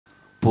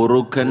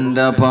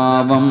പൊറുക്കന്റെ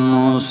പാപം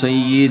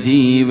സയ്യിദി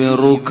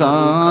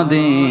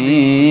വെറുക്കാതെ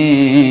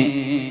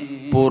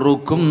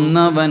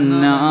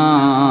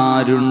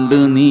പൊറുക്കുന്നവനാരുണ്ട്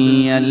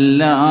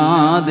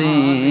നീയല്ലാതെ.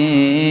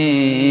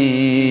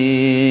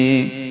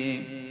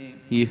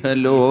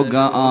 ഇഹലോക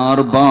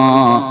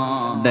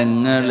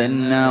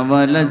ആർഭാടങ്ങളെന്ന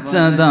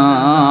വലച്ചതാ,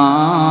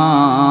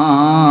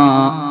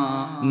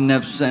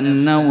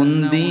 നഫ്സെന്ന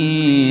ഉന്തി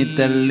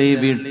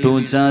തള്ളിവിട്ടു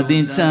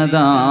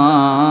ചതിച്ചതാ.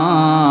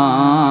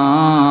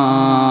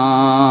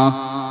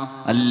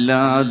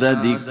 അല്ലാതെ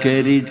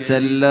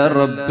ധിക്കരിച്ചല്ല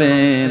റബ്ബേ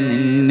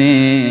നിന്നെ,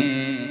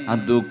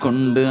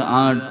 അതുകൊണ്ട്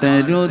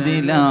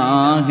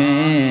ആട്ടരുതിലാഹേ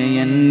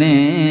എന്നെ.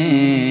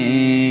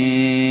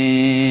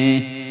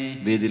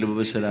 വേദിയിൽ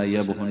ഉപവിഷ്ടരായ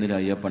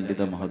ബഹുനിരായ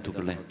പണ്ഡിത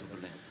മഹത്തുക്കളെ,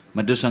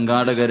 മറ്റു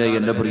സംഘാടകരെ,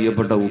 എൻ്റെ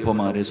പ്രിയപ്പെട്ട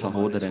ഉപ്പമാരെ,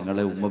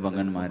 സഹോദരങ്ങളെ,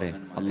 ഉമ്മപങ്ങന്മാരെ,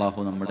 അള്ളാഹു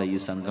നമ്മുടെ ഈ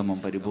സംഗമം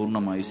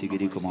പരിപൂർണമായി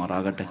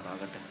സ്വീകരിക്കുമാറാകട്ടെ.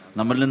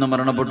 നമ്മളിൽ നിന്ന്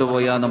മരണപ്പെട്ടു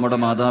പോയ നമ്മുടെ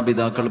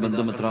മാതാപിതാക്കൾ,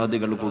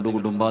 ബന്ധുമിത്രാദികൾ,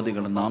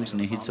 കുടുംബാദികൾ, നാം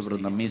സ്നേഹിച്ചവർ,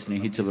 നമ്മെ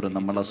സ്നേഹിച്ചവർ,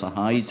 നമ്മളെ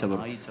സഹായിച്ചവർ,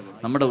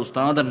 നമ്മുടെ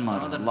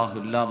ഉസ്താദന്മാർ, അള്ളാഹു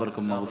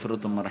എല്ലാവർക്കും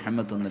മഗ്ഫിറത്തും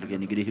റഹ്മത്തും നൽകി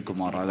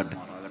അനുഗ്രഹിക്കുമാറാകട്ടെ.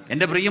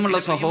 എൻ്റെ പ്രിയമുള്ള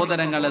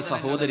സഹോദരങ്ങളെ,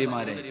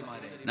 സഹോദരിമാരെ,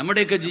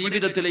 നമ്മുടെയൊക്കെ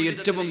ജീവിതത്തിലെ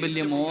ഏറ്റവും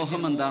വലിയ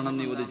മോഹം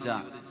എന്താണെന്ന്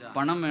ചോദിച്ചാൽ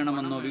പണം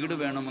വേണമെന്നോ വീട്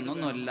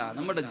വേണമെന്നൊന്നും അല്ല.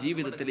 നമ്മുടെ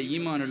ജീവിതത്തിലെ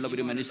ഈമാനുള്ള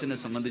ഒരു മനുഷ്യനെ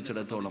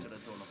സംബന്ധിച്ചിടത്തോളം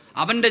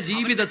അവന്റെ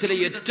ജീവിതത്തിലെ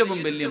ഏറ്റവും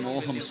വലിയ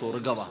മോഹം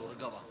സ്വർഗമാണ്.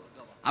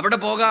 അവിടെ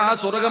പോകാൻ ആ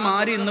സ്വർഗം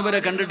ആരും ഇന്നുവരെ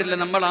കണ്ടിട്ടില്ല.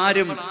 നമ്മൾ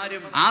ആരും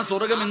ആ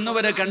സ്വർഗം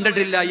ഇന്നുവരെ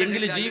കണ്ടിട്ടില്ല.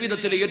 എങ്കിൽ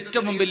ജീവിതത്തിലെ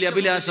ഏറ്റവും വലിയ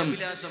അഭിലാഷം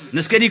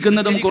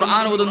നിസ്കരിക്കുന്നതും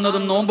ഖുർആൻ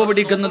ഓതുന്നതും നോമ്പ്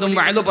പിടിക്കുന്നതും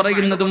വഅദ്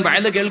പറയുന്നതും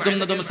വഅദ്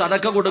കേൾക്കുന്നതും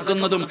സദഖ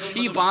കൊടുക്കുന്നതും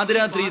ഈ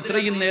പാതിരാത്രി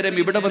ഇത്രയും നേരം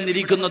ഇവിടെ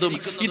വന്നിരിക്കുന്നതും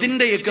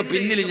ഇതിന്റെയൊക്കെ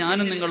പിന്നിൽ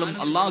ഞാനും നിങ്ങളും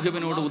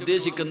അള്ളാഹുവിനോട്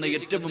ഉദ്ദേശിക്കുന്ന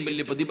ഏറ്റവും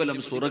വലിയ പ്രതിഫലം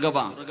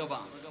സ്വർഗമാണ്.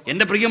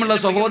 എന്റെ പ്രിയമുള്ള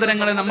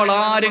സഹോദരങ്ങളെ, നമ്മൾ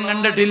ആരും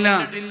കണ്ടിട്ടില്ല.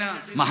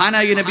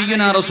 മഹാനായ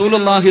നബിയുനാ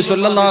റസൂലുള്ളാഹി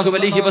സ്വല്ലല്ലാഹു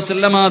അലൈഹി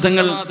വസല്ലമ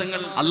തങ്ങൾ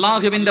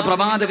അള്ളാഹുവിന്റെ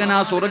പ്രവാചകൻ ആ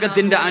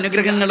സ്വർഗത്തിന്റെ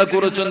അനുഗ്രഹങ്ങളെ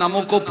കുറിച്ച്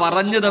നമുക്ക്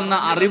പറഞ്ഞു തന്ന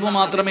അറിവ്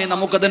മാത്രമേ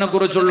നമുക്കതിനെ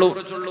കുറിച്ചുള്ളൂ.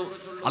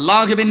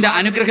 അള്ളാഹുവിന്റെ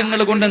അനുഗ്രഹങ്ങൾ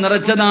കൊണ്ട്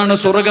നിറച്ചതാണ്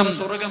സ്വർഗം.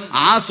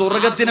 ആ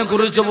സ്വർഗത്തിനെ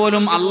കുറിച്ച്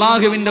പോലും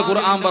അള്ളാഹുവിന്റെ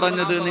ഖുർആൻ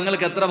പറഞ്ഞത്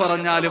നിങ്ങൾക്ക് എത്ര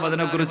പറഞ്ഞാലും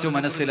അതിനെക്കുറിച്ച്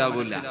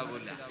മനസ്സിലാകില്ല.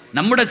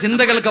 നമ്മുടെ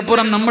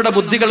ചിന്തകൾക്കപ്പുറം, നമ്മുടെ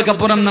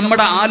ബുദ്ധികൾക്കപ്പുറം,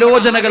 നമ്മുടെ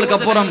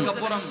ആലോചനകൾക്കപ്പുറം,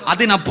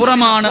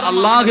 അതിനപ്പുറമാണ്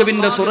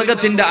അള്ളാഹുവിന്റെ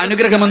സ്വർഗത്തിന്റെ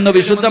അനുഗ്രഹമെന്ന്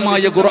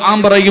വിശുദ്ധമായ ഖുർആൻ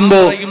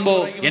പറയുമ്പോ,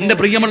 എന്റെ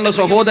പ്രിയമുള്ള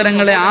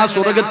സഹോദരങ്ങളെ, ആ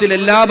സ്വർഗത്തിൽ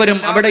എല്ലാവരും,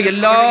 അവിടെ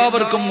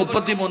എല്ലാവർക്കും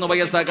 33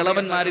 വയസ്സാ.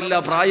 കളവന്മാരില്ല,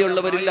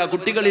 പ്രായമുള്ളവരില്ല,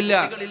 കുട്ടികളില്ല,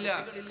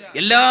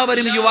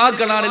 എല്ലാവരും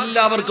യുവാക്കളാണ്.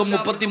 എല്ലാവർക്കും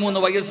 33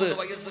 വയസ്സ്.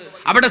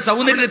 അവിടെ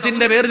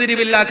സൗന്ദര്യത്തിന്റെ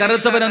വേർതിരിവില്ല.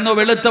 കറുത്തവനെന്നോ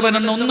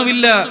വെളുത്തവനെന്നോ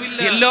ഒന്നുമില്ല.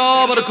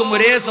 എല്ലാവർക്കും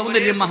ഒരേ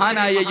സൗന്ദര്യം.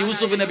 മഹാനായ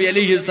യൂസുഫ് നബി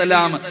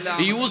അലൈഹിസ്സലാം,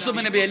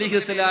 യൂസുഫ് നബി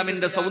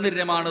അലൈഹിസ്സലാമിന്റെ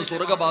സൗന്ദര്യമാണ്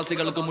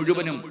സ്വർഗവാസികൾക്ക്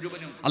മുഴുവനും.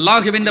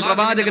 അള്ളാഹുവിന്റെ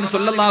പ്രവാചകൻ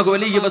സ്വല്ലല്ലാഹു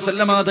അലൈഹി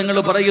വസല്ലമ തങ്ങൾ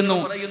പറയുന്നു,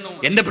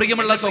 എന്റെ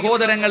പ്രിയമുള്ള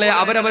സഹോദരങ്ങളെ,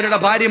 അവരവരുടെ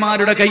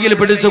ഭാര്യമാരുടെ കയ്യിൽ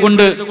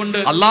പിടിച്ചുകൊണ്ട്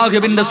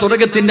അള്ളാഹുവിന്റെ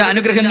സ്വർഗത്തിന്റെ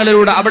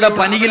അനുഗ്രഹങ്ങളിലൂടെ അവിടെ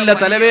പനിയില്ല,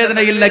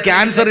 തലവേദനയില്ല,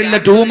 ക്യാൻസർ ഇല്ല,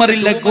 ട്യൂമർ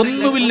ഇല്ല,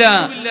 ഒന്നുമില്ല.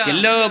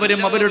 എല്ലാവരും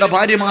അവരുടെ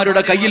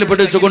ഭാര്യമാരുടെ കയ്യിൽ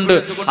പിടിച്ചുകൊണ്ട്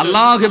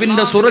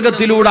അള്ളാഹുവിന്റെ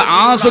സ്വർഗത്തിലൂടെ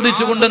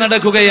ആസ്വദിച്ചുകൊണ്ട്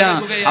നടക്കുകയാ.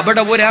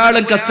 അവിടെ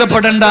ഒരാളും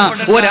കഷ്ടപ്പെടണ്ട,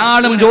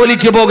 ഒരാളും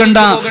ജോലിക്ക് പോകണ്ട,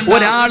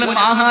 ഒരാളും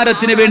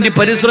ആഹാരത്തിന് വേണ്ടി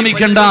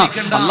പരിശ്രമിക്കണ്ട.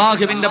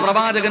 അള്ളാഹുവിന്റെ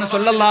പ്രവാചകൻ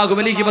സ്വല്ലല്ലാഹു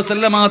അലൈഹി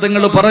വസല്ലമ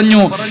തങ്ങൾ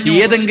പറഞ്ഞു,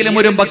 ഏതെങ്കിലും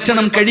ഒരു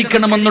ഭക്ഷണം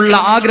കഴിക്കണമെന്നുള്ള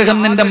ആഗ്രഹം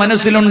നിന്റെ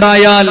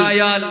മനസ്സിലുണ്ടായാൽ,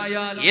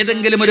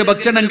 ഏതെങ്കിലും ഒരു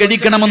ഭക്ഷണം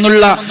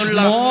കഴിക്കണമെന്നുള്ള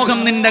മോഹം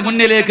നിന്റെ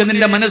മുന്നിലേക്ക്,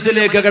 നിന്റെ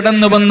മനസ്സിലേക്ക്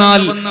കടന്നു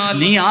വന്നാൽ,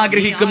 നീ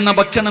ആഗ്രഹിക്കുന്ന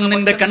ഭക്ഷണം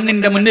നിന്റെ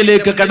കണ്ണിന്റെ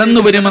മുന്നിലേക്ക് കടന്നു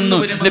വരുമെന്ന്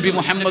നബി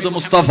മുഹമ്മദ്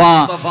മുസ്തഫ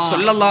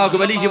സ്വല്ലല്ലാഹു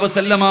അലൈഹി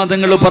വസല്ലമ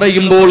തങ്ങൾ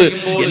പറയുമ്പോൾ,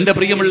 എന്റെ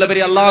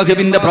പ്രിയമുള്ളവരെ,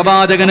 അള്ളാഹുവിന്റെ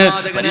പ്രവാചകന്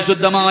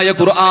പരിശുദ്ധമായ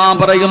ഖുർആൻ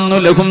പറയുന്നു,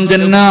 ലഹും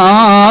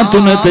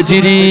ജന്നാതുൻ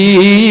തജ്രി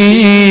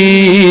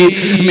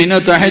മിൻ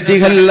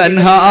തഹ്തിഹൽ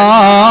അൻഹാർ.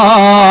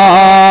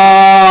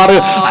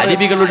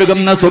 അരുവികൾ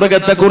ഒഴുകുന്ന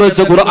സ്വർഗത്തെ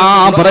കുറിച്ച്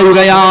ഖുർആൻ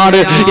പറയുകയാണ്.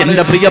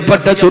 എന്റെ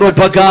പ്രിയപ്പെട്ട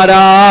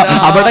ചെറുപ്പക്കാരാ,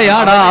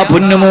 അവിടെയാടാ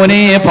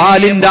പൊന്നുമോനെ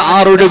പാലിന്റെ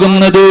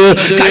ആറൊഴുകുന്നത്,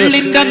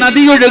 കള്ളിന്റെ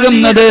നദി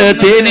ഒഴുകുന്നത്,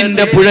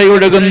 തേനിന്റെ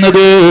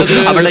പുഴയൊഴുകുന്നത്.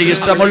 അവളെ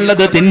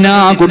ഇഷ്ടമുള്ളത് തിന്നാ,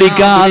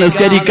 കുടിക്കാൻ,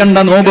 നിസ്കരിക്കണ്ട,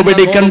 നോമ്പ്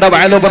പിടിക്കണ്ട,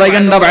 വയല്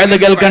പറയണ്ട, വയല്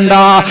കേൾക്കണ്ട,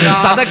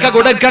 സദക്ക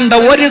കൊടുക്കണ്ട,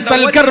 ഒരു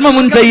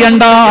സൽക്കർമ്മവും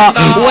ചെയ്യണ്ട,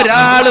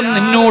 ഒരാളും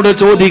നിന്നോട്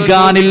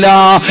ചോദിക്കാനില്ല.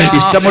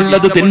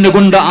 ഇഷ്ടമുള്ളത്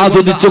തിന്നുകൊണ്ട്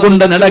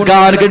ആസ്വദിച്ചുകൊണ്ട്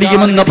നടക്കാൻ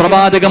കഴിയുമെന്ന്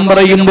പ്രവാചകൻ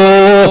പറയുമ്പോ,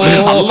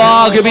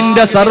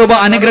 അള്ളാഹുവിന്റെ സർവ്വ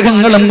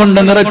അനുഗ്രഹങ്ങളും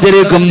കൊണ്ട്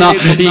നിറച്ചിരിക്കുന്ന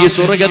ഈ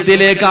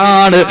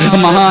സ്വർഗത്തിലേക്കാണ്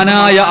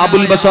മഹാനായ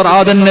അബുൽ ബശർ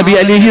ആദം നബി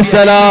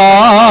അലൈഹിസ്സലാം,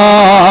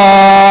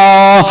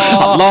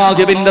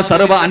 അള്ളാഹുവിന്റെ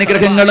സർവ്വ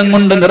അനുഗ്രഹങ്ങളും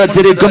കൊണ്ട്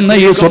നിറച്ചിരിക്കുന്ന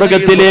ഈ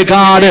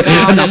സ്വർഗത്തിലേക്കാണ്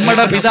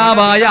നമ്മുടെ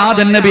പിതാവായ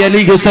ആദം നബി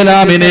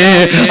അലൈഹിസ്സലാമിനെ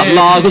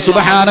അല്ലാഹു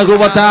സുബ്ഹാനഹു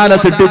വ തആല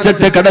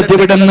സൃഷ്ടിച്ചിട്ട്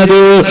കടത്തിവിടുന്നത്.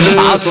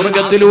 ആ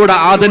സ്വർഗത്തിലൂടെ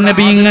ആദം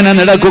നബി ഇങ്ങനെ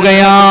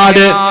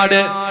നടക്കുകയാണ്.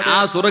 ആ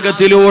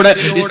സ്വർഗത്തിലൂടെ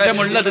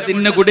ഇഷ്ടമുള്ളത്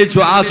തിന്നു കുടിച്ചു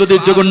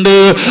ആസ്വദിച്ചുകൊണ്ട്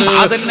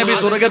ആദം നബി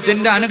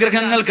സ്വർഗത്തിന്റെ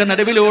അനുഗ്രഹങ്ങൾക്ക്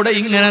നടുവിലൂടെ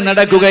ഇങ്ങനെ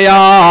നടക്കുകയാ.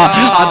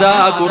 അതാ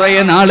കുറെ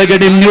നാള്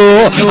കഴിഞ്ഞു,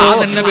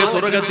 ആദം നബി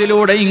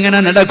സ്വർഗത്തിലൂടെ ഇങ്ങനെ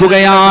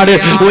നടക്കുകയാണ്.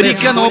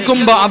 ഒരിക്കൽ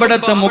നോക്കുമ്പോ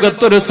അവിടത്തെ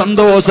മുഖത്തൊരു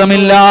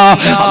സന്തോഷമില്ല.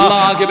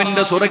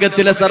 അല്ലാഹുവിന്റെ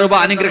സ്വർഗത്തിലെ സർവ്വ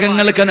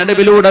അനുഗ്രഹങ്ങൾക്ക്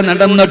നടുവിലൂടെ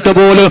നടന്നിട്ട്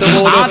പോലും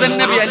ആദം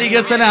നബി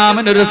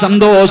അലൈഹിസ്സലാമിന് ഒരു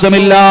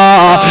സന്തോഷമില്ല.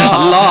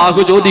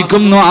 അല്ലാഹു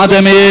ചോദിക്കുന്നു,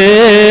 ആദമേ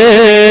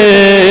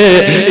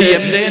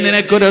എന്തേ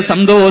നിനക്കൊരു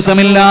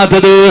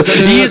സന്തോഷമില്ലാത്തത്?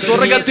 ഈ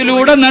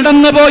സ്വർഗത്തിലൂടെ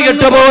നടന്നു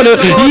പോയിട്ട് പോലും,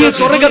 ഈ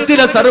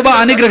സ്വർഗത്തിലെ സർവ്വ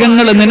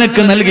അനുഗ്രഹങ്ങൾ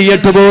നിനക്ക്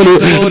നൽകിയിട്ട് പോലും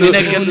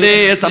നിനക്ക് എന്തേ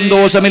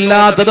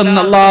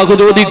സന്തോഷമില്ലാത്തതെന്ന് അല്ലാഹു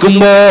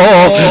ചോദിക്കുമ്പോ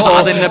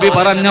ആദം നബി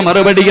പറഞ്ഞ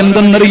മറുപടി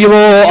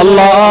എന്തെന്നറിയുവോ?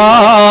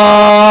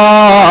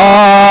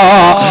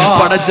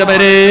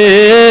 പടച്ചവരെ,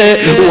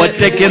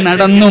 ഒറ്റയ്ക്ക്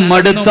നടന്നു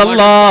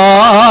മടുത്തല്ലാ.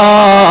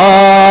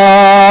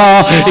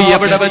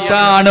 എവിടെ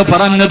വെച്ചാണ്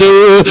പറഞ്ഞത്?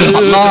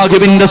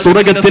 അല്ലാഹുവിന്റെ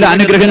സ്വർഗത്തിലെ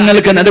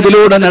അനുഗ്രഹങ്ങൾക്ക്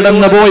നടുവിലൂടെ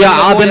നടന്നു പോയ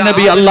ആദം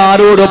നബി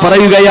അല്ലാഹുവോട്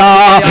പറയുകയാ,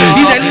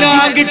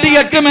 ഇതെല്ലാം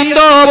കിട്ടിയിട്ടും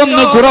എന്തോ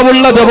ഒന്ന്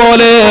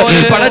കുറവുള്ളതുപോലെ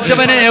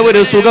പടച്ചവനെ,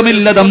 ഒരു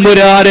സുഖമില്ല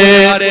തമ്പുരാരെ,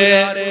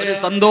 ഒരു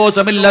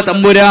സന്തോഷമില്ല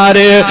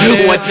തമ്പുരാരെ,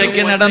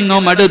 ഒറ്റയ്ക്ക് നടന്നു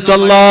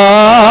മടുത്തല്ലാ,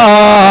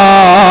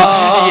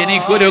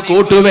 എനിക്കൊരു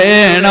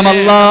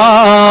കൂട്ടുവേണമല്ലാ.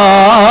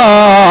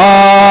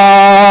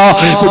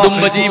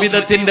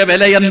 കുടുംബജീവിതത്തിന്റെ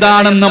വില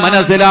എന്താണെന്ന്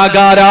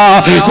മനസ്സിലാക്കാരാ,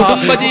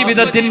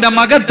 കുടുംബജീവിതത്തിന്റെ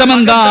മഹത്വം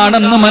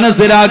എന്താണെന്ന്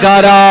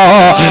മനസ്സിലാക്കാരാ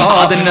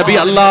ആദം നബി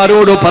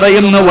അല്ലാഹുവോട്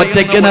പറയുന്നു,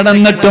 ഒറ്റയ്ക്ക്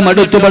നടന്നിട്ടും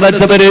അടുത്തു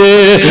പടച്ചവര്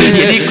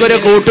എനിക്കൊരു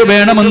കൂട്ടു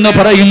വേണമെന്ന്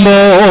പറയുമ്പോ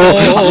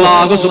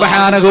അല്ലാഹു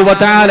സുബ്ഹാനഹു വ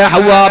തആല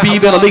ഹവ്വാ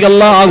ബീബി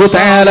റളിയല്ലാഹു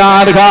തആല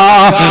അൻഹ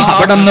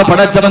അവിടുന്ന്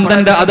പടച്ചവൻ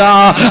തന്റെ അതാ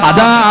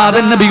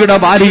ആദം നബിയുടെ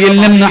ഭാര്യയിൽ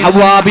നിന്ന്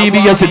ഹവ്വാ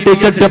ബീബിയെ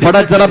സൃഷ്ടിച്ചിട്ട്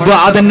പടച്ച റബ്ബ്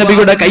ആദം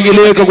നബിയുടെ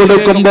കയ്യിലേക്ക്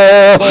കൊടുക്കുമ്പോ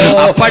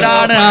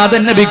അപ്പോഴാണ്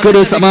ആദം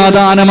നബിക്കൊരു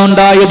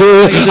സമാധാനമുണ്ടായത്,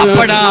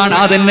 അപ്പോഴാണ്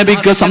ആദം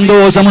നബിക്ക്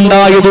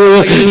സന്തോഷമുണ്ടായത്.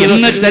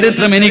 ഇന്ന്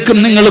ചരിത്രം എനിക്കും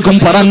നിങ്ങൾക്കും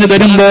പറഞ്ഞു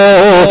തരുമ്പോ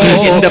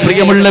എന്റെ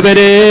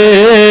പ്രിയമുള്ളവരെ,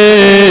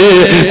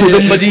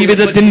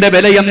 കുടുംബജീവിതത്തിന്റെ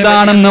വില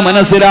എന്താണെന്ന്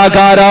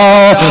മനസ്സിലാക്കാരോ,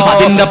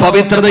 അതിന്റെ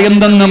പവിത്രത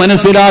എന്തെന്ന്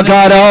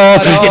മനസ്സിലാക്കാരോ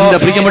എന്റെ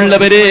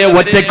പ്രിയമുള്ളവരെ,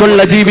 ഒറ്റയ്ക്കുള്ള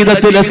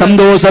ജീവിതത്തിലെ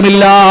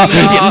സന്തോഷമില്ല.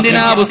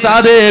 എന്തിനാ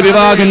ഉസ്താദേ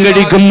വിവാഹം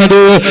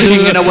കഴിക്കുന്നത്?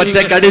 ഇങ്ങനെ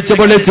ഒറ്റക്കടിച്ചു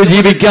പൊളിച്ച്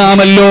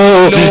ജീവിക്കാമല്ലോ.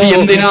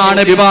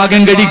 എന്തിനാണ്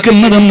വിവാഹം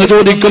കഴിക്കുന്നതെന്ന്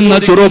ചോദിക്കുന്ന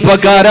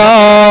ചെറുപ്പക്കാരാ,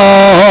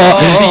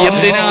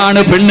 എന്തിനാണ്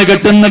പെണ്ണ്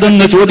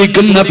കെട്ടുന്നതെന്ന്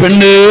ചോദിക്കുന്ന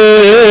പെണ്ണ്,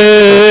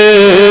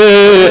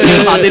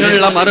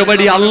 അതിനുള്ള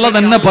മറുപടി അല്ല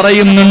തന്നെ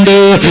പറയുന്നുണ്ട്.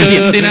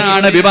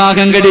 എന്തിനാണ്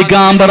വിവാഹം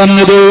കഴിക്കാൻ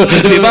പറഞ്ഞത്?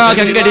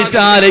 വിവാഹം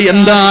കഴിച്ചാൽ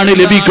എന്താണ്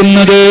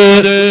ലഭിക്കുന്നത്?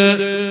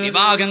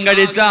 വിവാഹം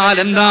കഴിച്ചാൽ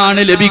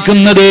എന്താണ്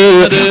ലഭിക്കുന്നത്?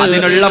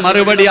 അതിനുള്ള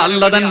മറുപടി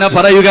അല്ല തന്നെ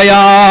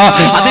പറയുകയാ.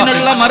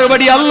 അതിനുള്ള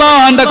മറുപടി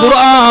അല്ലാഹുവിന്റെ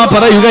ഖുർആൻ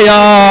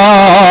പറയുകയാ.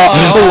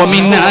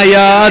 വമിൻ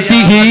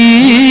ആയാതിഹി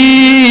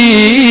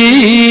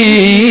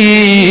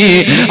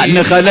അൻ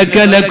ഖലഖ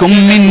ലക്കും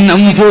മിൻ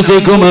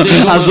അൻഫുസികും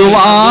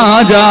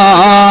അസ്വാജാ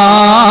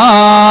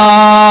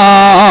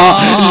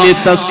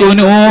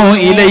ലിതസ്കുനൂ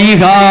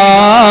ഇലൈഹാ.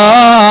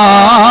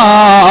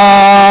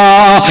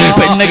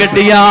 പെണ്ണ്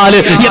കെട്ടിയാൽ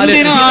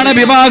എന്തിനാണ്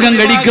വിവാഹം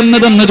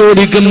കഴിക്കുന്നതെന്ന്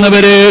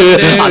ചോദിക്കുന്നവര്,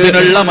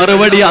 അതിനുള്ള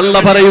മറുപടി അല്ല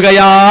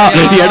പറയുകയാ.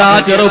 എടാ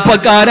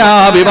ചെറുപ്പക്കാരാ,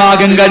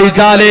 വിവാഹം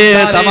കഴിച്ചാലേ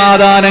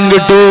സമാധാനം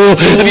കിട്ടൂ,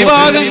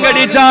 വിവാഹം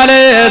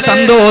കഴിച്ചാലേ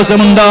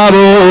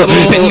സന്തോഷമുണ്ടാവൂ.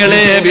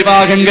 പെങ്ങളെ,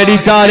 വിവാഹം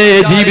കഴിച്ചാലേ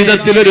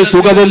ജീവിതത്തിൽ ഒരു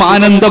സുഖവും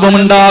ആനന്ദവും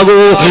ഉണ്ടാകൂ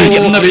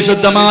എന്ന്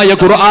വിശുദ്ധമായ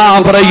ഖുർആൻ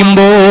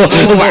പറയുമ്പോ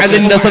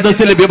വഅദിന്റെ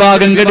സദസ്സിൽ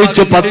വിവാഹം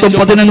കഴിച്ചു 10,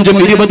 15,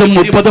 20,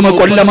 30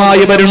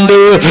 കൊല്ലമായവരുണ്ട്.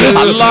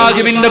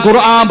 അല്ലാഹുവിന്റെ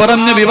ഖുർആൻ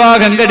പറഞ്ഞു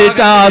വിവാഹം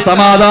കഴിച്ചാ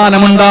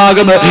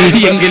സമാധാനമുണ്ടാകും.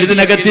 എങ്കിൽ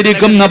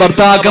ഇതിനകത്തിരിക്കുന്ന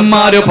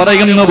ഭർത്താക്കന്മാര്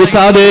പറയുന്നു,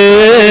 ഉസ്താദേ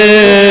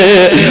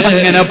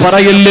അങ്ങനെ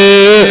പറയില്ലേ,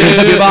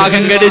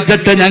 വിവാഹം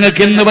കഴിച്ചിട്ട്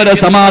ഞങ്ങൾക്ക് ഇന്ന് വരെ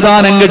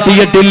സമാധാനം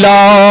കിട്ടിയിട്ടില്ല.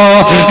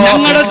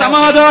 ഞങ്ങളുടെ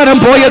സമാധാനം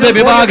പോയത്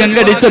വിവാഹം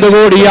കഴിച്ചത്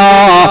കൂടിയാ.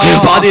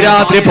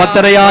 പാതിരാത്രി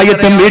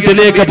 10:30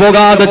 വീട്ടിലേക്ക്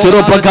പോകാതെ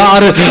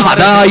ചെറുപ്പക്കാർ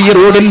അതാ ഈ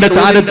റോഡിന്റെ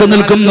ചാരത്ത്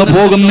നിൽക്കുന്നു,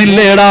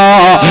 പോകുന്നില്ലേടാ.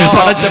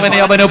 പടച്ചവനെ,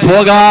 അവന്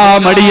പോകാൻ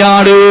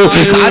മടിയാണ്.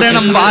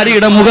 കാരണം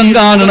ഭാര്യയുടെ മുഖം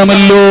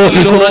കാണണമല്ലോ,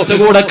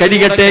 കുറച്ചുകൂടെ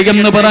കഴിയട്ടെ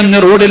എന്ന് പറഞ്ഞ്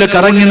റോഡിൽ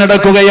കറങ്ങി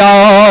നടക്കുകയാ.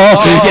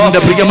 എന്റെ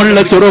പ്രിയമുള്ള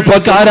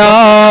ചെറുപ്പക്കാരാ,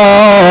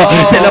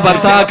 ചില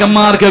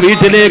ഭർത്താക്കന്മാർക്ക്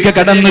വീട്ടിലേക്ക്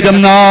കടന്നു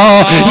ചെന്നാ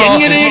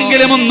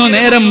എങ്ങനെയെങ്കിലും ഒന്ന്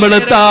നേരം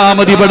വെളുത്താ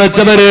മതി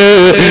പടച്ചവര്.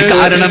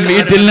 കാരണം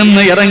വീട്ടിൽ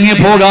നിന്ന് ഇറങ്ങി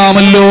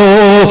പോകാമല്ലോ.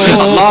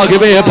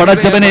 അല്ലാഹുവേ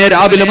പടച്ചവനെ,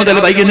 രാവിലെ മുതൽ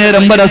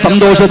വൈകുന്നേരം വരെ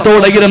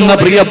സന്തോഷത്തോടെ ഇരുന്ന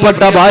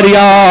പ്രിയപ്പെട്ട ഭാര്യ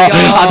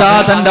അതാ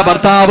തന്റെ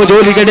ഭർത്താവ്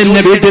ജോലി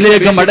കഴിഞ്ഞ്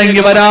വീട്ടിലേക്ക്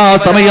മടങ്ങി വരാ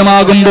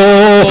സമയമാകുമ്പോ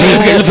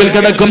ഗൾഫിൽ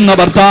കിടക്കുന്ന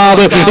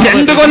ഭർത്താവ്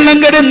 2 കൊല്ലം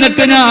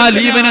കഴിഞ്ഞിട്ട് ഞാൻ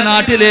ലീവിന്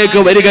നാട്ടിലേക്ക്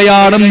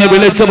വരികയാണെന്ന്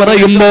വിളിച്ചു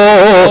പറയുമ്പോ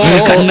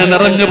കണ്ണ്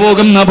നിറഞ്ഞു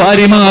പോകുന്ന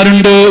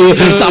ഭാര്യമാരുണ്ട്,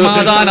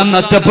 സമാധാനം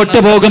നഷ്ടപ്പെട്ടു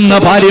പോകുന്ന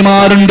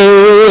ഭാര്യമാരുണ്ട്.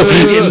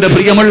 എന്റെ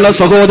പ്രിയമുള്ള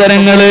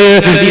സഹോദരങ്ങളെ,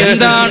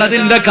 എന്താണ്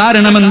അതിന്റെ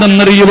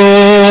കാരണമെന്തെന്നറിയുമോ?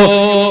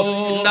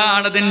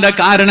 എന്താണ് അതിന്റെ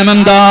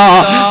കാരണമെന്താ?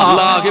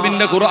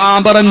 അല്ലാഹുവിന്റെ ഖുർആൻ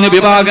പറഞ്ഞ്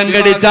വിവാഹം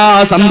കഴിച്ച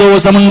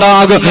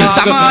സന്തോഷമുണ്ടാകും,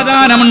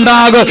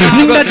 സമാധാനമുണ്ടാകും,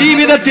 നിന്റെ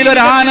ജീവിതത്തിൽ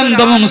ഒരു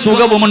ആനന്ദവും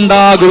സുഖവും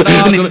ഉണ്ടാകും,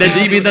 നിന്റെ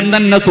ജീവിതം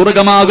തന്നെ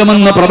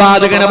സ്വർഗമാകുമെന്ന്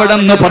പ്രവാചകൻ അവിടെ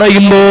നിന്ന്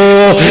പറയുമ്പോ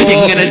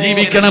എങ്ങനെ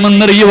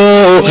ജീവിക്കണമെന്നറിയുവോ?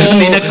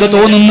 നിനക്ക്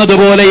തോന്നുന്നത്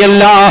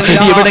പോലെയല്ല,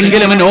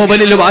 എവിടെങ്കിലും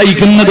നോവലിൽ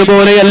വായിക്കുന്നത്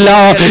പോലെയല്ല,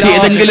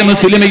 ഏതെങ്കിലും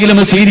സിനിമയിലും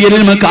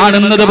സീരിയലിലും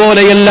കാണുന്നത്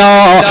പോലെയല്ല.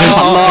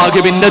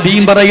 അല്ലാഹുവിന്റെ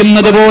ദീൻ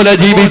പറയുന്നത് പോലെ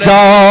ജീവിച്ചാ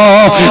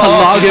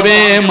അല്ലാഹുവേ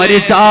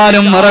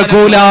മരിച്ചാലും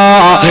മറക്കൂല,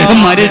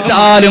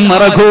 മരിച്ചാലും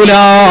മറക്കൂല.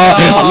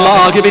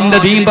 അല്ലാഹുവിന്റെ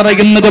ദീൻ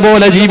പറയുന്നത്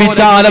പോലെ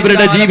ജീവിച്ചാൽ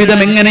അവരുടെ ജീവിതം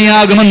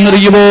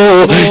എങ്ങനെയാകുമെന്നറിയുവോ?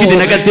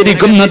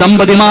 ഇതിനകത്തിരിക്കുന്ന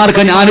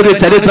ദമ്പതിമാർക്ക് ഞാനൊരു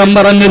ചരിത്രം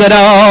പറഞ്ഞു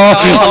തരാ.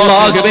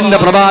 അല്ലാഹുവിന്റെ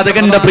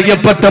പ്രവാചകന്റെ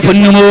പ്രിയപ്പെട്ട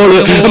പൊന്നുമോള്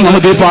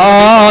മുഹമ്മദ്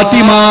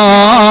ഫാത്തിമ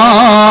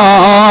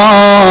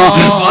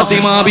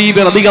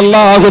ബീബി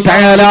റളിയല്ലാഹു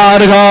തആല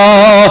അൻഹാ.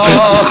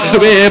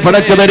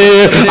 പടച്ചവര്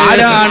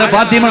ആരാണ്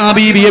ഫാത്തിമ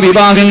ബീബിയെ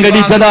വിവാഹം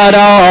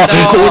കഴിച്ചതാരാ?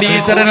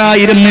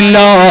 കോടീശ്വരനായിരുന്നില്ല.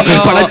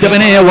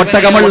 പടച്ചവനെ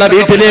ഒട്ടകമുള്ള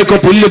വീട്ടിലേക്ക്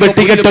പുല്ല്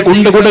വെട്ടികെട്ട്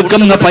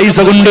കൊണ്ടുകൊടുക്കുന്ന പൈസ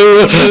കൊണ്ട്,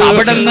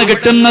 അവിടെ നിന്ന്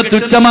കിട്ടുന്ന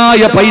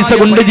തുച്ഛമായ പൈസ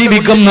കൊണ്ട്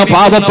ജീവിക്കുന്ന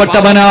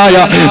പാവപ്പെട്ടവനായ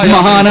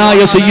മഹാനായ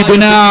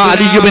സയ്യിദുനാ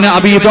അലി ഇബ്നു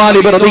അബീ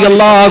ത്വാലിബ്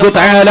റളിയല്ലാഹു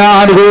തആല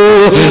അൻഹു.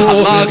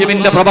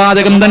 അല്ലാഹുവിന്റെ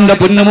പ്രവാചകൻ തന്റെ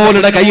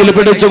പൊന്നുമോളുടെ കയ്യിൽ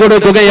പിടിച്ചു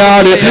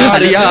കൊടുക്കുകയാണ്.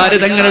 അലിയാർ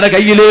തങ്ങളുടെ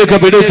കയ്യിലേക്ക്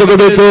പിടിച്ചു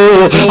കൊടുത്തു.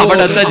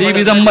 അവിടുത്തെ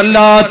ജീവിതം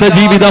വല്ലാത്ത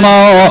ജീവിതമോ,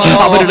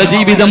 അവരുടെ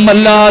ജീവിതം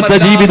വല്ലാത്ത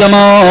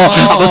ജീവിതമോ.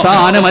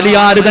 അവസാനം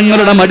അലിയാർ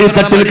തങ്ങളുടെ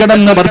മടിത്തട്ടിൽ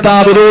കിടന്ന്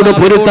ഭർത്താവിനോട്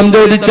പൊരുത്തം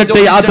ചോദിച്ചിട്ട്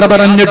യാത്ര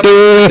പറഞ്ഞിട്ട്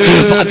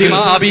ഫാത്തിമ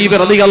ബീബി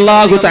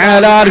റളിയല്ലാഹു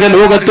തആല അൻഹ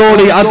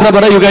ലോകത്തോട് യാത്ര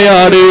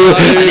പറയുകയാണ്.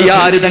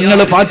 അലിയാർ തങ്ങൾ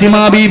ഫാത്തിമ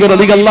ബീബി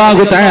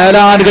റളിയല്ലാഹു തആല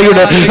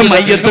അൻഹയുടെ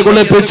മയ്യത്ത്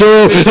കുളിപ്പിച്ചു.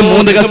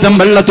 3 കഷ്ടം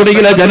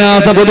വെള്ളത്തുടിയിലെ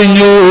ജനാസ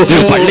പൊതിഞ്ഞു.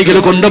 പള്ളിയിൽ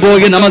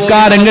കൊണ്ടുപോയി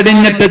നമസ്കാരം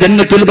കഴിഞ്ഞിട്ട്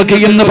ജന്നത്തുൽ ബഖീ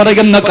എന്ന്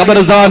പറയുന്ന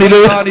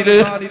ഖബർസ്ഥാനില്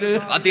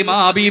ഫാത്തിമ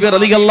ബീബി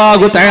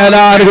റളിയല്ലാഹു തആല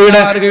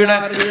അൻഹയുടെ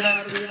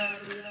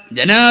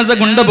ജനാസ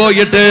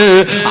കൊണ്ടുപോയിട്ട്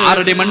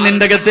 6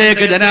 മണ്ണിന്റെ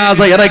അകത്തേക്ക് ജനാസ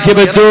ഇറക്കി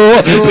വെച്ചു.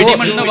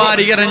 പിടിമണ്ണ്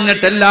വാരി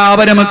എറിഞ്ഞിട്ട്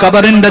എല്ലാവരും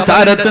ഖബറിന്റെ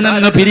ചാരത്ത്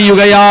നിന്ന്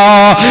പിരിയുകയാ.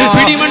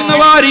 പിടിമണ്ണ്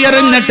വാരി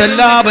എറിഞ്ഞിട്ട്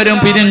എല്ലാവരും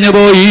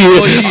പിരിഞ്ഞുപോയി.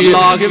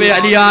 അല്ലാഹുവേ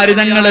അലിയാർ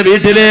തങ്ങളെ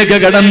വീട്ടിലേക്ക്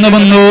കടന്നു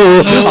വന്നു.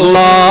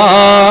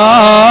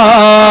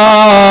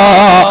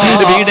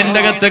 വീടിന്റെ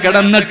അകത്ത്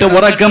കിടന്നിട്ട്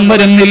ഉറക്കം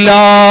വരുന്നില്ല.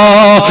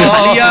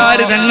 അലിയാർ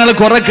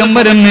തങ്ങൾക്ക് ഉറക്കം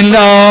വരുന്നില്ല.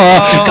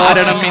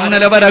 കാരണം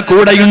ഇന്നലെ വരെ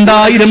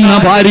കൂടെയുണ്ടായിരുന്ന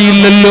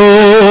ഭാര്യയില്ലല്ലോ,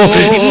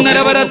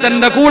 ഇന്നലെ വരെ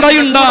തന്റെ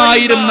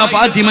കൂടെയുണ്ടായിരുന്ന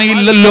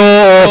ഫാത്തിമയില്ലല്ലോ.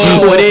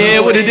 ഒരേ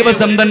ഒരു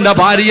ദിവസം തന്റെ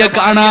ഭാര്യയെ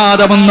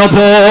കാണാതെ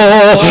വന്നപ്പോ,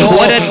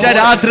 ഒരൊറ്റ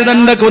രാത്രി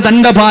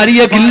തന്റെ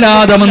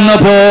ഭാര്യയ്ക്കില്ലാതെ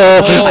വന്നപ്പോ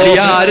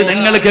അലിയാർ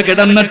നിങ്ങൾക്ക്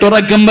കിടന്നിട്ട്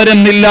ഉറക്കം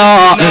വരുന്നില്ല,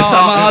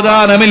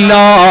 സമാധാനമില്ല.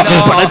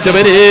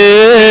 പടച്ചവരേ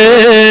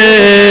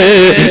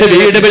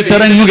വീട്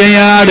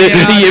വിട്ടിറങ്ങുകയാണ്.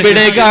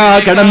 എവിടേക്കാ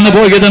കടന്നു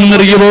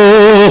പോയതെന്നറിയുമോ?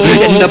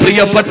 എന്റെ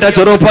പ്രിയപ്പെട്ട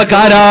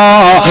ചെറുപ്പക്കാരാ,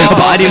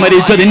 ഭാര്യ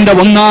മരിച്ചതിന്റെ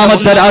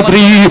 1ാമത്തെ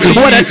രാത്രി,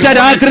 ഒരൊറ്റ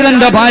രാത്രി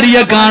തന്റെ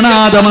ഭാര്യയെ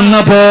കാണാതെ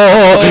വന്നപ്പോ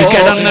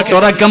കിടന്നിട്ട്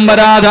ഉറക്കം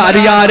വരാതെ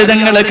അലിയാർ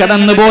തങ്ങൾ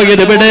കടന്നു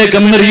പോയത്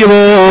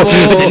എവിടേക്കെന്നറിയുമോ?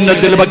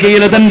 ജന്നത്തുൽ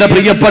ബഖീൽ തന്റെ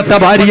പ്രിയപ്പെട്ട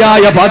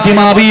ഭാര്യയായ ഫാത്തിമ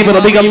ബീബി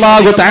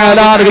റളിയല്ലാഹു തആല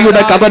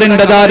അൻഹയുടെ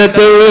ഖബറിന്റെ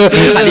ചാരത്ത്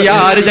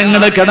അലിയാർ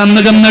തങ്ങൾ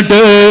കടന്നു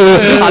ചെന്നിട്ട്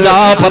അതാ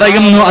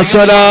പറയുന്നു,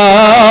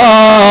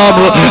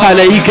 അസ്സലാമു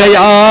അലൈക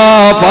യാ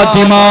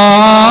ഫാത്തിമ.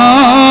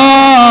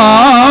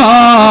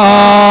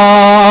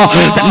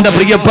 തന്റെ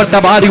പ്രിയപ്പെട്ട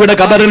ഭാര്യയുടെ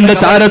ഖബറിന്റെ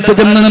ചാരത്ത്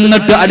ചെന്ന്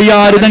നിന്നിട്ട്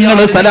അലിയാർ തങ്ങൾ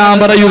സലാം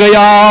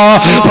പറയുകയാ.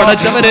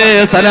 പടച്ചവരെ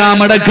സലാം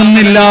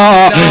അടക്കുന്നില്ല.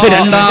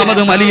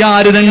 രണ്ടാമതും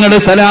അലിയാർ തങ്ങൾ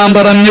സലാം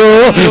പറഞ്ഞു.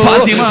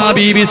 ഫാത്തിമ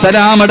ബീബി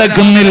സലാം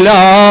അടക്കുന്നില്ല.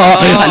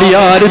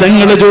 അലിയാർ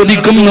തങ്ങൾ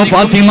ചോദിക്കുന്നു,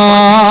 ഫാത്തിമ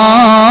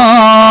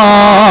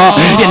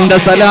എന്റെ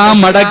സലാം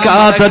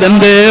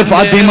അടക്കാത്തതെന്തേ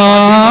ഫാത്തിമ?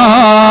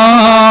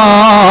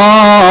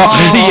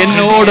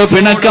 എന്നോട്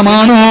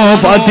പിണക്കമാണോ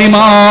ഫാത്തിമ?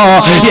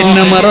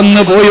 എന്നെ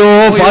മറന്നു പോയോ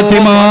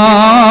ഫാത്തിമ?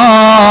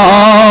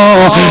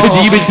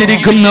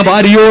 ജീവിച്ചിരിക്കുന്ന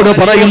ഭാര്യയോട്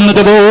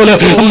പറയുന്നത് പോലെ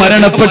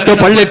മരണപ്പെട്ട്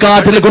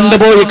പള്ളിക്കാട്ടിൽ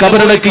കൊണ്ടുപോയി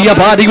കബറടക്കിയ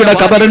ഭാര്യയുടെ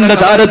കബറിന്റെ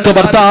ചാരത്ത്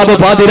ഭർത്താവ്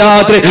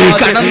പാതിരാത്രി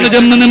കടന്നു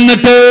ചെന്ന്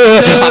നിന്നിട്ട്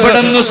അവിടെ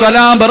നിന്ന്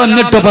സലാം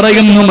പറഞ്ഞിട്ട്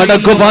പറയുന്നു,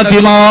 മടക്കു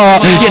ഫാത്തിമ,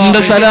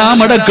 എന്റെ സലാം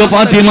അടക്കു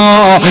ഫാത്തിമ,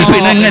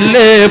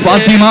 പിണങ്ങല്ലേ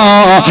ഫാത്തിമ.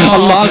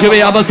 അല്ലാഹുവേ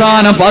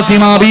അവസാനം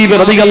ഫാത്തിമ ബീബി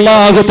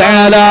റളിയല്ലാഹു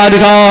തആല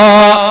അൻഹാ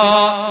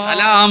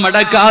സലാം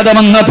അടക്കാതെ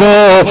വന്നപ്പോ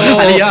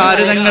അലിയാർ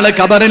തങ്ങൾ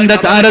ഖബറിന്റെ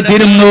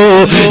ചാരത്തിരുന്നു.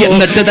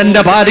 എന്നിട്ട്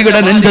തന്റെ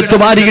ഭാര്യയുടെ നെഞ്ചത്ത്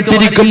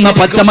വാരിയിട്ടിരിക്കുന്ന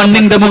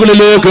പച്ചമണ്ണിന്റെ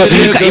മുകളിലേക്ക്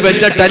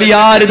കൈവച്ചിട്ട്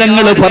അലിയാർ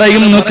തങ്ങൾ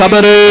പറയുന്നു,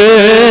 ഖബറ്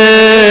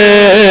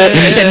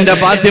എന്റെ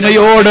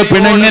ഫാത്തിമയോട്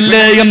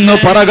പിണങ്ങല്ലേ എന്ന്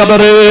പറ,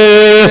 ഖബറ്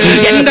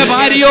എന്റെ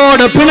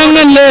ഭാര്യയോട്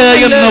പിണങ്ങല്ലേ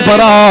എന്ന്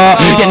പറ,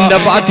 എന്റെ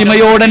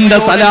ഫാത്തിമയോട് എന്റെ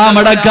സലാം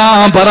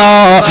അടക്കാൻ പറ.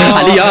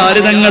 അലിയാർ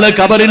തങ്ങൾ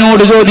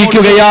ഖബറിനോട്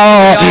ചോദിക്കുകയാ,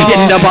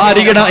 എന്റെ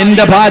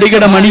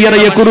ഭാര്യയുടെ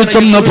മണിയറയെ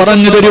കുറിച്ചൊന്ന്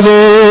പറഞ്ഞു തരുവോ?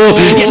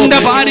 എന്റെ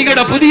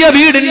ഭാര്യയുടെ പുതിയ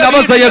വീടിന്റെ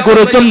അവസ്ഥയെ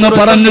കുറിച്ചൊന്ന്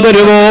പറഞ്ഞു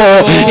തരുവോ?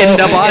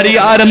 എന്റെ ഭാര്യ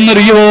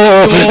ആരെന്നറിയുവോ?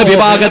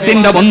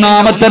 വിവാഹത്തിന്റെ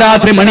 1ാമത്തെ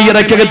രാത്രി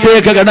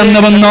മണിയറയ്ക്കകത്തേക്ക് കടന്നു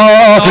വന്നോ,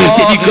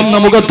 ചിരിക്കുന്ന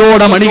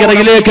മുഖത്തോടെ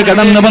മണിയറയിലേക്ക് മുന്നിലേക്ക്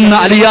കടന്നു വന്ന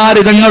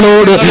അലിയാരി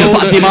തങ്ങളോട്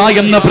ഫാത്തിമ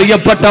എന്ന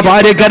പ്രിയപ്പെട്ട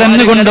ഭാര്യ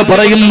കരഞ്ഞുകൊണ്ട്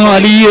പറയുന്നു,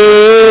 അലിയേ,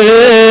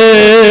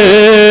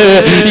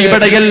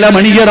 ഇവിടെയല്ല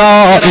മണിയറ,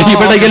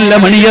 ഇവിടെയല്ല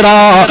മണിയറ,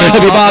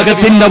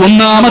 വിവാഹത്തിന്റെ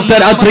ഒന്നാമത്തെ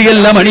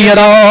രാത്രിയല്ല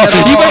മണിയറ,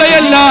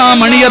 ഇവിടെയല്ല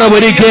മണിയറ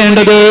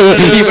ഒരുക്കേണ്ടത്,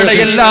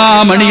 ഇവിടെയല്ല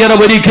മണിയറ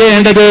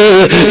ഒരുക്കേണ്ടത്.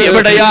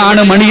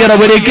 എവിടെയാണ് മണിയറ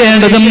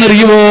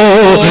ഒരുക്കേണ്ടതെന്നറിയുവോ?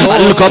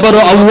 അൽ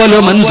ഖബറു അവ്വലു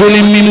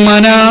മൻസിലിൻ മിൻ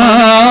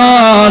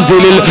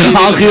മനാസിലിൽ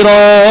ആഖിറ.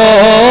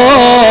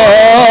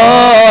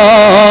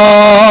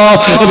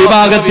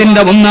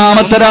 വിവാഹത്തിന്റെ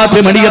ഒന്നാമത്തെ രാത്രി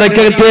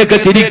മണിയറക്കകത്തേക്ക്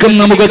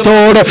ചിരിക്കുന്ന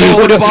മുഖത്തോട്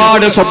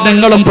ഒരുപാട്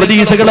സ്വപ്നങ്ങളും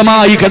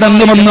പ്രതീക്ഷകളുമായി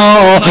കടന്നു വന്നോ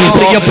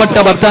പ്രിയപ്പെട്ട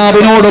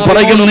ഭർത്താവിനോട്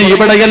പറയുന്നു,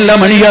 ഇവിടെയല്ല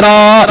മണിയറ,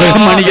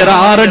 മണിയറ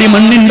 6 അടി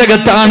മണ്ണിന്റെ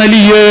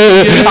അകത്താണലിയേ.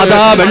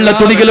 അതാ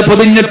വെള്ളത്തുണികൾ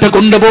പൊതിഞ്ഞിട്ട്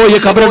കൊണ്ടുപോയി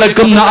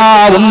കബറടക്കുന്ന ആ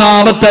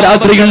ഒന്നാമത്തെ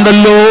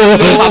രാത്രിയുണ്ടല്ലോ,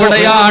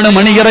 അവിടെയാണ്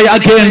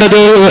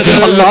മണിയറയാക്കേണ്ടത്.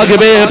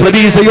 അല്ലാഹുവേ,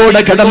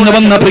 പ്രതീക്ഷയോടെ കടന്നു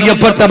വന്ന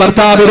പ്രിയപ്പെട്ട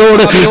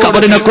ഭർത്താവിനോട്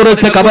കബറിനെ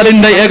കുറിച്ച്,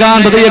 കബറിന്റെ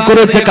ഏകാന്തതയെ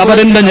കുറിച്ച്,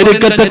 കബറിന്റെ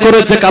ഞെരുക്കത്തെ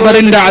കുറിച്ച്,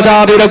 കബറിന്റെ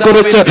അദാബിനെ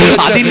കുറിച്ച്,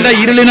 അതിന്റെ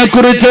ഇരുളിനെ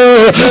കുറിച്ച്,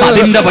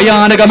 അതിന്റെ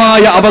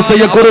ഭയാനകമായ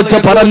അവസ്ഥയെ കുറിച്ച്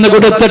പറഞ്ഞു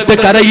കൊടുത്തിട്ട്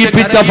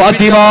കരയിപ്പിച്ച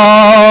ഫാത്തിമ,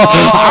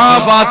 ആ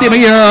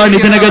ഫാത്തിമയാണ്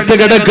ഇതിനകത്ത്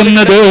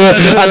കിടക്കുന്നത്.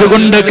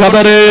 അതുകൊണ്ട്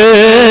കബറേ,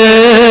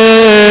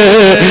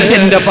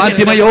 എന്റെ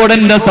ഫാത്തിമയോട്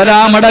എന്റെ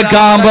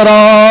സലാമടക്കാൻ പറ.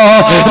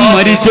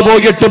 മരിച്ചു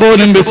പോയിട്ട്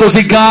പോലും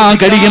വിശ്വസിക്കാൻ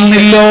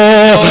കഴിയുന്നില്ലോ.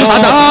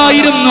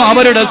 അതായിരുന്നു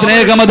അവരുടെ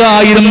സ്നേഹം,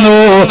 അതായിരുന്നു.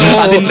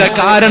 അതിന്റെ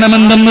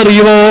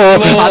കാരണമെന്തെന്നറിയുവോ?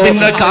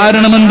 അതിന്റെ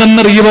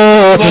കാരണമെന്തെന്നറിയുവോ?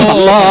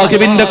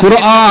 അല്ലാഹുവിന്റെ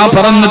ഖുർആൻ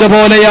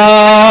പറഞ്ഞതുപോലെയാ,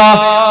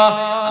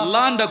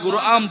 അള്ളാന്റെ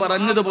ഖുർആൻ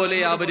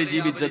പറഞ്ഞതുപോലെയാ അവര്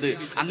ജീവിച്ചത്.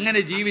 അങ്ങനെ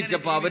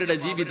ജീവിച്ചപ്പോ അവരുടെ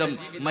ജീവിതം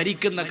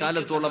മരിക്കുന്ന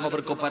കാലത്തോളം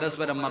അവർക്ക്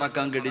പരസ്പരം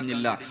മറക്കാൻ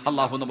കഴിഞ്ഞില്ല.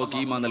 അള്ളാഹു നമുക്ക്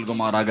ഈമാൻ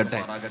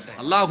നൽകുമാറാകട്ടെ,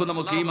 അള്ളാഹു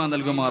നമുക്ക് ഈമാൻ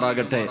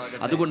നൽകുമാറാകട്ടെ.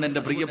 അതുകൊണ്ട്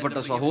എന്റെ പ്രിയപ്പെട്ട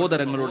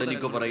സഹോദരങ്ങളോട്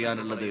എനിക്ക്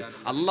പറയാനുള്ളത്,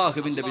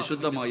 അള്ളാഹുവിന്റെ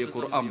വിശുദ്ധമായ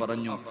ഖുർആൻ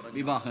പറഞ്ഞു,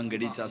 വിവാഹം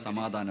കഴിച്ച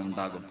സമാധാനം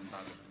ഉണ്ടാകും,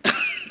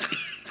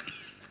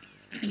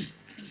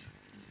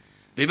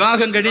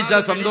 വിവാഹം കഴിച്ച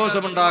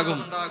സന്തോഷമുണ്ടാകും,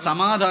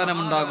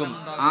 സമാധാനമുണ്ടാകും,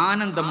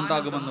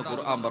 ആനന്ദമുണ്ടാകുമെന്ന്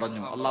ഖുർആൻ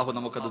പറഞ്ഞു. അള്ളാഹു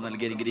നമുക്കത്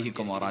നൽകി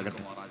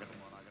അനുഗ്രഹിക്കുമാറാകട്ടെ,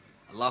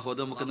 അള്ളാഹു അത്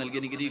നമുക്ക് നൽകി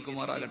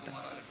അനുഗ്രഹിക്കുമാറാകട്ടെ.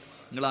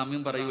 നിങ്ങൾ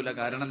ആമീൻ പറയൂല,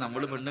 കാരണം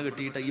നമ്മൾ പെണ്ണ്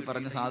കെട്ടിയിട്ട് ഈ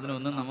പറഞ്ഞ സാധനം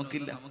ഒന്നും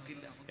നമുക്കില്ല.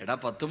 എടാ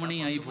 10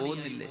 മണിയായി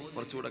പോകുന്നില്ലേ,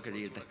 കുറച്ചുകൂടെ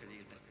കഴിയട്ടെ,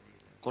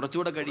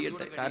 കുറച്ചുകൂടെ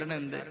കഴിയട്ടെ. കാരണം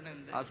എന്തേ?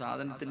 ആ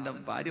സാധനത്തിന്റെ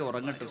ഭാര്യ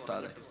ഉറങ്ങട്ടെ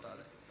ഉസ്താദെ,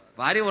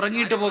 ഭാര്യ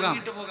ഉറങ്ങിയിട്ട് പോകാം.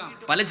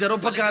 പല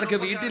ചെറുപ്പക്കാർക്ക്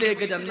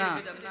വീട്ടിലേക്ക് ചെന്ന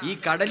ഈ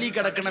കടലിൽ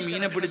കിടക്കണ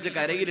മീനെ പിടിച്ച്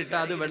കരയിലിട്ട്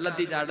അത്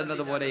വെള്ളത്തിൽ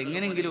ചാടുന്നത് പോലെ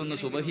എങ്ങനെയെങ്കിലും ഒന്ന്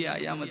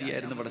സുബഹിയായാൽ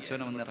മതിയായിരുന്നു,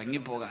 പടച്ചോനെ ഒന്ന്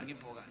ഇറങ്ങിപ്പോകാൻ.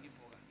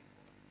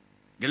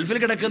 ഗൾഫിൽ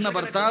കിടക്കുന്ന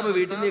ഭർത്താവ്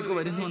വീട്ടിലേക്ക്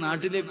വരുന്നു,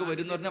 നാട്ടിലേക്ക്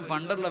വരുന്നു പറഞ്ഞാൽ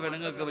പണ്ടുള്ള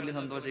പെണ്ണുങ്ങൾക്ക് വലിയ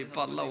സന്തോഷം.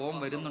 ഇപ്പൊ അല്ല, ഓം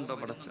വരുന്നുണ്ടോ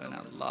പടച്ചോനെ,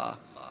 അല്ലാ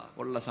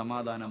ഉള്ള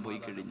സമാധാനം പോയി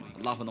കഴിഞ്ഞു.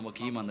 അള്ളാഹു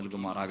നമുക്ക് ഈമാൻ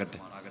നൽകുമാറാകട്ടെ,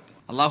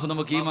 അള്ളാഹു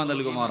നമുക്ക് ഈമാൻ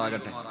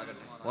നൽകുമാറാകട്ടെ.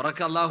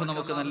 ഉറക്കെ അള്ളാഹു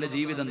നമുക്ക് നല്ല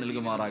ജീവിതം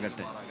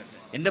നൽകുമാറാകട്ടെ.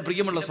 എന്റെ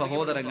പ്രിയമുള്ള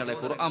സഹോദരങ്ങളെ,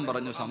 ഖുർആൻ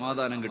പറഞ്ഞു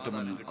സമാധാനം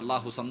കിട്ടുമെന്ന്.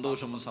 അള്ളാഹു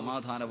സന്തോഷവും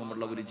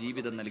സമാധാനവുമുള്ള ഒരു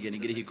ജീവിതം നൽകി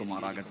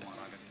അനുഗ്രഹിക്കുമാറാകട്ടെ.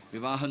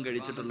 വിവാഹം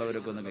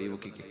കഴിച്ചിട്ടുള്ളവരൊക്കെ ഒന്ന്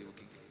കൈവക്കിക്കുക.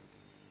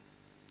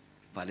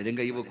 പലരും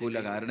കൈവക്കൂല.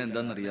 കാരണം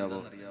എന്താണെന്നറിയാവോ?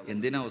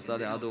 എന്തിനാ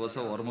ഉസ്താദെ ആ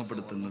ദിവസം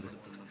ഓർമ്മപ്പെടുത്തുന്നത്?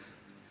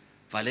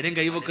 പലരും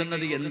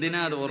കൈവക്കുന്നത്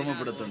എന്തിനാ അത്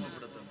ഓർമ്മപ്പെടുത്തുന്നത്?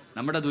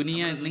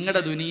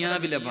 നിങ്ങളുടെ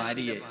ദുനിയാവിലെ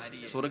ഭാര്യയെ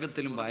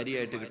സ്വർഗത്തിലും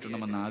ഭാര്യയായിട്ട്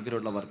കിട്ടണമെന്ന്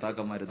ആഗ്രഹമുള്ള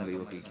ഭർത്താക്കന്മാരെന്ന്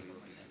കൈവക്കിക്കുക.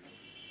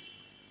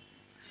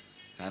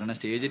 കാരണം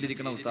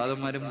സ്റ്റേജിലിരിക്കണ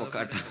ഉസ്താദന്മാരും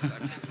പൊക്കാട്ട.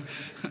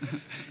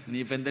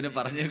 നീയിപ്പൊ എന്തിനും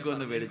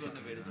പറഞ്ഞേക്കുമെന്ന് പേടിച്ചിട്ട്.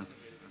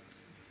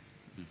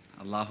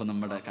 അള്ളാഹു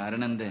നമ്മുടെ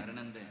കാരണം എന്തേ?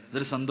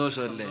 ഇതൊരു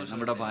സന്തോഷമല്ലേ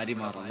നമ്മുടെ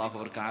ഭാര്യമാർ. അള്ളാഹു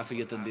അവർക്ക്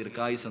ആഫിയത്തും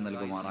ദീർഘായുസ്സും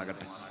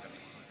നൽകുമാറാകട്ടെ.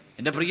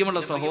 എന്റെ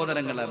പ്രിയമുള്ള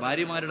സഹോദരങ്ങളെ,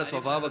 ഭാര്യമാരുടെ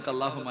സ്വഭാവമൊക്കെ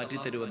അള്ളാഹു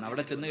മാറ്റിത്തരുമെന്ന്.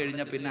 അവിടെ ചെന്ന്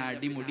കഴിഞ്ഞാൽ പിന്നെ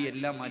അടിമുടി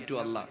എല്ലാം മാറ്റും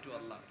അല്ലാ.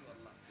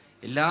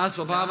 എല്ലാ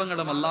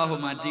സ്വഭാവങ്ങളും അള്ളാഹു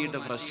മാറ്റിയിട്ട്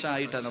ഫ്രഷ്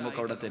ആയിട്ടാണ് നമുക്ക്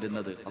അവിടെ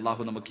തരുന്നത്.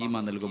 അള്ളാഹു നമുക്ക്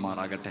ഈമാൻ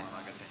നൽകുമാറാകട്ടെ.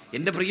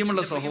 എന്റെ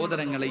പ്രിയമുള്ള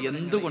സഹോദരങ്ങളെ,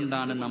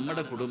 എന്തുകൊണ്ടാണ്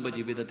നമ്മുടെ കുടുംബ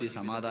ജീവിതത്തിൽ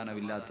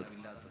സമാധാനമില്ലാത്തത്,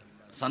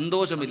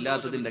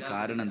 സന്തോഷമില്ലാത്തതിന്റെ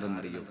കാരണം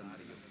എന്തെന്നറിയോ?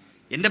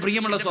 എന്റെ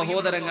പ്രിയമുള്ള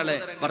സഹോദരങ്ങളെ,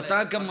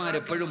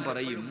 ഭർത്താക്കന്മാരെപ്പോഴും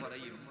പറയും,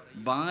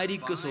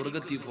 ഭാര്യക്ക്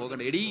സ്വർഗത്തിൽ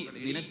പോകണം. എടി,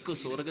 നിനക്ക്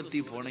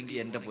സ്വർഗത്തിൽ പോകണമെങ്കിൽ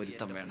എന്റെ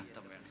പൊരുത്തം വേണം.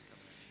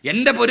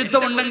 എന്റെ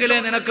പൊരുത്തമുണ്ടെങ്കിലേ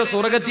നിനക്ക്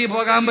സ്വർഗത്തിൽ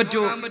പോകാൻ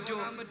പറ്റൂ.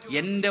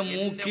 എന്റെ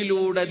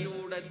മൂക്കിലൂടെ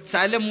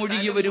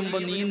ചലമൊഴുകി വരുമ്പോ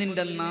നീ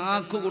നിന്റെ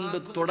നാക്കുകൊണ്ട്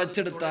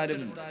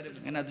തുടച്ചെടുത്താലും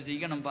അങ്ങനെ അത്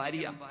ചെയ്യണം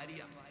ഭാര്യ.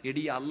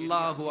 എടി,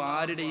 അള്ളാഹു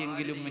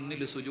ആരുടെയെങ്കിലും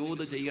മുന്നിൽ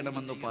സുജൂദ്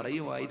ചെയ്യണമെന്ന്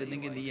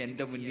പറയുമായിരുന്നെങ്കിൽ നീ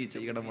എന്റെ മുന്നിൽ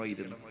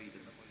ചെയ്യണമായിരുന്നു.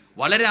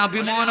 വളരെ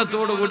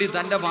അഭിമാനത്തോടു കൂടി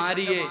തന്റെ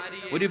ഭാര്യയെ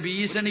ഒരു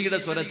ഭീഷണിയുടെ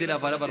സ്വരത്തിലാ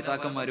പല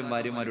ഭർത്താക്കന്മാരും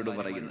ഭാര്യമാരോട്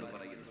പറയുന്നത്.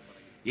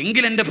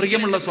 എങ്കിൽ എന്റെ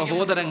പ്രിയമുള്ള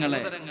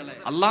സഹോദരങ്ങളെ,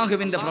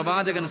 അള്ളാഹുവിന്റെ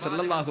പ്രവാചകൻ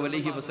സല്ലല്ലാഹു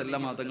അലൈഹി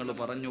വസല്ലമ തങ്ങൾ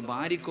പറഞ്ഞു,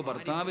 ഭാര്യയ്ക്ക്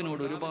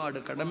ഭർത്താവിനോട് ഒരുപാട്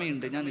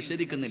കടമയുണ്ട്. ഞാൻ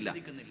നിഷേധിക്കുന്നില്ല,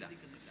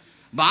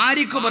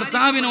 ഭാര്യയ്ക്ക്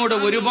ഭർത്താവിനോട്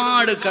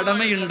ഒരുപാട്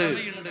കടമയുണ്ട്.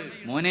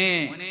 മോനെ,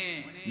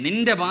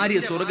 നിന്റെ ഭാര്യ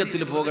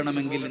സ്വർഗത്തിൽ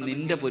പോകണമെങ്കിൽ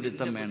നിന്റെ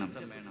പൊരുത്തം വേണം.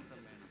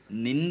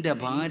 നിന്റെ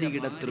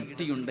ഭാര്യയുടെ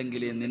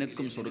തൃപ്തിയുണ്ടെങ്കിലേ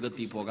നിനക്കും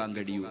സ്വർഗത്തിൽ പോകാൻ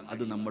കഴിയൂ.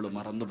 അത് നമ്മൾ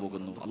മറന്നു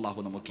പോകുന്നു. അള്ളാഹു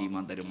നമുക്ക്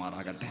ഈമാൻ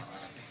തരുമാറാകട്ടെ.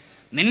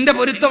 നിന്റെ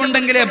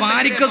പൊരുത്തമുണ്ടെങ്കിലേ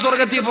ഭാര്യയ്ക്ക്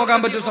സ്വർഗത്തിൽ പോകാൻ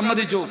പറ്റൂ,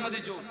 സമ്മതിച്ചു.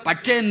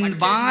 പക്ഷേ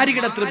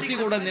ഭാര്യയുടെ തൃപ്തി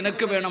കൂടെ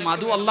നിനക്ക് വേണം,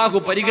 അതും അള്ളാഹു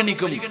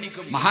പരിഗണിക്കും.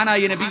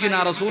 മഹാനായ നബിയുനാ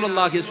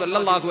റസൂലുള്ളാഹി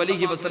സ്വല്ലല്ലാഹു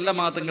അലൈഹി വസല്ലമ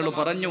തങ്ങൾ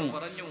പറഞ്ഞു,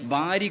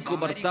 ഭാര്യയ്ക്ക്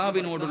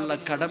ഭർത്താവിനോടുള്ള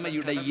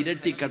കടമയുടെ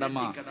ഇരട്ടി കടമ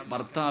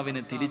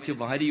ഭർത്താവിന് തിരിച്ച്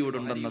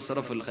ഭാര്യയോടുണ്ടെന്ന്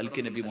അഷ്റഫുൽ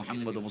ഖൽഖി നബി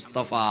മുഹമ്മദ്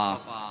മുസ്തഫ.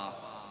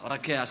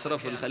 ഉറക്കെ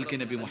അഷ്റഫുൽ ഖൽഖി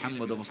നബി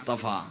മുഹമ്മദ്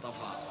മുസ്തഫ.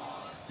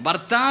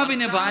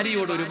 ഭർത്താവിന്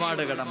ഭാര്യയോട്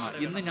ഒരുപാട് കടമ.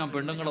 ഇന്ന് ഞാൻ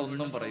പെണ്ണുങ്ങളെ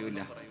ഒന്നും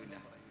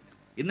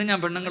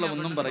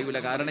പറയൂല,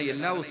 കാരണം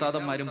എല്ലാ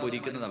ഉസ്താദന്മാരും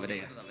പൊരിക്കുന്നത്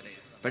അവരെയാണ്.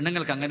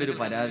 പെണ്ണുങ്ങൾക്ക് അങ്ങനെ ഒരു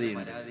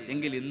പരാതിയുണ്ട്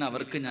എങ്കിൽ ഇന്ന്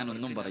അവർക്ക് ഞാൻ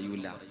ഒന്നും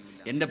പറയൂല.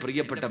 എന്റെ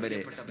പ്രിയപ്പെട്ടവരെ,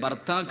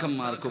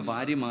 ഭർത്താക്കന്മാർക്ക്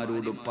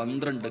ഭാര്യമാരോട്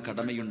 12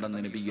 കടമയുണ്ടെന്ന്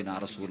നബിയുനാ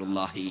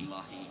റസൂലുള്ളാഹി.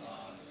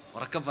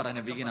 ഉറക്കെ പറ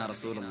നബിയുനാ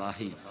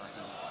റസൂലുള്ളാഹി.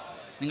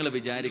 നിങ്ങൾ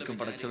വിചാരിക്കും,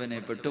 പടച്ചവനെ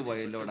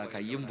പെട്ടുപോയല്ലോടാ,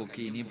 കയ്യും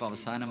പൊക്കി ഇനിയിപ്പോൾ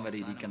അവസാനം വരെ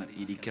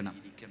ഇരിക്കണം,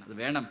 അത്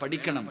വേണം,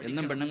 പഠിക്കണം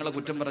എന്നും പെണ്ണുങ്ങളെ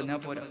കുറ്റം പറഞ്ഞാൽ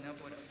പോരാ.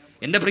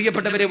 എന്റെ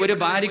പ്രിയപ്പെട്ടവരെ, ഒരു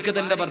ഭാര്യയ്ക്ക്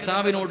തന്റെ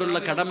ഭർത്താവിനോടുള്ള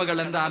കടമകൾ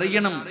എന്താ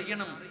അറിയണം.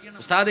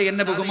 ഉസ്താദെ,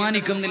 എന്നെ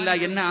ബഹുമാനിക്കുന്നില്ല,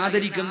 എന്നെ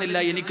ആദരിക്കുന്നില്ല,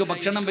 എനിക്ക്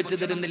ഭക്ഷണം വെച്ച്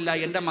തരുന്നില്ല,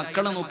 എന്റെ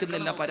മക്കളെ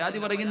നോക്കുന്നില്ല, പരാതി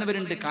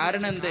പറയുന്നവരുണ്ട്.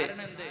 കാരണം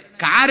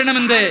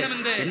എന്തേ?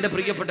 എന്റെ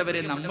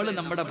പ്രിയപ്പെട്ടവരെ, നമ്മൾ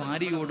നമ്മുടെ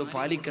ഭാര്യയോട്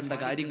പാലിക്കേണ്ട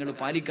കാര്യങ്ങൾ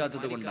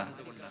പാലിക്കാത്തത് കൊണ്ടാണ്.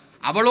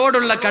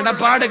 അവളോടുള്ള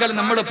കടപ്പാടുകൾ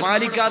നമ്മൾ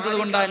പാലിക്കാത്തത്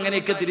കൊണ്ടാണ്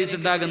അങ്ങനെയൊക്കെ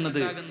തിരിച്ചുണ്ടാകുന്നത്.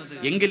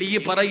 എങ്കിൽ ഈ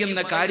പറയുന്ന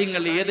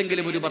കാര്യങ്ങൾ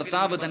ഏതെങ്കിലും ഒരു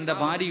ഭർത്താവ് തന്റെ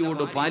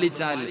ഭാര്യയോട്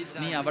പാലിച്ചാൽ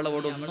നീ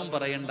അവളോടൊന്നും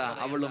പറയണ്ട,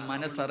 അവൾ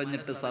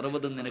മനസ്സറിഞ്ഞിട്ട്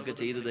സർവ്വതും നിനക്ക്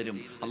ചെയ്തു തരും.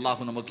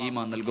 അള്ളാഹു നമുക്ക്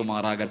ഈമാൻ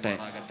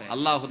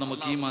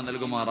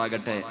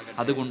നൽകുമാറാകട്ടെ.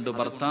 അതുകൊണ്ട്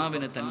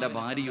ഭർത്താവിന് തന്റെ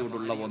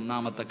ഭാര്യയോടുള്ള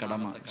ഒന്നാമത്തെ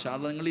കടമ.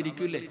 നിങ്ങൾ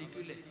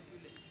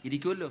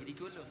ഇരിക്കുമല്ലോ,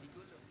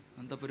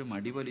 എന്താ ഒരു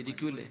മടി പോലെ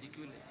ഇരിക്കൂലേ?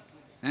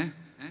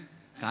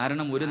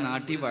 കാരണം ഒരു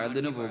നാട്ടിൽ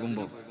വഴുതിന്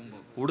പോകുമ്പോ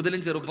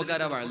കൂടുതലും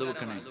ചെറുപ്പക്കാരാ വഴുതു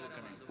വെക്കണേ.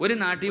 ഒരു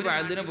നാട്ടിൽ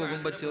വഴുതിന്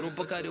പോകുമ്പോ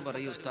ചെറുപ്പക്കാര്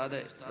പറയും, ഉസ്താദെ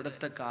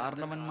ഇവിടുത്തെ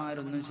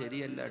കാരണവന്മാരൊന്നും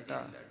ശരിയല്ല കേട്ടാ.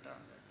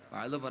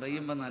 വഴുത്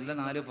പറയുമ്പോ നല്ല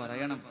 4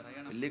 പറയണം,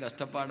 വലിയ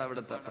കഷ്ടപ്പാട്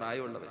അവിടുത്തെ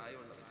പ്രായമുള്ളവർ.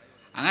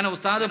 അങ്ങനെ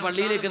ഉസ്താദ്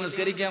പള്ളിയിലേക്ക്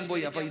നിസ്കരിക്കാൻ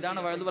പോയി. അപ്പൊ ഇതാണ്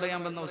വഴുത്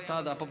പറയാൻ വന്ന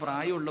ഉസ്താദ്. അപ്പൊ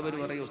പ്രായമുള്ളവർ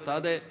പറയും,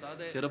 ഉസ്താദെ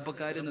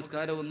ചെറുപ്പക്കാര്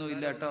നിസ്കാരമൊന്നും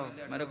ഇല്ല കേട്ടോ,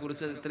 അവരെ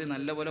കുറിച്ച് ഇത്രയും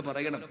നല്ല പോലെ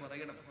പറയണം.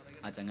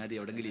 ആ ചങ്ങാതി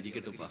എവിടെങ്കിലും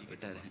ഇരിക്കട്ടുപ്പാ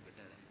കിട്ടാതെ.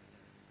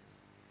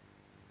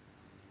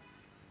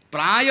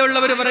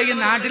 പ്രായമുള്ളവർ പറയും,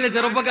 നാട്ടിലെ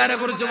ചെറുപ്പക്കാരെ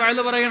കുറിച്ച്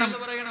വഴുത് പറയണം.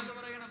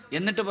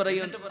 എന്നിട്ട്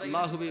പറയും,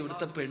 അല്ലാഹുവേ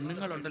ഇവിടുത്തെ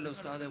പെണ്ണുങ്ങളുണ്ടല്ലോ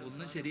ഉസ്താദെ,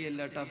 ഒന്നും ശരിയല്ല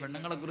കേട്ടാ,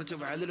 പെണ്ണുങ്ങളെ കുറിച്ച്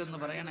വഴുതിലൊന്ന്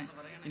പറയണേ.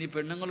 ഇനി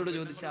പെണ്ണുങ്ങളോട്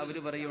ചോദിച്ചാൽ അവര്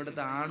പറയും,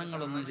 ഇവിടുത്തെ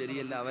ആണുങ്ങളൊന്നും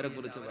ശരിയല്ല, അവരെ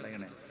കുറിച്ച്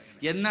പറയണേ.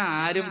 എന്നാ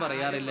ആരും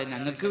പറയാറില്ല,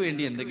 ഞങ്ങൾക്ക്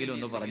വേണ്ടി എന്തെങ്കിലും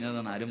ഒന്ന്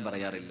പറഞ്ഞതെന്ന് ആരും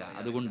പറയാറില്ല.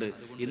 അതുകൊണ്ട്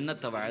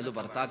ഇന്നത്തെ വഴുത്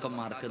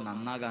ഭർത്താക്കന്മാർക്ക്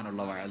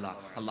നന്നാകാനുള്ള വഴുത.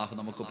 അള്ളാഹു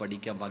നമുക്ക്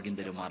പഠിക്കാൻ ഭാഗ്യം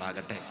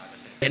തരുമാറാകട്ടെ.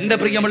 എന്റെ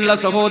പ്രിയമുള്ള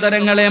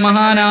സഹോദരങ്ങളെ,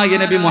 മഹാനായ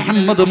നബി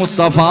മുഹമ്മദ്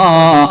മുസ്തഫ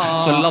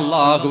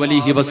സല്ലല്ലാഹു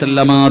അലൈഹി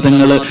വസല്ലമ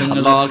തങ്ങൾ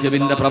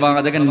അല്ലാഹുവിന്റെ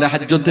പ്രവാചകന്റെ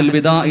ഹജ്ജത്തുൽ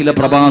വിദായിലെ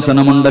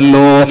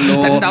പ്രഭാഷണമുണ്ടല്ലോ,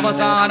 തന്റെ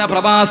അവസാന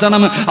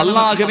പ്രഭാഷണം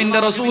അല്ലാഹുവിന്റെ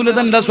റസൂൽ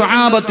തന്റെ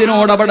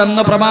സ്വഹാബത്തിനോട്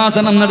അവിടുന്ന്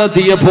പ്രഭാഷണം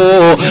നടത്തിയപ്പോ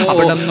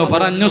അവിടുന്ന്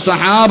പറഞ്ഞു,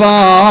 സ്വഹാബാ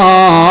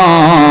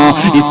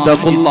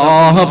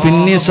ഇത്തഖുല്ലാഹ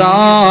ഫിന്നിസാ.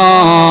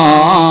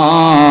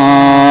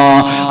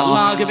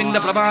 അല്ലാഹുവിന്റെ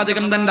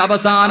പ്രവാചകൻ തന്റെ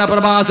അവസാന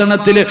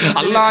പ്രഭാഷണത്തിൽ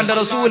അല്ലാഹുവിന്റെ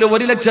റസൂൽ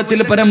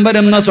 1,00,000-ൽ പരം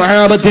വരുന്ന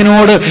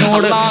സ്വഹാബത്തിനോട്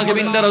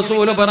അല്ലാഹുവിന്റെ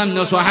റസൂൽ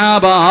പറഞ്ഞു,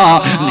 സ്വഹാബാ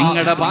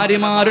നിങ്ങളുടെ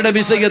ഭാര്യമാരുടെ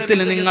വിഷയത്തിൽ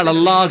നിങ്ങൾ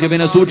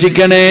അല്ലാഹുവിനെ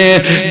സൂക്ഷിക്കണേ.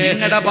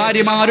 നിങ്ങളുടെ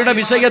ഭാര്യമാരുടെ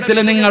വിഷയത്തിൽ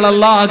നിങ്ങൾ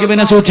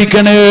അല്ലാഹുവിനെ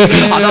സൂക്ഷിക്കണേ.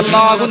 അത്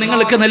അല്ലാഹു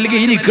നിങ്ങൾക്ക്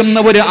നൽകിയിരിക്കുന്ന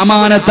ഒരു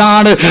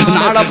അമാനത്താണ്.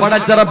 നാളെ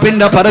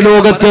പടച്ചറപ്പിന്റെ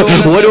പരലോകത്ത്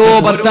ഓരോ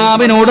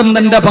ഭർത്താവിനോടും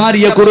തന്റെ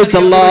ഭാര്യയെ കുറിച്ച്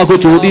അല്ലാഹു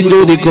ചോദ്യം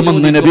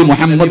ചോദിക്കുമെന്ന് നബി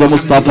മുഹമ്മദ്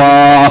മുസ്തഫ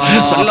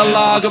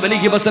സല്ലല്ലാഹു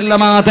അലൈഹി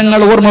വസല്ലമ തങ്ങൾ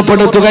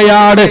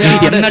ഓർമ്മപ്പെടുത്തുകയാണ്.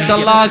 എന്നിട്ട്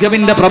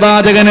അല്ലാഹുവിന്റെ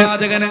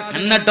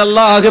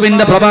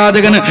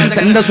പ്രവാചകൻ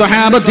തന്റെ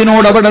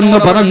സ്വഹാബത്തിനോട് അവിടുന്ന്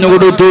പറഞ്ഞു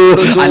കൊടുത്തു,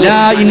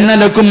 അലാ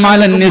ഇന്നലക്കും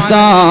അലൻ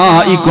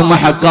നിസാഇകും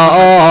ഹഖാ.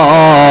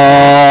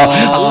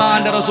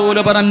 അല്ലാഹുവിന്റെ റസൂൽ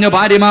പറഞ്ഞു,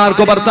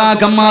 ഭാര്യമാർക്ക്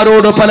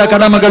ഭർത്താക്കന്മാരോട് പല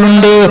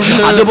കടമകളുണ്ട്.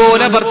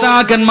 അതുപോലെ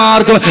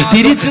ഭർത്താക്കന്മാർക്ക്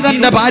തിരിച്ചു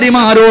തന്റെ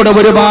ഭാര്യമാരോട്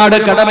ഒരുപാട്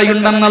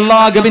കടമയുണ്ടെന്ന്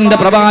അല്ലാഹുവിന്റെ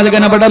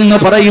പ്രവാചകൻ അവിടുന്ന്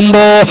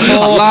പറയുമ്പോ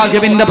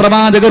അല്ലാഹുവിന്റെ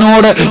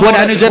പ്രവാചകനോട് ഒരു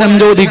അനുചരം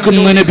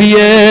ചോദിക്കുന്നു,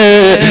 നബിയേ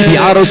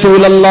യാ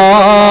റസൂലല്ലാഹ്,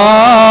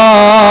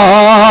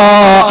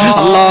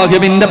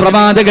 അല്ലാഹുവിന്റെ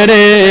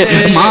പ്രവാചകരെ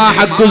മാ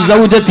ഹഖ്ഖു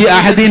സൗജതി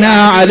അഹദിനാ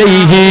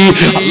അലൈഹി.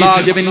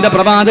 അല്ലാഹുവിന്റെ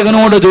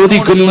പ്രവാചകനോട്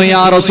ചോദിക്കുന്നു,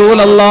 യാ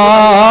റസൂലല്ലാഹ്,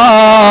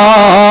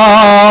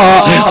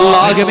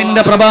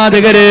 അല്ലാഹുവിന്റെ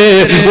പ്രവാചകരെ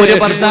ഒരു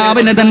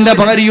ഭർത്താവിന് തന്റെ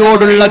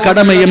ഭാര്യയോടുള്ള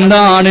കടമ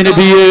എന്താണ്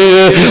നബിയേ?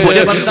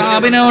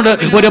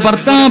 ഒരു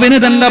ഭർത്താവിന്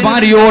തന്റെ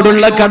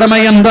ഭാര്യയോടുള്ള കടമ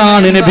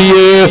എന്താണ്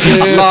നബിയേ?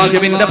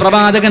 അല്ലാഹുവിന്റെ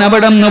പ്രവാചകൻ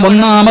അവിടുന്ന്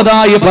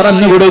ഒന്നാമതായി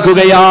പറഞ്ഞു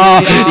കൊടുക്കുകയാ,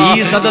 ഈ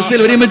സദസ്സിൽ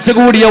ഒരുമിച്ച്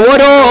കൂടിയ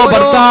ഓരോ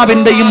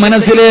ഭർത്താവിന്റെയും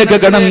മനസ്സിലേക്ക്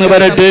കടന്നു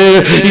വരട്ടെ,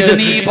 ഇത്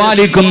നീ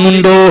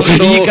പാലിക്കുന്നുണ്ടോ?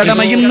 ഈ കടമ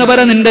ഇന്ന്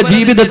വരെ നിന്റെ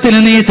ജീവിതത്തിൽ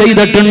നീ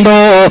ചെയ്തിട്ടുണ്ടോ?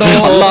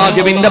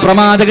 അല്ലാഹുവിന്റെ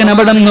പ്രവാചകൻ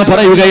അവിടുന്ന്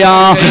പറയുകയാ,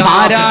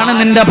 ആരാണ്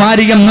നിന്റെ നിന്റെ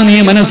ഭാര്യയെന്ന് നീ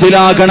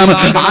മനസ്സിലാക്കണം.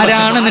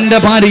 ആരാണ് നിന്റെ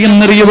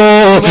ഭാര്യയെന്നറിയുവോ?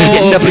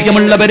 എന്റെ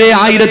പ്രിയമുള്ളവരെ,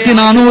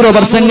 1400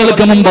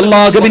 വർഷങ്ങൾക്ക് മുമ്പ്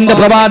അല്ലാഹുവിന്റെ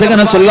പ്രവാചകൻ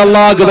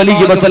സല്ലല്ലാഹു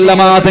അലൈഹി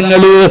വസല്ലമ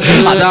തങ്ങള്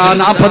അതാ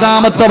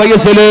 40ാമത്തെ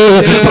വയസ്സില്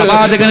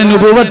പ്രവാചകന്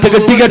നുബുവത്ത്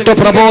കിട്ടിയിട്ട്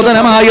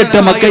പ്രബോധനമായിട്ട്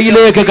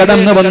മക്കയിലേക്ക്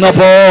കടന്നു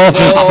വന്നപ്പോ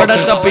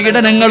അവിടത്തെ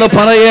പീഡനങ്ങൾ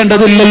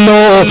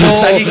പറയേണ്ടതില്ലല്ലോ.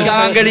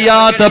 സഹിക്കാൻ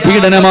കഴിയാത്ത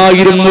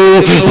പീഡനമായിരുന്നു.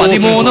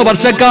 13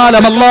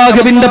 വർഷക്കാലം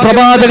അല്ലാഹുവിന്റെ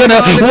പ്രവാചകന്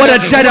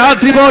ഒരൊറ്റ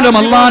രാത്രി പോലും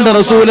അല്ലാഹുവിന്റെ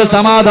റസൂല്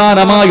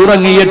സമാധാനമായി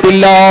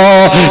ഉറങ്ങിയിട്ടില്ല.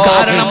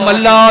 കാരണം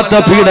വല്ലാത്ത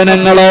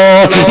പീഡനങ്ങളോ.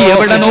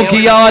 എവിടെ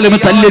നോക്കിയാലും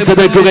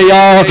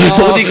തല്ലിച്ചതയ്ക്കുകയാ.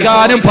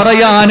 ചോദിക്കാനും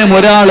പറയാനും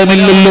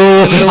ഒരാളുമില്ലല്ലോ.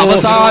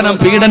 അവസാനം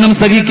പീഡനം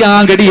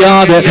സഹിക്കാൻ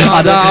കഴിയാതെ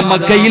അതാ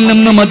മക്കയിൽ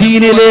നിന്ന്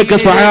മദീനയിലേക്ക്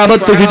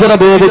സ്വഹാബത്ത് ഹിജ്റ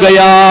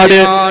പോവുകയാണ്.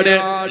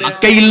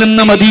 മക്കയിൽ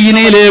നിന്ന്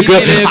മദീനയിലേക്ക്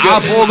ആ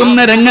പോകുന്ന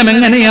രംഗം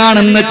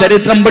എങ്ങനെയാണെന്ന്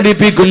ചരിത്രം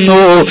പഠിപ്പിക്കുന്നു.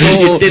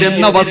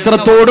 ഇട്ടിരുന്ന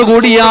വസ്ത്രത്തോടു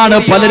കൂടിയാണ്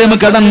പലരും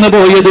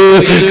കടന്നുപോയത്.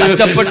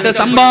 കഷ്ടപ്പെട്ട്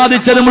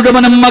സമ്പാദിച്ചത്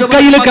മുഴുവനും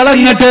മക്കയിൽ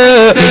കളഞ്ഞിട്ട്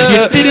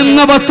ഇട്ടിരുന്ന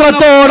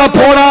വസ്ത്രത്തോടെ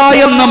പോടാ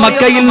എന്ന്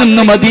മക്കയിൽ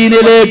നിന്ന്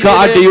മദീനയിലേക്ക്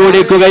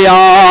ആട്ടിയോടിക്കുകയാ.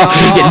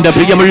 എന്റെ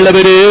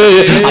പ്രിയമുള്ളവര്,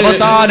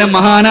 അവസാനം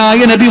മഹാനായ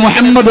നബി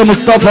മുഹമ്മദ്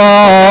മുസ്തഫ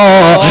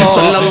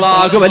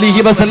സല്ലല്ലാഹു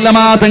അലൈഹി വസല്ലമ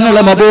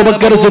തങ്ങളും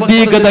അബൂബക്കർ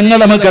സിദ്ദീഖ്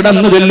തങ്ങളും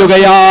കടന്നു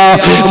ചെല്ലുകയാ.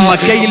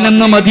 മക്കയിൽ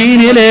നിന്ന്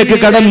മദീനയിലേക്ക്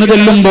കടന്നു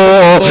ചെല്ലുമ്പോ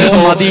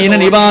മദീന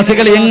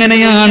നിവാസികൾ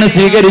എങ്ങനെയാണ്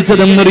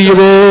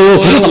സ്വീകരിച്ചതെന്നറിയുവോ?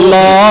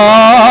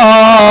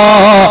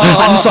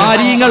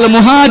 അൻസാരികൾ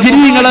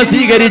മുഹാജിരീങ്ങളെ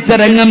സ്വീകരിച്ച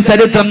രംഗം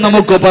ചരിത്രം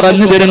നമുക്ക്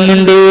പറഞ്ഞു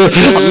തരുന്നുണ്ട്.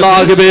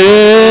 അല്ലാഹുവേ,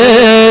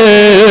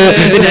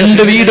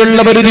 2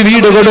 വീടുള്ളവർ 1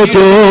 വീട്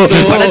കൊടുത്തു.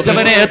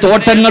 പടച്ചവനെ,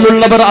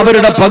 തോട്ടങ്ങളുള്ളവർ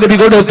അവരുടെ പകുതി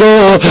കൊടുത്തു.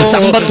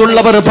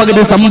 സമ്പത്തുള്ളവർ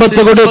പകുതി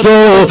സമ്പത്ത് കൊടുത്തു.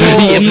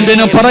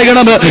 എന്തിനു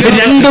പറയണം?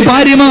 2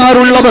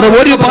 ഭാര്യമാരുള്ളവർ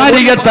 1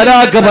 ഭാര്യയെ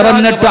തലാക്ക്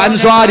പറഞ്ഞിട്ട്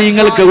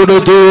അൻസ്വാരിങ്ങൾക്ക്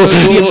കൊടുത്തു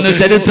എന്ന്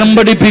ചരിത്രം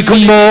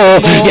പഠിപ്പിക്കുമ്പോ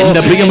എന്റെ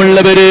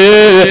പ്രിയമുള്ളവര്,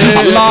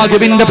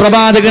 അല്ലാഹുവിന്റെ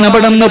പ്രവാചകൻ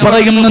അവിടെന്ന്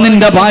പറയുന്നു,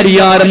 നിന്റെ ഭാര്യ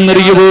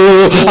ആരെന്നറിയുവോ?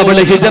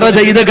 അവള് ഹിജ്റ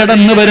ചെയ്ത്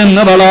കടന്നു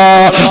വരുന്നവളാ.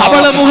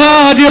 അവള്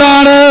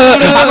മുഹാജിറാണ്.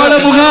 അവള്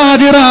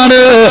മുഹാജിറാണ്.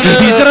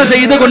 ഹിജ്റ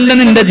ചെയ്തുകൊണ്ട്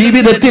നിന്റെ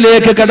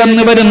ജീവിതത്തിലേക്ക്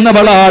കടന്നു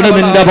വരുന്നവളാണ്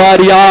നിന്റെ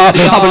ഭാര്യ.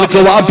 അവൾക്ക്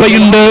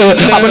വാപ്പയുണ്ട്,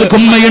 അവൾക്ക്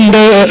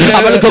ഉമ്മയുണ്ട്,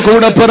 അവൾക്ക്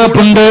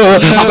കൂടപ്പിറപ്പുണ്ട്,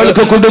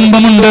 അവൾക്ക്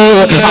കുടുംബമുണ്ട്,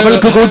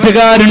 അവൾക്ക്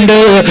കൂട്ടുകാരുണ്ട്,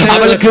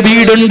 അവൾക്ക്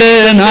വീടുണ്ട്,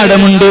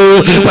 നാടമുണ്ട്.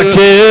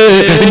 പക്ഷേ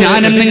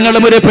ഞാനും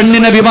നിങ്ങളും ഒരു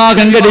പെണ്ണിനെ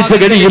വിവാഹം കഴിച്ച്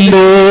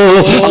കഴിയുമ്പോ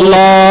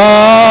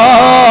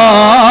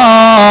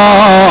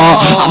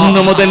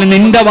അന്ന് മുതൽ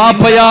നിന്റെ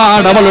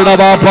വാപ്പയാണ് അവളുടെ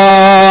വാപ്പ.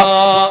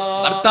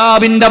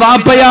 ഭർത്താവിന്റെ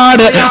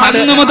വാപ്പയാണ്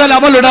അന്ന് മുതൽ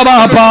അവളുടെ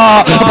വാപ്പ.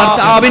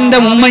 ഭർത്താവിന്റെ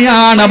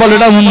ഉമ്മയാണ്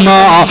അവളുടെ ഉമ്മ.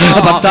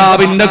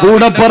 ഭർത്താവിന്റെ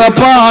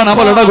കൂടപ്പിറപ്പാണ്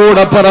അവളുടെ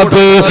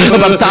കൂടപ്പിറപ്പ്.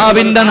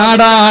 ഭർത്താവിന്റെ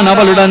നാടാണ്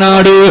അവളുടെ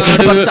നാട്.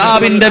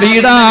 ഭർത്താവിന്റെ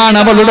വീടാണ്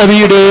അവളുടെ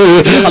വീട്.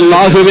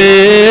 അല്ലാഹുവേ,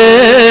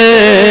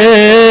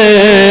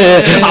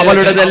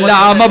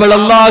 അവളുടെതെല്ലാം അവൾ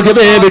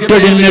അല്ലാഹുവേ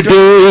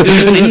വിട്ടൊഴിഞ്ഞിട്ട്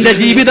നിന്റെ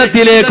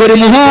ജീവിതത്തിലേക്ക് ഒരു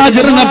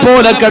മുഹാജിറിനെ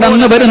പോലെ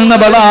കടന്നു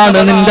വരുന്നവളാണ്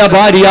നിന്റെ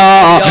ഭാര്യ.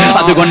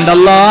 അതുകൊണ്ട്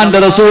അല്ലാഹുവിന്റെ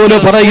റസൂല്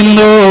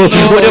പറയുന്നു,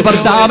 ഒരു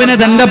ഭർത്താവിന്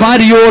തന്റെ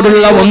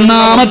ഭാര്യയോടുള്ള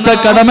 1ാമത്തെ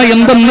കടമ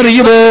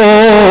എന്തെന്നറിയുമോ?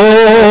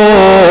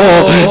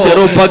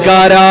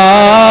 ചെറുപ്പക്കാരാ,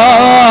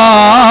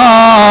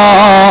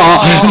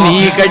 നീ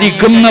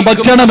കഴിക്കുന്ന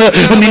ഭക്ഷണം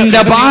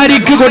നിന്റെ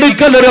ഭാര്യയ്ക്ക്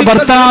കൊടുക്കൽ ഒരു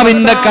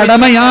ഭർത്താവിന്റെ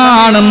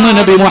കടമയാണെന്ന്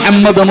നബി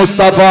മുഹമ്മദ്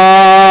മുസ്തഫ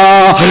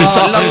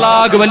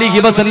സല്ലല്ലാഹു അലൈഹി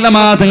വസല്ലമ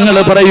തങ്ങൾ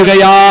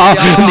പറയുകയാ.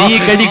 നീ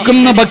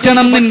കഴിക്കുന്ന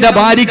ഭക്ഷണം നിന്റെ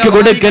ഭാര്യയ്ക്ക്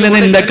കൊടുക്കൽ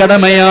നിന്റെ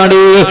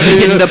കടമയാണ്.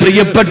 എന്റെ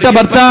പ്രിയപ്പെട്ട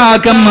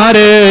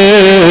ഭർത്താക്കന്മാരെ,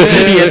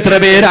 എത്ര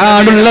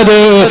പേരാണുള്ളത്?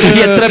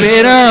 എത്ര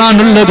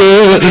പേരാണുള്ളത്?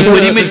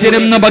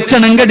 ഒരുമിച്ചിരുന്ന്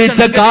ഭക്ഷണം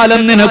കഴിച്ച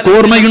കാലം നിനക്ക്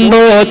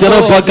ഓർമ്മയുണ്ടോ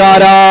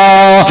ചെറുപ്പക്കാരാ?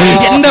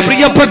 എന്റെ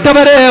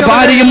പ്രിയപ്പെട്ടവരെ,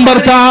 ഭാര്യയും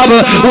ഭർത്താവ്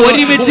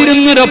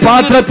ഒരുമിച്ചിരുന്നൊരു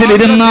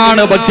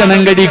പാത്രത്തിലിരുന്നാണ് ഭക്ഷണം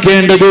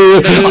കഴിക്കേണ്ടത്.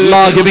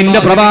 അല്ലാഹുവിന്റെ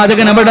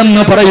പ്രവാചകൻ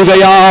അവിടെന്ന്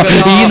പറയുകയാ,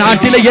 ഈ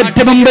നാട്ടിലെ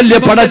ഏറ്റവും വലിയ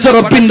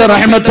പടച്ചുറപ്പിന്റെ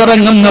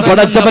റഹ്മത്തിറങ്ങുന്ന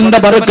പടച്ചവന്റെ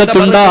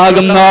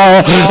ബർക്കത്തുണ്ടാകുന്ന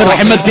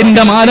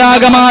റഹ്മത്തിന്റെ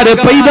മാലാകമാര്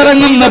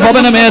പെയ്തിറങ്ങുന്ന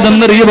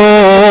ഭവനമേതെന്നറിയുമോ?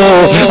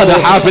 അത്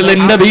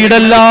ഹാഫിളിന്റെ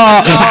വീടല്ല,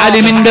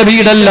 ആലിമിന്റെ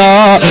വീടല്ല,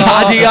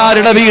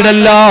 ഹാജിയാരുടെ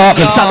വീടല്ല,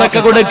 സദഖ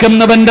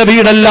കൊടുക്കുന്നവന്റെ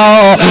വീടല്ല.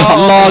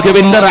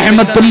 അല്ലാഹുവിന്റെ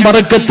റഹ്മത്തും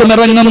ബർക്കത്തും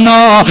ഇറങ്ങുന്ന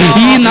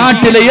ഈ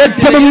നാട്ടിലെ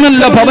ഏറ്റവും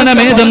നല്ല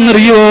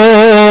ഭവനമേതെന്നറിയോ?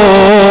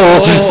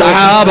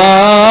 സഹാബാ,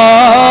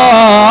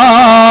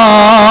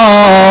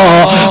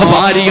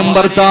 ഭാര്യയും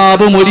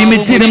ഭർത്താവും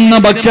ഒരുമിച്ചിരുന്ന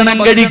ഭക്ഷണം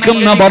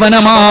കഴിക്കുന്ന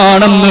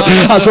ഭവനമാണെന്ന്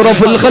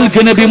അഷ്റഫുൽ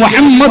ഖൽഖ് നബി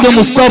മുഹമ്മദ്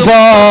മുസ്തഫ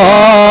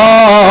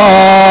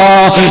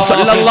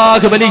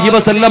സല്ലല്ലാഹു അലൈഹി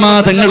വസല്ലമ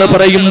തങ്ങൾ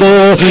പറയുമ്പോ,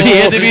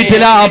 ഏത്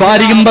വീട്ടിലാ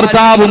ഭാര്യയും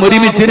ഭർത്താവും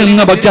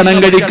ഒരുമിച്ചിരുന്ന് ഭക്ഷണം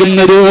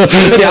കഴിക്കുന്നത്?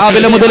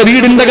 രാവിലെ മുതൽ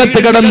വീടിന്റെ അകത്ത്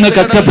കിടന്ന്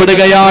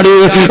കഷ്ടപ്പെടുകയാണ്.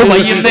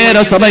 വൈകുന്നേര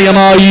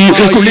സമയമായി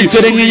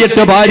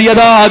കുളിച്ചൊരുങ്ങിയിട്ട്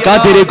ഭാര്യതാ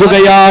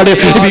കാത്തിരിക്കുകയാണ്.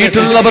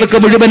 വീട്ടിലുള്ളവർക്ക്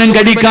മുഴുവനും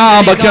കഴിക്കാൻ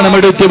ഭക്ഷണം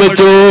എടുത്തു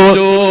വെച്ചു.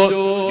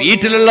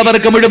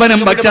 വീട്ടിലുള്ളവർക്ക്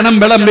മുഴുവനും ഭക്ഷണം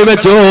വിളമ്പി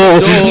വെച്ചു.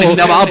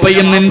 നിന്റെ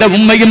വാപ്പയും നിന്റെ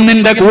ഉമ്മയും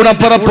നിന്റെ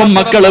കൂടപ്പുറപ്പും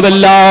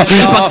മക്കളുമല്ല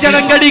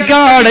ഭക്ഷണം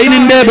കഴിക്കാതെ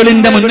നിന്റെ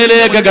വിളിന്റെ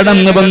മുന്നിലേക്ക്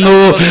കടന്നു വന്നു.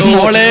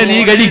 മോളെ നീ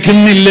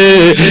കഴിക്കുന്നില്ലേ?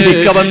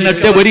 ഇക്ക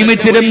വന്നിട്ട്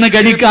ഒരുമിച്ചിരുന്ന്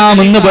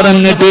കഴിക്കാമെന്ന്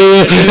പറഞ്ഞിട്ട്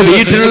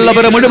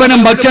വീട്ടിലുള്ളവർ മുഴുവനും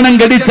ഭക്ഷണം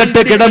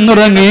കഴിച്ചിട്ട്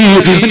കിടന്നുറങ്ങി.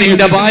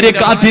 നിന്റെ ഭാര്യ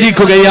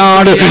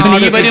കാത്തിരിക്കുകയാണ്.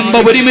 നീ വരുമ്പോ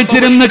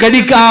ഒരുമിച്ചിരുന്ന്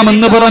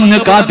കഴിക്കാമെന്ന് പറഞ്ഞ്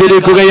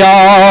കാത്തിരിക്കുകയാ.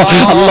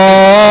 അല്ലാ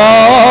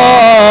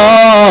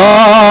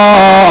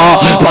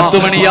 10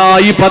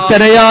 മണിയായി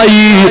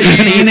 10:30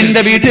 നീ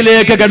നിന്റെ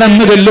വീട്ടിലേക്ക്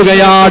കടന്നു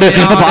ചെല്ലുകയാണ്.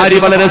 ഭാര്യ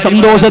വളരെ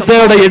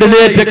സന്തോഷത്തോടെ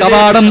എഴുന്നേറ്റ്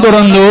കവാടം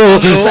തുറന്നു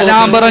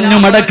സലാം പറഞ്ഞു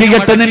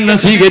മടക്കിയിട്ട് നിന്നെ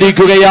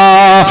സ്വീകരിക്കുകയാ.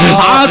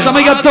 ആ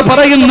സമയത്ത്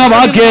പറയുന്ന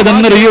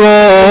വാക്യേതെന്നറിയോ?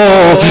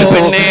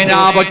 പെണ്ണെ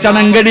ഞാൻ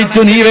ഭക്ഷണം കഴിച്ചു,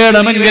 നീ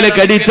വേണമെങ്കിൽ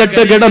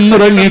കടിച്ചിട്ട്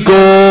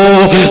കിടന്നുറങ്ങിക്കോ.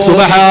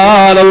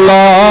 സുബ്ഹാനല്ലാഹ്.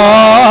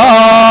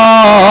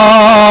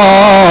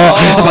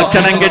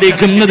 ഭക്ഷണം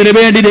കഴിക്കുന്നതിന്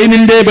വേണ്ടി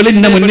നിന്റെ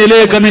വെളിന്റെ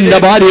മുന്നിലേക്ക് നിന്റെ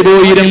ഭാര്യ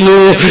പോയിരുന്നു.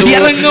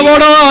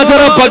 ഇറങ്ങുവോടോ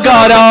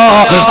ചെറുപ്പക്കാരാ,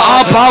 ആ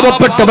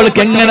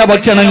പാവപ്പെട്ടവൾക്ക് എങ്ങനെ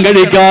ഭക്ഷണം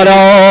കഴിക്കാരോ?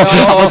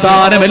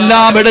 അവസാനം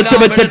എല്ലാം എടുത്തു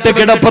വെച്ചിട്ട്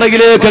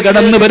കിടപ്പറയിലേക്ക്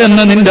കടന്നു വരുന്ന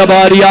നിന്റെ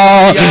ഭാര്യ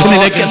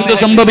നിനക്ക് എന്ത്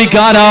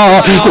സംഭവിക്കാനാ?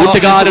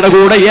 കൂട്ടുകാരുടെ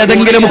കൂടെ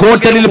ഏതെങ്കിലും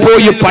ഹോട്ടലിൽ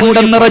പോയി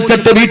പണ്ടം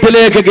നിറച്ചിട്ട്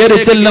വീട്ടിലേക്ക് കയറി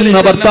ചെല്ലുന്ന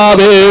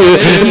ഭർത്താവ്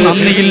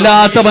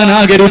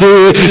നന്ദിയില്ലാത്തവനാകരുത്,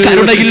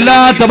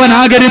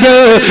 കരുണയില്ലാത്തവനാകരുത്,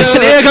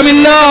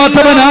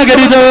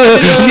 സ്നേഹമില്ലാത്തവനാകരുത്.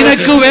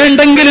 നിനക്ക്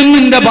വേണ്ടെങ്കിലും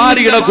നിന്റെ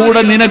ഭാര്യയുടെ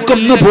കൂടെ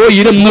നിനക്കൊന്ന്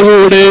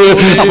പോയിരുന്നുകൂടെ?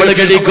 അവൾ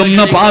കഴിക്കുന്ന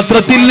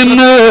പാത്രത്തിൽ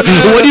നിന്ന്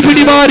ഒരു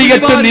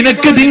പിടിമാറിയിട്ട്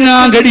നിനക്ക്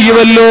തിന്നാൻ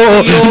കഴിയുമല്ലോ.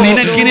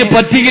 നിനക്കിന്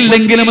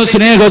പറ്റിയില്ലെങ്കിലും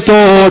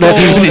സ്നേഹത്തോടെ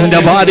നിന്റെ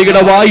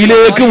ഭാര്യയുടെ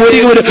വായിലേക്ക്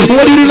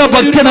ഒരു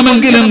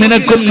ഭക്ഷണമെങ്കിലും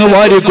നിനക്കൊന്ന്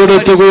വാരി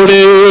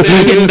കൊടുത്തുകൂടെ?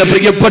 എന്റെ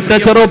പ്രിയപ്പെട്ട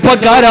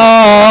ചെറുപ്പക്കാരാ,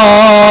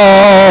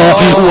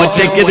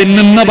 ഒറ്റയ്ക്ക്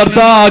തിന്നുന്ന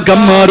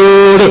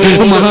ഭർത്താക്കന്മാരോട്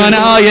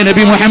മഹാനായ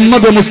നബി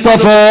മുഹമ്മദ്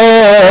മുസ്തഫ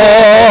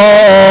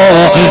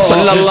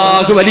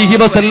സല്ലല്ലാഹു അലൈഹി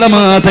വസല്ലമ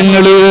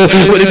തങ്ങള്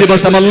ഒരു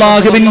ദിവസം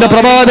അല്ലാഹുവിന്റെ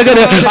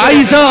പ്രവാചകര്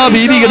ആയിഷ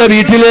ബീവിയുടെ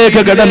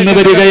വീട്ടിലേക്ക് കടന്നു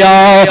വരികയാ.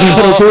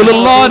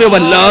 റസൂലുള്ളാഹി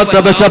വല്ലാത്ത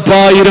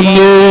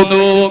വിശപ്പായിരുന്നു,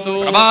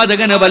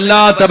 പ്രവാചകന്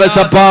വല്ലാത്ത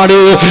വിശപ്പാട്.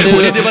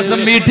 ഒരു ദിവസം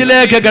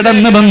വീട്ടിലേക്ക്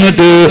കടന്നു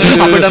വന്നിട്ട്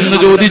അവിടെ നിന്ന്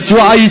ചോദിച്ചു,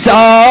 ആയിഷ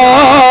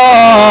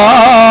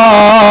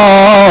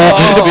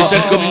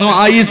വിശക്കുന്നു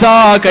ആയിഷ,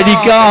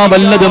 കഴിക്കാൻ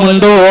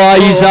വല്ലതുമുണ്ടോ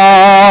ആയിഷ?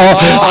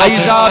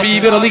 ആയിഷ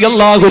ബീവി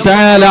റളിയല്ലാഹു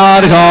തആല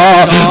അൻഹ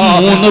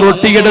 3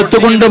 റൊട്ടി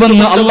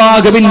എടുത്തുകൊണ്ടുവന്ന്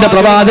അല്ലാഹുവിന്റെ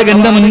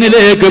പ്രവാചകന്റെ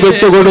മുന്നിലേക്ക്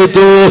വെച്ചു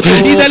കൊടുത്തു.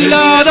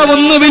 ഇതല്ലാതെ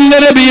ഒന്നുമില്ല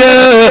നബിയേ,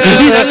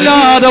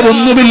 ഇതല്ലാതെ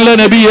ഒന്നുമില്ല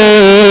നബിയേ.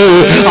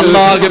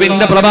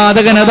 അല്ലാഹുവിന്റെ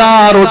പ്രവാചകനതാ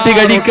റൊട്ടി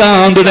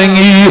കഴിക്കാൻ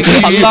തുടങ്ങി.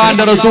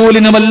 അല്ലാഹുവിന്റെ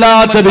റസൂലിന്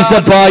വല്ലാത്ത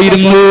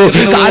വിശപ്പായിരുന്നു.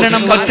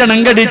 കാരണം ഭക്ഷണം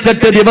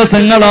കഴിച്ചിട്ട്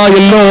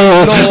ദിവസങ്ങളായല്ലോ.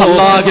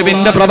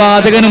 അല്ലാഹുവിന്റെ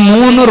പ്രവാചകന്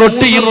 3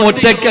 റൊട്ടിയും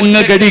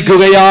ഒറ്റയ്ക്കങ്ങ്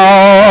കഴിക്കുകയാ.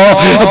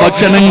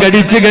 ഭക്ഷണം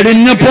കഴിച്ചു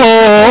കഴിഞ്ഞപ്പോ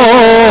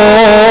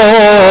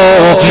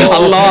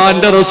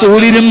അല്ലാഹുവിന്റെ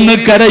റസൂലിരുന്ന്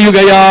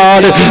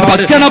കരയുകയാണ്.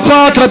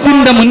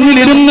 ഭക്ഷണപാത്രത്തിന്റെ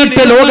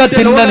മുന്നിലിരുന്നിട്ട്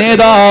ലോകത്തിന്റെ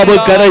നേതാവ്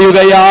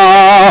കരയുകയാ.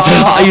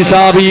 ആയിഷ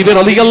ബീവി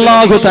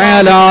റളിയല്ലാഹു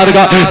തആല അൻഹ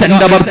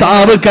തന്റെ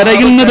ഭർത്താവ്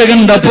കരയുന്നത്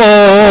കണ്ടപ്പോ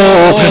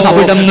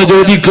അവിടുന്ന്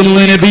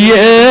ചോദിക്കുന്നു,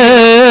 നബിയേ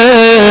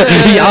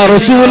യാ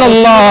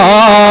റസൂലല്ലാഹ്,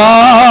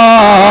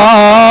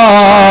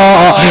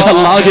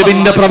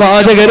 അല്ലാഹുവിന്റെ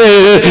പ്രവാചകരെ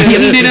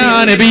എന്തിനാ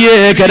നബിയെ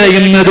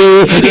കരയുന്നത്?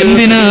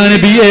 എന്തിനാ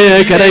നബിയെ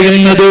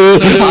കരയുന്നത്?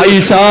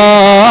 ആയിഷ,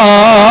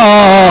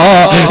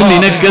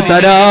 നിനക്ക്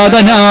തരാതെ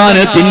ഞാൻ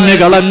തിന്നു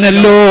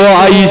കളഞ്ഞല്ലോ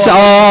ആയിഷ.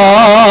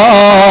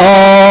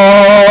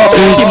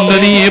 ഇന്ന്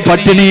നീ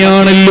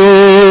പട്ടിണിയാണല്ലോ.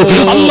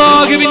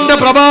 അല്ലാഹുവിന്റെ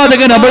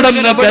പ്രവാചകൻ അവിടെ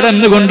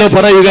കരന്നുകൊണ്ട്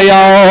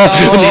പറയുകയാ,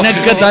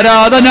 നിനക്ക്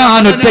തരാതെ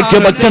ഞാൻ ഒറ്റയ്ക്ക്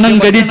ഭക്ഷണം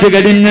കഴിച്ചു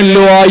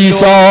കഴിഞ്ഞല്ലോ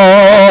ആയിഷ.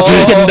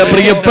 എന്റെ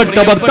പ്രിയപ്പെട്ട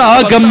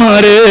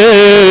ഭർത്താക്കന്മാരെ,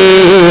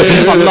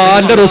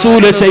 അല്ലാഹുവിന്റെ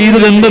റസൂല്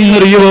ചെയ്തത്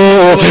എന്തെന്നറിയുമോ?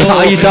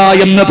 ആയിഷ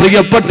എന്ന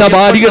പ്രിയപ്പെട്ട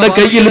ഭാര്യയുടെ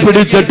കയ്യിൽ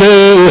പിടിച്ചിട്ട്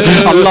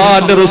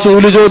അല്ലാഹുവിന്റെ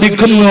റസൂല്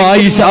ചോദിക്കുന്നു,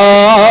 ആയിഷ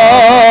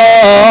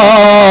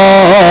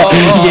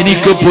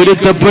എനിക്ക്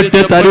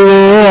പൊരുത്തപ്പെട്ട്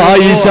തരുവോ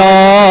ആയിഷ?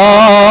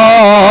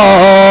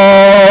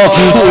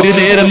 ഒരു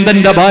നേരം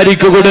തന്റെ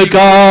ഭാര്യക്ക്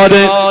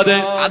കൊടുക്കാതെ,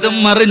 അതും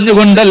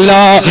അറിഞ്ഞുകൊണ്ടല്ല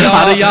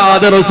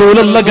അറിയാതെ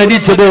റസൂലുള്ള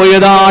കഴിച്ചു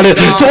പോയതാണ്.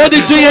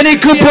 ചോദിച്ചു,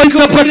 എനിക്ക്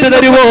പൊരുത്തപ്പെട്ട്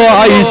തരുവോ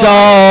ആയിഷ?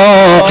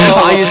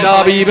 ആയിഷ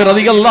ബീവി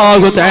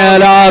റളിയല്ലാഹു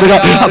തആല അൻഹ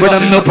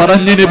അവിടെന്ന്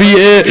പറഞ്ഞു,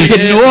 നബിയേ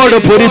എന്നോട്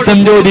പൊരുത്തം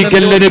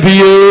ചോദിക്കല്ല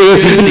നബിയേ.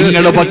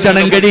 നിങ്ങൾ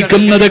ഭക്ഷണം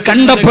കഴിക്കുന്നത്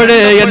കണ്ടപ്പോഴേ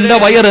എന്റെ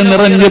വയറ്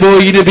നിറഞ്ഞു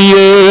പോയി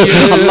നബിയേ.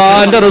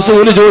 അല്ലാഹുവിന്റെ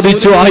റസൂല്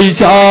ചോദിച്ചു,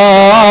 ആയിഷ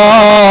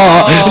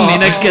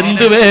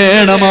നിനക്കെന്ത്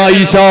വേണം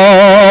ആയിഷ?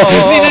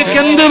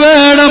 നിനക്കെന്ത്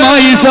വേണം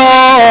ആയിഷ?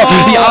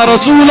 യാ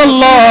റസൂലല്ലാഹ്,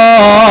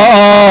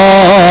 റസൂലല്ലാഹ്,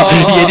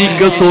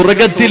 എനിക്ക്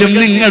സ്വർഗത്തിലും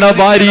നിങ്ങളുടെ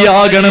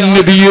ഭാര്യയാകണം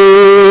നബിയേ.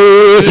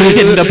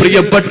 എന്റെ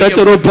പ്രിയപ്പെട്ട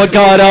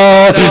ചെറുപ്പക്കാരാ,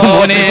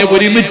 മോനെ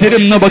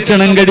ഒരുമിച്ചിരുന്ന്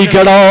ഭക്ഷണം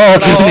കഴിക്കടാ.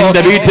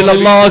 നിന്റെ വീട്ടിൽ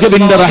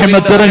അല്ലാഹുവിന്റെ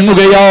റഹ്മത്ത്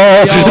ഇറങ്ങുകയോ,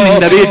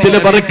 നിന്റെ വീട്ടിൽ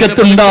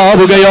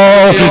ബർക്കത്തുണ്ടാവുകയോ,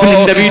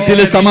 നിന്റെ വീട്ടിൽ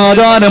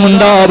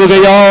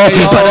സമാധാനമുണ്ടാവുകയോ,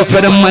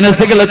 പരസ്പരം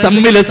മനസ്സുകൾ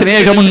തമ്മിൽ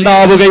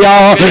സ്നേഹമുണ്ടാവുകയോ.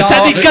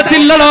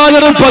 ചതിക്കത്തില്ലടാ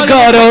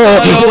ചെറുപ്പക്കാരോ,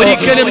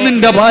 ഒരിക്കലും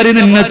നിന്റെ ഭാര്യ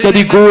നിന്നെ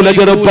ചതിക്കൂല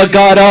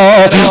ചെറുപ്പക്കാരോ.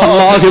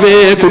 അല്ലാഹുവേ,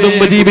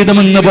 കുടുംബജീവിതം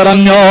എന്ന്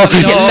പറഞ്ഞോ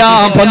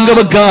എല്ലാം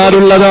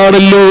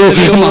പങ്കുവെക്കാറുള്ളതാണല്ലോ.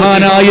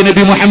 മഹാനായ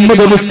നബി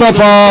മുഹമ്മദ് മുസ്തഫ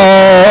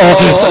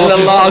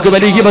സല്ലല്ലാഹു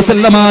അലൈഹി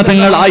വസല്ലമ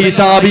തങ്ങൾ ആയിഷ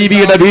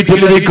ബീവിയുടെ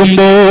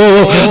വീട്ടിലിരിക്കുമ്പോ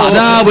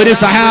അതാ ഒരു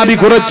സഹാബി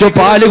കുറച്ചു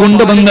പാല്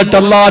കൊണ്ടുവന്നിട്ട്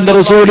അല്ലാഹുവിന്റെ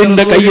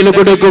റസൂലിന്റെ കയ്യിൽ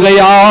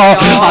കൊടുക്കുകയാ.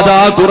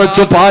 അതാ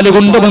കുറച്ചു പാല്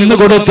കൊണ്ടുവന്ന്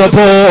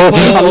കൊടുത്തപ്പോ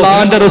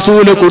അല്ലാഹുവിന്റെ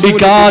റസൂല്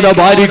കുടിക്കാതെ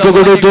ഭാര്യക്ക്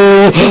കൊടുത്തു.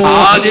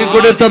 ആദ്യം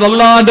കൊടുത്തത്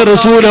അല്ലാഹുവിന്റെ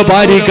റസൂല്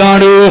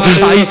ഭാര്യക്കാണ്.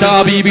 ആയിഷ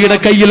ബീവിയുടെ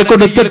കയ്യിൽ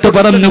കൊടുത്തിട്ട്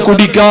പറഞ്ഞു,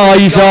 കുടിക്കാ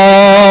ആയിഷ,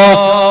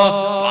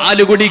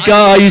 പാല് കുടിക്കാ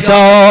ആയിഷ.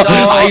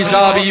 ആയിഷ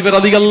ബീവി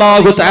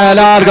റളിയല്ലാഹു തആല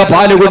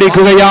പാല്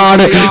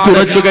കുടിക്കുകയാണ്.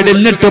 കുറച്ചു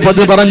കഴിഞ്ഞിട്ട്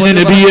പറഞ്ഞു,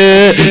 നബിയേ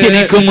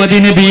എനിക്കും മതി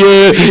നബിയേ.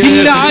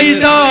 ഇല്ല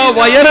ആയിഷ,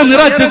 വയറ്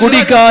നിറച്ച്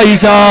കുടിക്കാ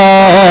ആയിഷ.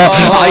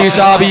 ആയിഷ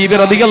ബീവി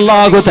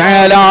റളിയല്ലാഹു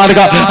തആല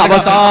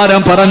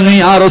അവസാനം പറഞ്ഞു,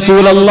 യാ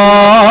റസൂലല്ലാഹ്,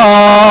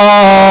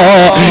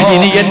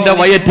 ഇനി എന്റെ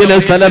വയറ്റിലെ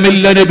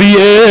സ്ഥലമില്ല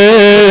നബിയേ.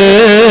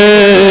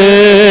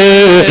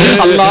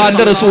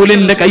 അല്ലാഹുവിന്റെ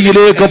റസൂലിന്റെ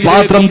കയ്യിലേക്ക്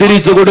പാത്രം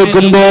തിരിച്ചു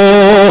കൊടുക്കുമ്പോ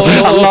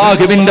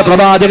അല്ലാഹുവിന്റെ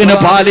പ്രവാചകന്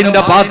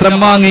പാലിന്റെ പാത്രം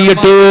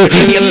വാങ്ങിയിട്ട്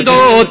എന്തോ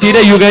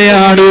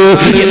തിരയുകയാണ്,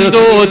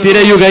 എന്തോ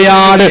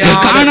തിരയുകയാണ്.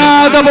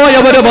 കാണാതെ പോയ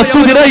ഒരു വസ്തു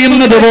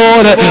തിരയുന്നത്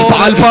പോലെ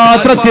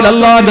പാൽപാത്രത്തിൽ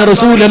അല്ലാഹുവിന്റെ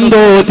റസൂൽ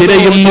എന്തോ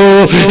തിരയുന്നു.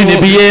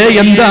 നബിയെ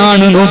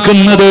എന്താണ്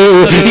നോക്കുന്നത്,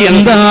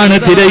 എന്താണ്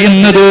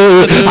തിരയുന്നത്?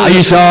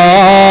 ആയിഷ,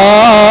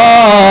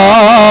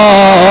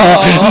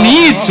 നീ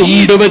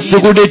ചുണ്ട് വെച്ച്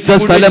കുടിച്ച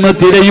സ്ഥലം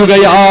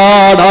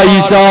തിരയുകയാണ്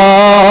ആയിഷ.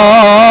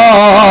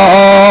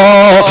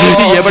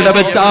 എവിടെ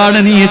വെച്ചാണ്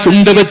നീ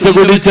ചുണ്ട് വെച്ച്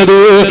കുടിച്ചത്?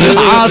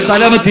 ആ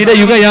സ്ഥലം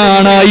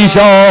തിരയുകയാണ് ആയിഷ.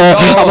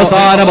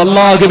 അവസാനം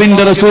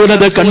അല്ലാഹുവിന്റെ റസൂൽ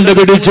അത്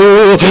കണ്ടുപിടിച്ചു.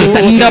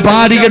 തന്റെ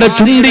ഭാര്യയുടെ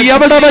ചുണ്ട്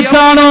എവിടെ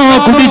വെച്ചാണോ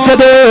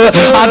കുടിച്ചത്,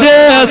 അതേ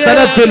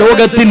സ്ഥലത്ത്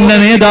ലോകത്തിന്റെ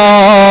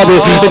നേതാവ്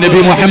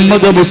നബി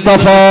മുഹമ്മദ്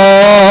മുസ്തഫ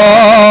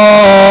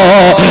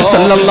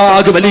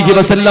സല്ലല്ലാഹു അലൈഹി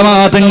വസല്ലമ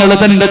തങ്ങൾ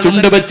തന്റെ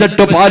ചുണ്ട്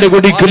വെച്ചിട്ട് പാല്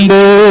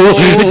കുടിക്കുമ്പോ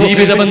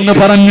ജീവിതമെന്ന്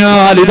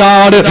പറഞ്ഞാൽ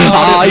ഇതാണ്.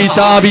 ആയിഷ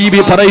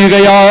ബീവി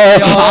പറയുകയാ,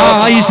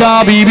 ആയിഷ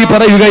ബീവി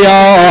പറയുകയാ,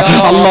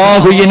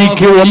 അല്ലാഹു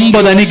എനിക്ക്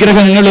 9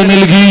 അനുഗ്രഹങ്ങൾ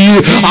നൽകി.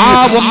 ആ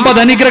 9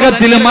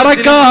 അനുഗ്രഹത്തിൽ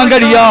മറക്കാൻ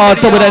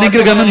കഴിയാത്ത ഒരു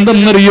അനുഗ്രഹം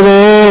എന്തെന്നറിയുവോ?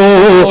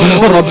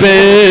 റബ്ബേ,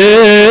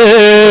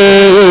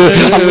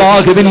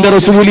 അല്ലാഹുവിന്റെ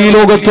റസൂൽ ഈ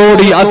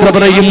ലോകത്തോട് യാത്ര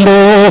പറയുമ്പോ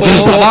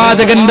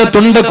പ്രവാചകന്റെ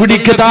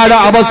തൊണ്ടക്കുടിക്ക് താഴെ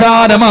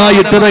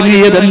അവസാനമായിട്ട്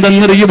ഇറങ്ങിയത്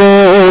എന്തെന്നറിയുമോ?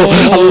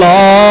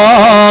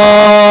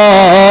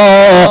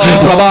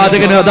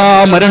 പ്രവാചകൻ അതാ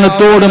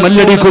മരണത്തോട്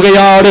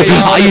മല്ലടിക്കുകയാണ്.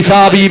 ആയിഷ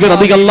ബീവി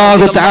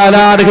റളിയല്ലാഹു തആല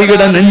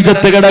അൻഹയുടെ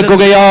നെഞ്ചത്ത്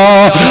കിടക്കുകയാ.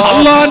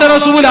 അല്ലാഹുവിന്റെ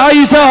റസൂൽ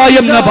ആയിഷ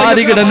എന്ന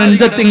ഭാര്യയുടെ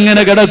നെഞ്ചത്ത്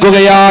ഇങ്ങനെ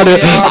കിടക്കുകയാണ്.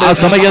 ആ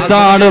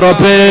സമയത്താണ്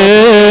റബ്ബേ,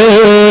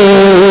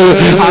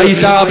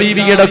 ആയിഷ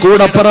ബീവിയുടെ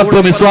കൂടപ്പിറപ്പ്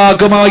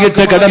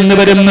മിസ്വാക്കുമായിട്ട് കടന്നു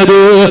വരുന്നത്.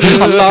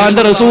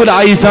 അല്ലാഹുവിന്റെ റസൂൽ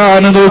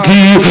ആയിഷാനെ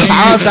നോക്കി,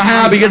 ആ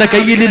സഹാബിയുടെ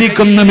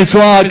കയ്യിലിരിക്കുന്ന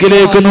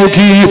മിസ്വാക്കിലേക്ക്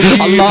നോക്കി.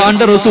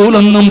 അല്ലാഹുവിന്റെ റസൂൽ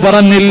ഒന്നും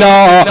പറഞ്ഞില്ല.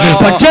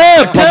 പക്ഷേ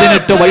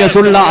 18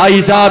 വയസ്സുള്ള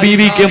ആയിഷ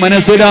ബീവിക്ക്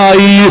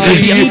മനസ്സിലായി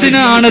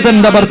എന്തിനാണ്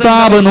തന്റെ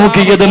ഭർത്താവ്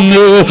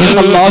നോക്കിയതെന്ന്.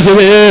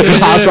 അല്ലാഹുവേ,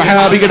 ആ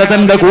സ്വഹാബിയുടെ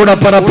തന്റെ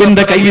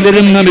കൂടപ്പിറപ്പിന്റെ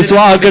കയ്യിലിരുന്ന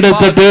മിസ്വാക്ക്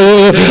എടുത്തിട്ട്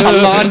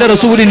അല്ലാഹുവിന്റെ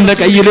റസൂലിന്റെ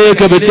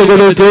കയ്യിലേക്ക് വെച്ചു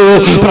കൊടുത്തു.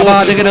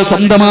 പ്രവാചകന്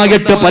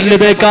സ്വന്തമായിട്ട് പല്ല്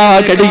തേക്കാ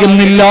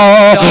കഴിയുന്നില്ല.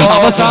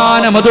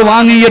 അവസാനം അത്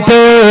വാങ്ങിയിട്ട്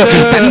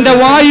തന്റെ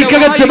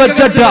വായിക്കകത്ത്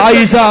വെച്ചിട്ട്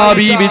ആയിഷ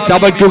ബീവി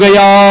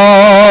ചവയ്ക്കുകയാ.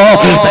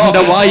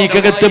 തന്റെ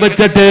വായിക്കകത്ത്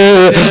വെച്ചിട്ട്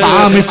ആ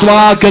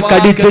മിസ്വാക്ക്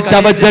കടിച്ച്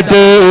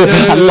ചവച്ചിട്ട്,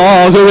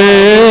 അല്ലാഹുവേ,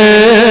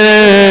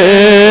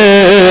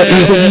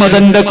 ഉമ്മ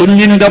തന്റെ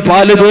കുഞ്ഞിന്റെ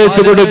പാല്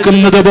തേച്ച്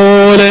കൊടുക്കുന്നത്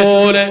പോലെ,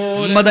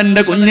 ഉമ്മ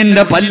തന്റെ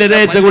കുഞ്ഞിന്റെ പല്ല്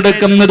തേച്ച്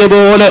കൊടുക്കുന്നത്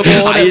പോലെ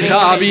ആയിഷ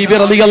ബീവി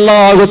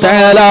റളിയല്ലാഹു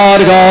തആല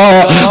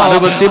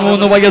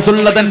 63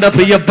 വയസ്സുള്ള തന്റെ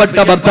പ്രിയപ്പെട്ട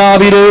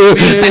ഭർത്താവിന്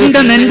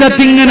തന്റെ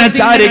നെഞ്ചത്തിങ്ങനെ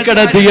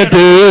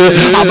ചാരിക്കിടത്തിയിട്ട്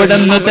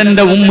അവിടുന്ന്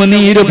തന്റെ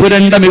ഉമ്മനീര്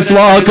പുരണ്ട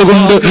മിസ്വാക്ക്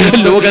കൊണ്ട്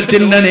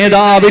ലോകത്തിന്റെ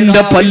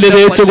നേതാവിന്റെ പല്ല്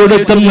തേച്ച്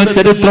കൊടുത്തെന്ന്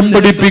ചരിത്രം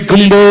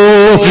പഠിപ്പിക്കുമ്പോ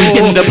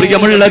എന്റെ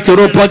പ്രിയമുള്ള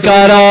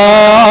ചെറുപ്പക്കാരാ,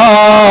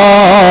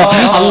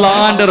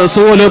 അല്ലാഹുവിന്റെ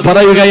റസൂല്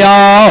പറയുകയാ,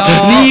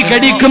 നീ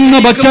കഴിക്കുന്ന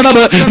ഭക്ഷണം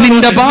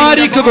നിന്റെ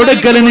ഭാര്യക്ക്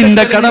കൊടുക്കൽ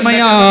നിന്റെ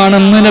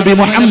കടമയാണെന്ന് നബി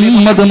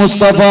മുഹമ്മദ്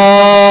മുസ്തഫ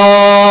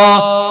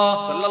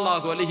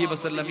സല്ലല്ലാഹു അലൈഹി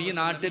വസല്ലം. ഈ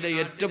നാട്ടിലെ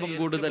ഏറ്റവും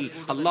കൂടുതൽ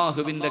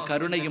അല്ലാഹുവിന്റെ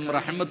കരുണയും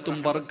റഹ്മത്തും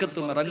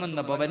ബർക്കത്തും ഇറങ്ങുന്ന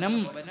ഭവനം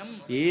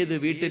ഏത്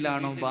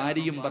വീട്ടിലാണോ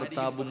ഭാര്യയും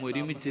ഭർത്താവും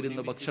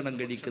ഒരുമിച്ചിരുന്ന് ഭക്ഷണം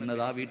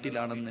കഴിക്കുന്നത്, ആ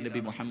വീട്ടിലാണെന്ന്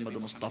നബി മുഹമ്മദ്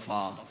മുസ്തഫ.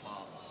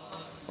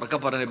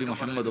 ഉറക്കപ്പറ നബി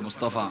മുഹമ്മദ്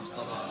മുസ്തഫ.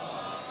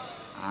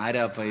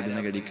 ആരാപ്പ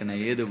ഇരുന്ന് കഴിക്കണ?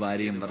 ഏത്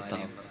ഭാര്യയും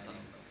ഭർത്താവും?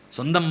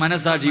 സ്വന്തം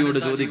മനസാക്ഷിയോട്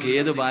ചോദിക്കുക,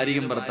 ഏത്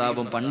ഭാര്യയും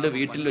ഭർത്താവും പണ്ട്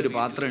വീട്ടിലൊരു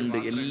പാത്രമുണ്ട്,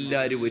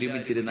 എല്ലാവരും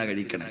ഒരുമിച്ചിരുന്നാ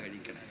കഴിക്കണം.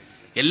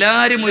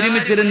 എല്ലാവരും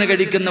ഒരുമിച്ചിരുന്ന്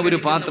കഴിക്കുന്ന ഒരു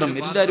പാത്രം,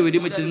 എല്ലാവരും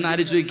ഒരുമിച്ചിരുന്ന്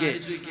ആലോചിക്കേ.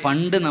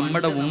 പണ്ട്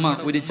നമ്മുടെ ഉമ്മ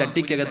ഒരു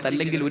ചട്ടിക്കകത്ത്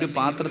അല്ലെങ്കിൽ ഒരു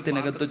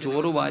പാത്രത്തിനകത്ത്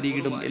ചോറ്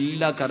വാരിയിടും,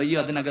 എല്ലാ കറിയും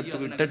അതിനകത്ത്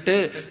ഇട്ടിട്ട്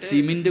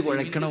സിമെന്റ്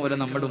കുഴക്കണ പോലെ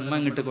നമ്മുടെ ഉമ്മ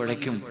ഇങ്ങോട്ട്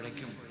കുഴയ്ക്കും.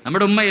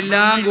 നമ്മുടെ ഉമ്മ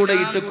എല്ലാം കൂടെ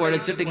ഇട്ട്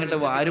കുഴച്ചിട്ട് ഇങ്ങോട്ട്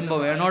വാരുമ്പോ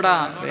വേണോടാ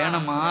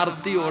വേണം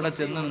ആർത്തിയോടെ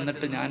ചെന്ന്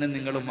നിന്നിട്ട് ഞാനും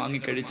നിങ്ങളും വാങ്ങി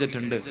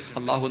കഴിച്ചിട്ടുണ്ട്.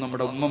 അള്ളാഹു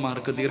നമ്മുടെ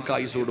ഉമ്മമാർക്ക്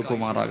ദീർഘായുസ്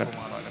കൊടുക്കുമാറാകട്ടെ.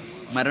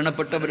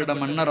 മരണപ്പെട്ടവരുടെ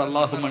മണ്ണർ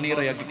അള്ളാഹു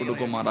മണീറയാക്കി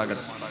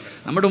കൊടുക്കുമാറാകട്ടെ.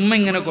 നമ്മുടെ ഉമ്മ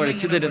ഇങ്ങനെ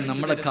കുഴച്ചു തരും,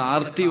 നമ്മളെ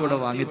കാർത്തിയോടെ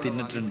വാങ്ങി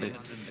തിന്നിട്ടുണ്ട്.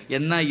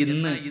 എന്നാൽ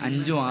ഇന്ന്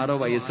 5 or 6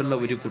 വയസ്സുള്ള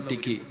ഒരു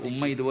കുട്ടിക്ക്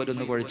ഉമ്മ ഇതുപോലെ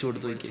ഒന്ന് കുഴച്ചു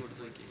കൊടുത്തു നോക്കി.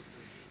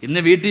 ഇന്ന്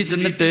വീട്ടിൽ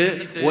ചെന്നിട്ട്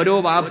ഓരോ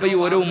വാപ്പയും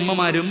ഓരോ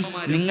ഉമ്മമാരും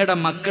നിങ്ങളുടെ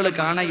മക്കള്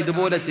കാണാൻ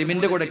ഇതുപോലെ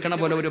സിമെന്റ് കുഴക്കണ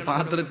പോലെ ഒരു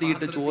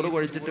പാത്രത്തിയിട്ട് ചോറ്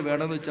കുഴച്ചിട്ട്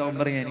വേണമെന്ന് വെച്ചാൽ അവൻ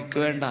പറയാം എനിക്ക്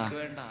വേണ്ട.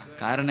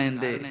 കാരണം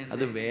എന്തേ?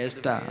 അത്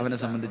വേസ്റ്റാ അവനെ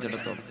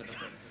സംബന്ധിച്ചിടത്തോളം.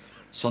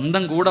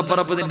 സ്വന്തം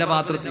കൂടപ്പുറപ്പ് തിന്റെ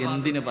പാത്രത്തിൽ,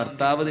 എന്തിന്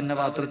ഭർത്താവ് തിന്ന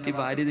പാത്രത്തിൽ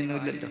ഭാര്യ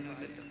തിന്നില്ലല്ലോ.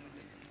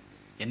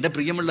 എന്റെ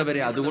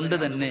പ്രിയമുള്ളവരെ, അതുകൊണ്ട്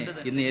തന്നെ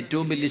ഇന്ന്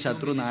ഏറ്റവും വലിയ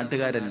ശത്രു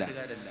നാട്ടുകാരല്ല.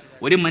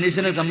 ഒരു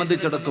മനുഷ്യനെ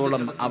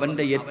സംബന്ധിച്ചിടത്തോളം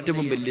അവന്റെ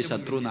ഏറ്റവും വലിയ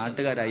ശത്രു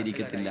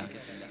നാട്ടുകാരായിരിക്കത്തില്ല.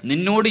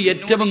 നിന്നോട്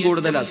ഏറ്റവും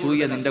കൂടുതൽ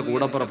അസൂയ നിന്റെ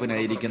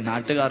കൂടപ്പുറപ്പിനായിരിക്കും,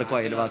 നാട്ടുകാർക്കോ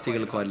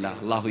അയൽവാസികൾക്കോ അല്ല.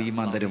 അള്ളാഹു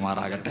ഈമാൻ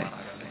തരുമാറാകട്ടെ.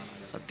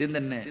 സത്യം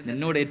തന്നെ,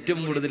 നിന്നോട്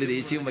ഏറ്റവും കൂടുതൽ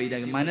ദേഷ്യവും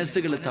വൈരാഗ്യം,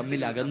 മനസ്സുകൾ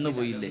തമ്മിൽ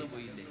അകന്നുപോയില്ലേ?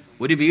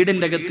 ഒരു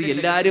വീടിൻ്റെ അകത്ത്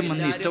എല്ലാവരും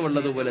വന്ന്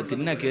ഇഷ്ടമുള്ളതുപോലെ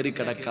തിന്ന കയറി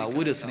കിടക്ക,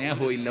 ഒരു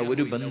സ്നേഹവും ഇല്ല,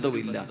 ഒരു ബന്ധവും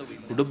ഇല്ല.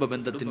 കുടുംബ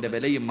ബന്ധത്തിന്റെ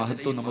വിലയും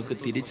മഹത്വവും നമുക്ക്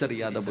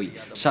തിരിച്ചറിയാതെ പോയി.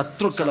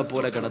 ശത്രുക്കളെ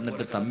പോലെ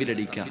കിടന്നിട്ട്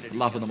തമ്മിലടിക്കുക.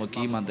 അള്ളാഹു നമുക്ക്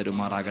ഈമാൻ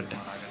തരുമാറാകട്ടെ.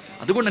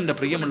 അതുകൊണ്ട് എൻ്റെ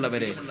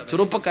പ്രിയമുള്ളവരെ,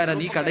 ചെറുപ്പക്കാരാ,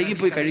 നീ കടയിൽ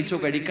പോയി കഴിച്ചോ,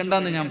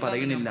 കഴിക്കണ്ടെന്ന് ഞാൻ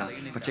പറയുന്നില്ല.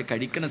 പക്ഷെ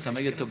കഴിക്കണ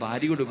സമയത്ത്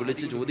ഭാര്യയോട്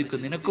വിളിച്ച്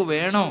ചോദിക്കും, നിനക്ക്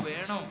വേണോ?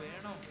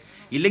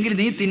 ഇല്ലെങ്കിൽ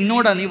നീ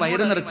തിന്നോടാ, നീ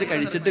വയറ് നിറച്ച്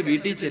കഴിച്ചിട്ട്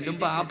വീട്ടിൽ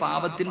ചെല്ലുമ്പോൾ ആ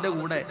പാവത്തിന്റെ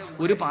കൂടെ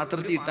ഒരു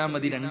പാത്രത്തിൽ ഇട്ടാൽ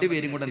മതി. 2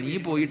 പേരും കൂടെ നീ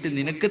പോയിട്ട്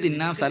നിനക്ക്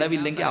തിന്നാൻ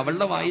സ്ഥലമില്ലെങ്കിൽ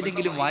അവളുടെ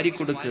വായിലെങ്കിലും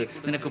വാരിക്കൊടുക്ക്,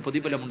 നിനക്ക്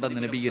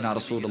പ്രതിഫലമുണ്ടെന്ന് നബിയുനാ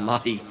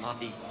റസൂലുള്ളാഹി.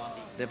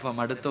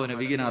 ഇപ്പം അടുത്തോ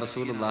നബിയുനാ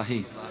റസൂലുള്ളാഹി.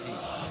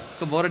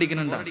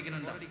 ബോറടിക്കുന്നുണ്ടാ?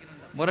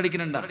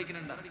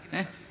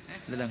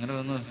 ഇല്ല, അങ്ങനെ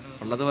ഒന്ന്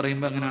ഉള്ളത്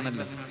പറയുമ്പോൾ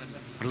അങ്ങനെയാണല്ലോ.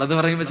 ഉള്ളത്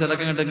പറയുമ്പോൾ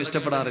ചിലക്ക് കണ്ടെങ്കിൽ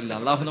ഇഷ്ടപ്പെടാറില്ല.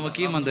 അള്ളാഹു നമുക്ക്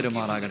ഈ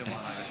മന്ദിരമാറാകട്ടെ.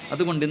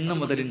 അതുകൊണ്ട് ഇന്ന്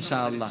മുതൽ ഇൻഷാ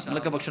അല്ലാഹ്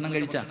നിങ്ങളൊക്കെ ഭക്ഷണം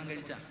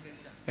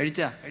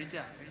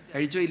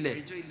കഴിച്ചോ ഇല്ലേ?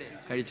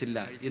 കഴിച്ചില്ല.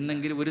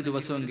 ഇന്നെങ്കിലും ഒരു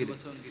ദിവസമെങ്കിലും,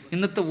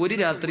 ഇന്നത്തെ ഒരു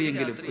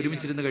രാത്രിയെങ്കിലും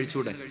ഒരുമിച്ചിരുന്ന്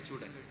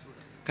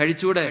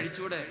കഴിച്ചൂടെ?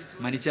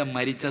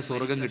 മരിച്ച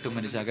സ്വർഗം കിട്ടും.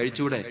 മനുഷ്യ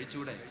കഴിച്ചൂടെ?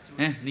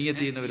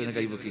 നീയത്ത് ചെയ്യുന്നവരെന്ന്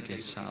കൈപൊക്കിക്കേ.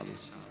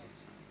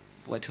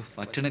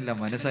 പറ്റണില്ല,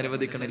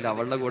 മനസ്സനുവദിക്കണില്ല.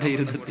 അവളുടെ കൂടെ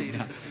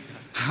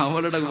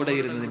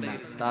ഇരുന്ന് തിന്നെ.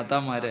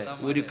 താത്താമാരെ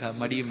ഒരു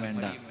മടിയും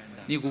വേണ്ട.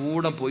 നീ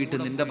കൂടെ പോയിട്ട്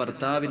നിന്റെ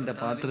ഭർത്താവിന്റെ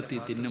പാത്രത്തിൽ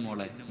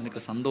തിന്നുമോളെ,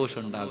 നിനക്ക് സന്തോഷം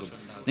ഉണ്ടാകും.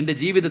 നിന്റെ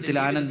ജീവിതത്തിൽ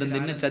ആനന്ദം.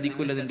 നിന്നെ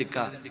ചതിക്കൂല നിന്റെ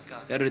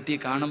വേറൊരുത്തി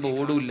കാണുമ്പോൾ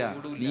ഓടൂല്ല.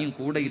 നീയും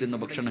കൂടെ ഇരുന്ന്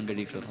ഭക്ഷണം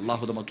കഴിക്കുക.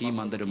 അള്ളാഹു നമുക്ക്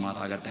ഈമാൻ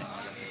തരുമാറാകട്ടെ.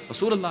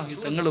 റസൂലുള്ളാഹി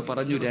തങ്ങൾ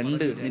പറഞ്ഞു,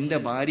 2 നിന്റെ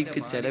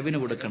ഭാര്യയ്ക്ക് ചെലവിന്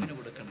കൊടുക്കണം.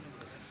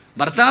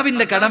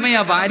 ഭർത്താവിന്റെ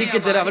കടമയാ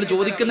ഭാര്യയ്ക്ക് അവൾ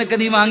ചോദിക്കുന്നൊക്കെ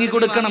നീ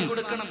വാങ്ങിക്കൊടുക്കണം.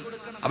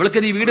 അവൾക്ക്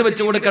നീ വീട്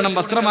വെച്ച് കൊടുക്കണം,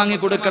 വസ്ത്രം വാങ്ങി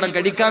കൊടുക്കണം,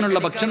 കഴിക്കാനുള്ള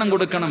ഭക്ഷണം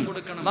കൊടുക്കണം.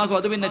 അല്ലാഹു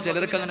അത് പിന്നെ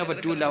ചിലർക്ക് അങ്ങനെ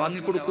പറ്റൂല,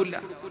 വാങ്ങിക്കൊടുക്കൂല.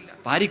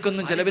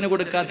 ഭാര്യക്കൊന്നും ചെലവിന്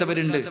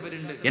കൊടുക്കാത്തവരുണ്ട്.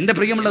 എന്റെ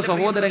പ്രിയമുള്ള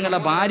സഹോദരങ്ങളെ,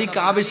 ഭാര്യക്ക്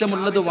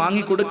ആവശ്യമുള്ളത്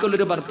വാങ്ങിക്കൊടുക്കൽ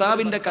ഒരു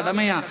ഭർത്താവിന്റെ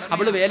കടമയാ.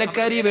 അവള്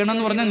വേലക്കാരിയെ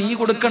വേണമെന്ന് പറഞ്ഞാൽ നീ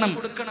കൊടുക്കണം.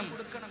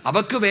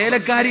 അവക്ക്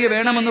വേലക്കാരിയെ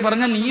വേണമെന്ന്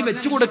പറഞ്ഞാൽ നീ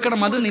വെച്ചു കൊടുക്കണം.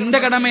 അത് നിന്റെ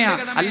കടമയാ.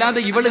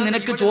 അല്ലാതെ ഇവള്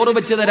നിനക്ക് ചോറ്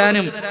വെച്ച്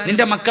തരാനും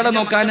നിന്റെ മക്കളെ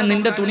നോക്കാനും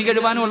നിന്റെ തുണി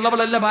കഴുകാനും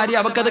ഉള്ളവളല്ല ഭാര്യ.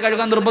 അവക്കത്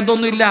കഴുകാൻ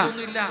നിർബന്ധമൊന്നുമില്ല.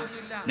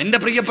 നിന്റെ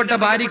പ്രിയപ്പെട്ട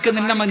ഭാര്യക്ക്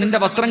നിന്റെ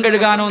വസ്ത്രം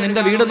കഴുകാനോ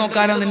നിന്റെ വീട്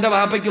നോക്കാനോ നിന്റെ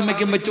വാപ്പയ്ക്കും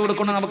ഉമ്മയ്ക്കും വെച്ചു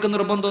കൊടുക്കണോ നമുക്ക്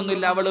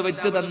നിർബന്ധമൊന്നുമില്ല. അവള്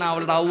വെച്ച് തന്ന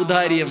അവളുടെ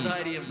ഔദാര്യം,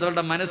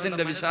 അവളുടെ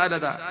മനസ്സിന്റെ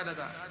വിശാലത.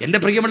 എന്റെ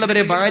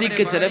പ്രിയമുള്ളവരെ,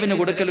 ഭാര്യയ്ക്ക് ചെലവിന്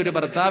കൊടുക്കൽ ഒരു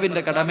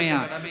ഭർത്താവിന്റെ കടമയാ.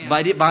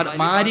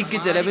 ഭാര്യയ്ക്ക്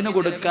ചെലവിന്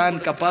കൊടുക്കാൻ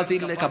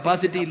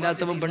കപ്പാസിറ്റി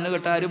ഇല്ലാത്തവൻ പെണ്ണ്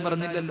കെട്ടാരും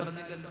പറഞ്ഞില്ലല്ലോ.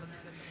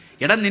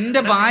 എടാ,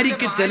 നിന്റെ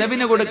ഭാര്യയ്ക്ക്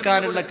ചെലവിന്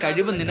കൊടുക്കാനുള്ള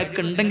കഴിവ്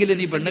നിനക്കുണ്ടെങ്കിൽ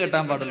നീ പെണ്ണ്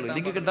കെട്ടാൻ പാടുള്ളൂ,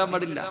 ഇല്ലെങ്കിൽ കെട്ടാൻ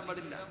പാടില്ല.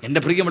 എന്റെ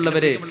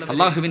പ്രിയമുള്ളവരെ,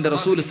 അള്ളാഹുവിന്റെ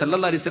റസൂൽ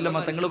സല്ലല്ലാഹു അലൈഹി വസല്ലം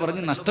തങ്ങൾ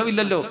പറഞ്ഞ്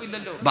നഷ്ടമില്ലല്ലോ.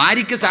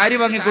 ഭാര്യയ്ക്ക് സാരി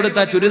വാങ്ങിക്കൊടുത്ത,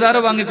 ചുരിദാർ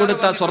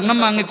വാങ്ങിക്കൊടുത്ത, സ്വർണം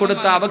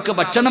വാങ്ങിക്കൊടുത്ത, അവക്ക്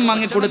ഭക്ഷണം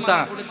വാങ്ങിക്കൊടുത്ത,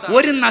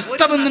 ഒരു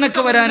നഷ്ടവും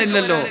നിനക്ക്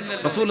വരാനില്ലല്ലോ.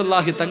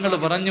 റസൂലുള്ളാഹി തങ്ങൾ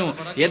പറഞ്ഞു,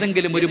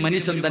 ഏതെങ്കിലും ഒരു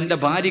മനുഷ്യൻ തന്റെ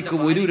ഭാര്യയ്ക്ക്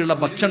ഒരു ഉരുള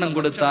ഭക്ഷണം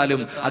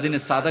കൊടുത്താലും അതിന്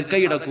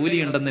സദക്കയുടെ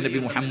കൂലിയുണ്ടെന്ന്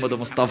നബി മുഹമ്മദ്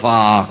മുസ്തഫ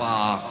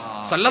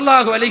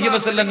സല്ലല്ലാഹു അലൈഹി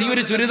വസല്ലം. നീ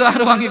ഒരു ചുരിദാർ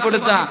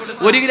വാങ്ങിക്കൊടുത്ത,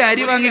 1 കിലോ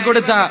അരി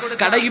വാങ്ങിക്കൊടുത്ത,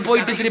 കടയിൽ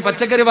പോയിട്ട് ഇത്തിരി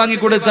പച്ചക്കറി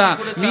വാങ്ങിക്കൊടുത്ത,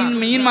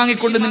 മീൻ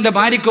വാങ്ങിക്കൊണ്ട് നിന്റെ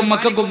ഭാര്യക്കും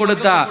മക്കൾക്കും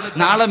കൊടുത്ത,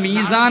 നാളെ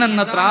മീസാൻ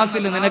എന്ന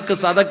ത്രാസിൽ നിനക്ക്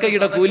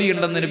സദക്കയുടെ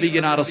കൂലിയുണ്ടെന്ന്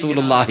നബിയുനാ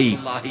റസൂലുള്ളാഹി.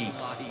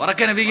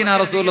 നബിയുനാ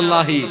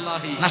റസൂലുള്ളാഹി.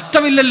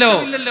 നഷ്ടമില്ലല്ലോ.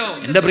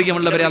 എന്റെ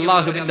പ്രിയമുള്ളവരെ,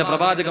 അള്ളാഹുവിന്റെ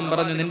പ്രവാചകൻ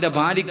പറഞ്ഞു, നിന്റെ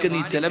ഭാര്യയ്ക്ക്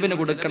നീ ചെലവിന്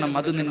കൊടുക്കണം,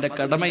 അത് നിന്റെ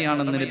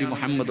കടമയാണെന്ന് നബി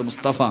മുഹമ്മദ്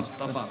മുസ്തഫ.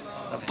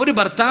 ഒരു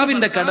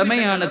ഭർത്താവിന്റെ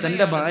കടമയാണ്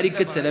തന്റെ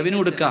ഭാര്യയ്ക്ക് ചെലവിന്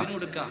കൊടുക്കുക.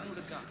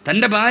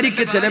 തന്റെ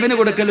ഭാര്യയ്ക്ക് ചെലവിന്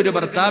കൊടുക്കൽ ഒരു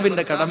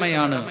ഭർത്താവിന്റെ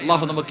കടമയാണ്.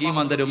 അള്ളാഹു നമുക്ക്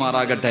ഈമാൻ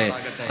തരുമാറാകട്ടെ.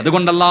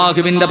 അതുകൊണ്ട്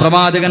അള്ളാഹുവിന്റെ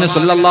പ്രവാചകൻ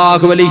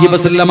സല്ലല്ലാഹു അലൈഹി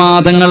വസല്ലമ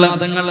തങ്ങൾ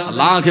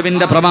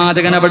അള്ളാഹുവിന്റെ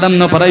പ്രവാചകൻ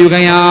അവിടെന്ന്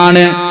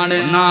പറയുകയാണ്,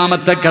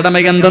 ഒന്നാമത്തെ കടമ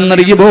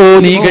എന്തെന്നറിയുമോ?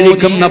 നീ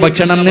കഴിക്കുന്ന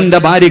ഭക്ഷണം നിന്റെ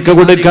ഭാര്യയ്ക്ക്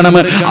കൊടുക്കണം.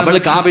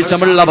 അവൾക്ക്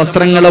ആവശ്യമുള്ള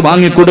വസ്ത്രങ്ങൾ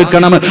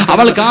വാങ്ങിക്കൊടുക്കണം.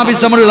 അവൾക്ക്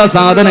ആവശ്യമുള്ള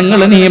സാധനങ്ങൾ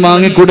നീ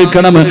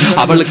വാങ്ങിക്കൊടുക്കണം.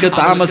 അവൾക്ക്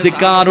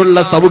താമസിക്കാനുള്ള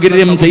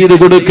സൗകര്യം ചെയ്തു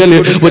കൊടുക്കൽ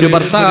ഒരു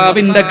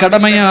ഭർത്താവിന്റെ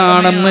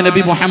കടമയാണെന്ന്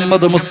നബി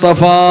മുഹമ്മദ്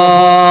മുസ്തഫ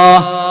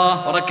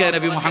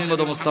നബി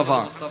മുഹമ്മദ് മുസ്തഫ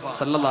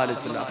സല്ലല്ലാഹു അലൈഹി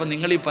വസല്ലം. അപ്പൊ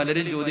നിങ്ങൾ ഈ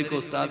പലരും ചോദിക്കും,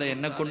 ഉസ്താദെ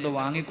എന്നെ കൊണ്ട്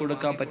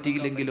വാങ്ങിക്കൊടുക്കാൻ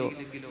പറ്റിയില്ലെങ്കിലോ?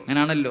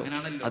 അങ്ങനാണല്ലോ.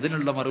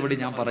 അതിനുള്ള മറുപടി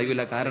ഞാൻ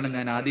പറയൂല. കാരണം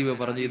ഞാൻ ആദ്യമേ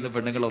പറഞ്ഞു, ഇന്ന്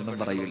പെണ്ണുങ്ങളൊന്നും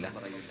പറയൂല.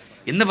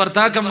 ഇന്ന്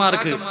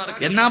ഭർത്താക്കന്മാർക്ക്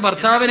എന്നാ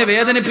ഭർത്താവിനെ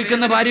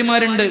വേദനിപ്പിക്കുന്ന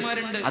ഭാര്യമാരുണ്ട്.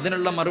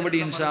 അതിനുള്ള മറുപടി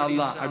ഇൻഷാ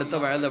അല്ലാഹ് അടുത്ത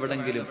വയൽ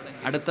എവിടെങ്കിലും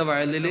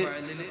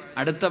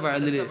അടുത്ത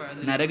വയലില്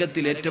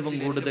നരകത്തിൽ ഏറ്റവും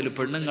കൂടുതൽ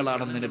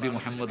പെണ്ണുങ്ങളാണെന്ന് നബി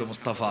മുഹമ്മദ്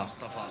മുസ്തഫ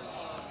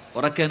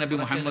നബി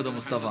മുഹമ്മദ്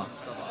മുസ്തഫ.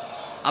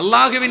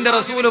 അള്ളാഹുവിന്റെ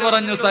റസൂല്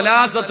പറഞ്ഞു,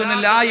 സലാസത്തുൻ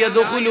ലാ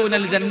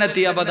യദ്ഖുലൂനൽ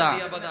ജന്നതി അബദ.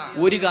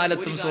 ഒരു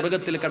കാലത്തും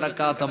സ്വർഗ്ഗത്തിൽ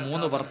കടക്കാത്ത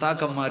 3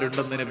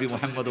 ഭർത്താക്കന്മാരുണ്ടെന്ന് നബി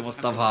മുഹമ്മദ്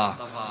മുസ്തഫ.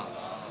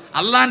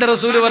 അള്ളാന്റെ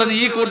റസൂല് പറഞ്ഞു,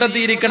 ഈ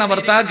കൂട്ടത്തിൽ ഇരിക്കണ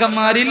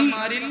ഭർത്താക്കന്മാരിൽ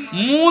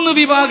 3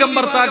 വിഭാഗം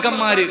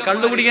ഭർത്താക്കന്മാര്.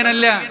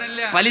 കള്ളുപിടിക്കനല്ല,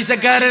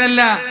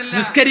 പലിശക്കാരനല്ല,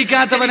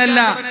 നിസ്കരിക്കാത്തവനല്ല,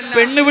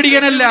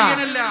 പെണ്ണുപിടിക്കനല്ല.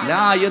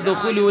 ലാ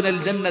യദ്ഖുലൂനൽ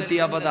ജന്നതി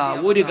അബദ.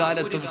 ഒരു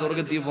കാലത്തും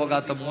സ്വർഗ്ഗത്തിൽ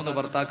പോകാത്ത 3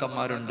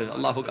 ഭർത്താക്കന്മാരുണ്ട്.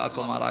 അള്ളാഹു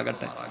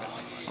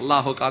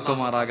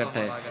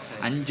കാക്കുമാറാകട്ടെ.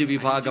 5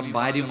 വിഭാഗം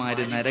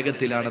ഭാര്യമാര്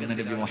നരകത്തിലാണെന്ന്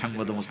നബി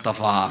മുഹമ്മദ്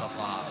മുസ്തഫ.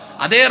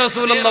 അതേ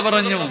റസൂലുള്ള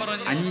പറഞ്ഞു,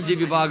 5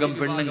 വിഭാഗം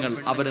പെണ്ണുങ്ങൾ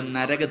അവര്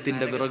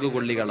നരകത്തിന്റെ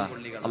വിറകുകൊള്ളികളാ.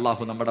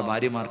 അള്ളാഹു നമ്മുടെ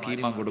ഭാര്യമാർക്ക്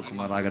ഈമാൻ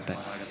കൊടുക്കുമാറാകട്ടെ.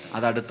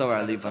 അത് അടുത്ത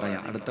വഴി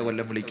പറയാം, അടുത്ത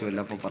കൊല്ലം വിളിക്കുമല്ല,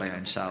 അപ്പൊ പറയാം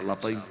ഇൻഷാ അല്ലാഹ്.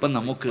 അപ്പൊ ഇപ്പൊ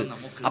നമുക്ക്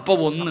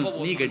ഒന്ന്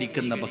നീ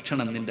കഴിക്കുന്ന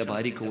ഭക്ഷണം നിന്റെ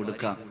ഭാര്യക്ക്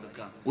കൊടുക്കാം.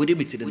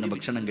 ഒരുമിച്ചിരുന്ന്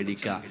ഭക്ഷണം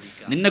കഴിക്കുക.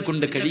 നിന്നെ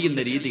കൊണ്ട് കഴിയുന്ന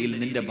രീതിയിൽ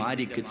നിന്റെ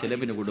ഭാര്യയ്ക്ക്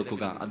ചെലവിന്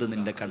കൊടുക്കുക. അത്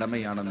നിന്റെ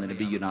കടമയാണെന്ന്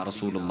നബിയുനാ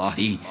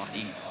റസൂലുള്ളാഹി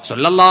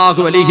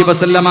സ്വല്ലല്ലാഹു അലൈഹി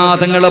വസല്ലമ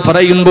തങ്ങൾ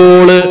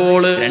പറയുമ്പോൾ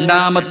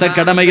രണ്ടാമത്തെ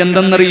കടമ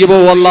എന്തെന്നറിയുമോ?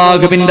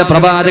 അല്ലാഹുവിന്റെ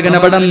പ്രവാചകൻ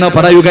അവിടെന്ന്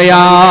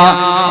പറയുകയാ,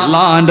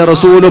 അല്ലാഹുവിന്റെ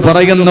റസൂൽ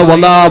പറയുന്നു,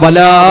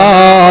 വലാ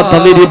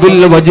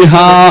തദ്രിബിൽ വജ്ഹ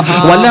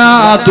വലാ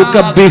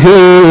തുകബ്ബിഹു.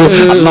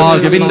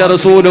 അല്ലാഹുവിന്റെ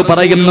റസൂൽ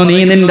പറയുന്നു, നീ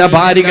നിന്റെ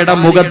ഭാര്യയുടെ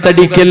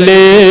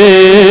മുഖത്തടിക്കല്ലേ,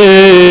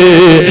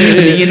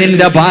 നീ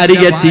നിന്റെ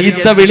ഭാര്യയെ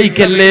ചീത്ത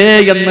വിളിക്കല്ലേ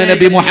എന്ന്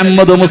നബി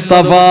മുഹമ്മദ്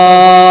മുസ്തഫ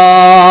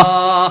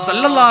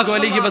സല്ലല്ലാഹു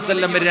അലൈഹി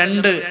വസല്ലം.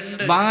 2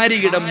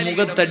 ഭാര്യയുടെ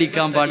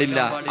മുഖത്തടിക്കാൻ പാടില്ല,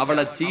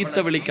 അവളെ ചീത്ത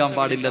വിളിക്കാൻ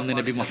പാടില്ല എന്ന്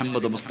നബി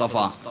മുഹമ്മദ് മുസ്തഫ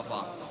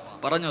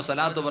പറഞ്ഞു.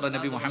 സലാത്ത് പറ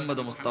നബി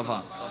മുഹമ്മദ് മുസ്തഫ.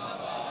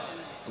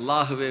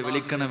 അല്ലാഹുവേ,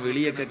 വിളിക്കണ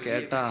വിളിയൊക്കെ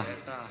കേട്ടാ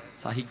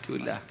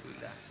സഹിക്കൂല.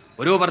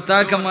 ഓരോ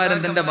ഭർത്താക്കന്മാരും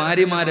തന്റെ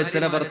ഭാര്യമാരെ,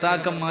 ചില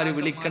ഭർത്താക്കന്മാര്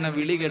വിളിക്കണ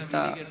വിളി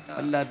കേട്ടാ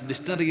അല്ല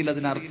ഡിക്ഷണറിയിൽ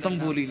അതിനർത്ഥം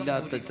പോലും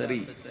ഇല്ലാത്ത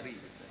തെറി.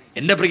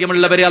 എന്റെ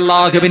പ്രിയമുള്ളവരെ,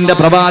 അല്ലാഹുവിന്റെ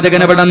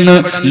പ്രവാചകൻ അവിടുന്ന്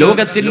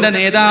ലോകത്തിന്റെ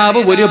നേതാവ്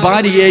ഒരു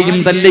ഭാര്യയെയും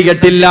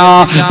തല്ലിയിട്ടില്ല.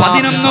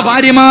 11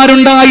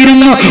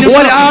 ഭാര്യമാരുണ്ടായിരുന്നു,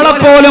 ഒരാളെ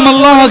പോലും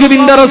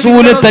അല്ലാഹുവിന്റെ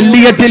റസൂല്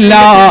തല്ലിയിട്ടില്ല.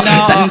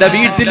 തന്റെ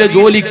വീട്ടിലെ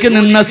ജോലിക്ക്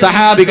നിന്ന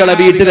സഹാബികളെ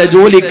വീട്ടിലെ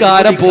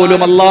ജോലിക്കാരെ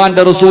പോലും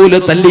അല്ലാഹുവിന്റെ റസൂല്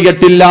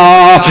തല്ലിയിട്ടില്ല.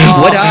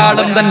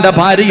 ഒരാളും തന്റെ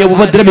ഭാര്യയെ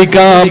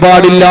ഉപദ്രവിക്കാൻ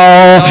പാടില്ല.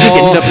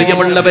 എന്റെ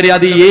പ്രിയമുള്ളവരെ,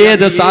 അത്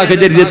ഏത്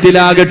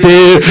സാഹചര്യത്തിലാകട്ടെ,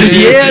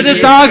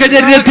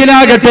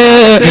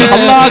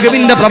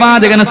 അല്ലാഹുവിന്റെ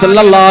പ്രവാചകൻ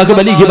സല്ലല്ലാഹു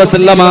അലൈഹി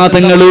വസല്ലമ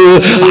തങ്ങൾ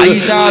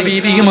ആയിഷ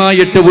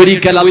ബീവിയുമായിട്ട്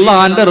ഒരിക്കൽ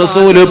അല്ലാഹുവിന്റെ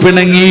റസൂല്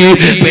പിണങ്ങി.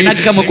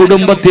 പിണക്കം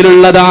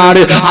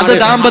കുടുംബത്തിലുള്ളതാണ്, അത്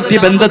ദാമ്പത്യ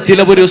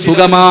ബന്ധത്തിലെ ഒരു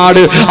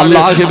സുഖമാണ്.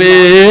 അല്ലാഹുവേ,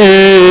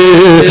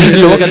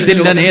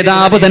 ലോകത്തിന്റെ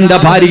നേതാവ് തന്റെ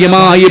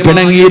ഭാര്യയുമായി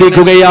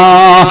പിണങ്ങിയിരിക്കുകയാ.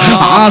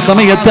 ആ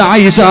സമയത്ത്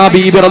ആയിഷ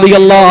ബീബി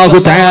റളിയല്ലാഹു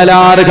തആല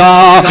അൻഹ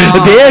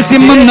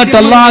ദേഷ്യം വന്നിട്ട്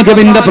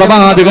അല്ലാഹുവിന്റെ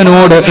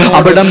പ്രവാചകനോട്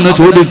അവിടെന്ന്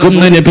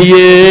ചോദിക്കുന്നു,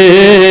 നബിയേ,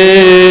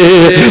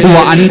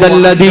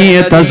 വഅന്തല്ലദീ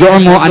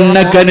തസ്ഉമു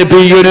അന്നക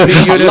നബിയ്യ.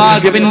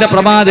 അല്ലാഹുവിന്റെ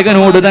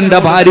പ്രവാചകനോട് തന്റെ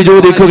ഭാര്യ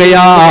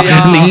ചോദിക്കുകയാ,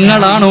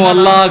 നിങ്ങളാണോ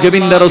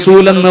അല്ലാഹുവിന്റെ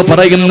റസൂൽ എന്ന്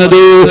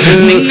പറയുന്നത്?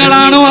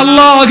 നിങ്ങളാണോ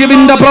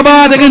അല്ലാഹുവിന്റെ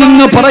പ്രവാചകൻ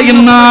എന്ന്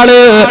പറയുന്ന ആള്?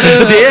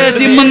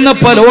 ദേഷ്യം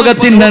വന്നപ്പോ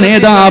ലോകത്തിന്റെ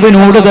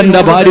നേതാവിനോട്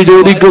തന്റെ ഭാര്യ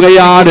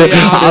ചോദിക്കുകയാണ്.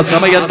 ആ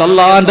സമയത്ത്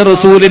അല്ലാഹുവിന്റെ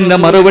റസൂലിന്റെ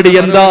മറുപടി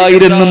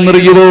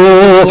എന്തായിരുന്നെന്നറിയുവോ?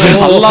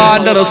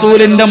 അല്ലാഹുവിന്റെ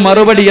റസൂലിന്റെ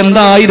മറുപടി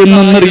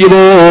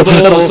എന്തായിരുന്നെന്നറിയുവോ?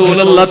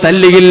 റസൂലുള്ള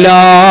തല്ലിയില്ല,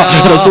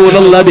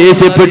 റസൂലുള്ള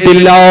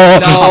ദേഷ്യപ്പെട്ടില്ല.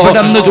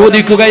 അവിടെ നിന്ന്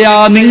ചോദിക്കുകയാ,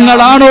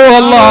 നിങ്ങളാണോ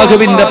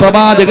അല്ലാഹുവിന്റെ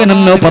പ്രവാചകൻ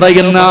എന്ന്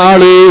പറയുന്ന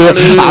ആള്?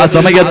 ആ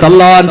സമയത്ത്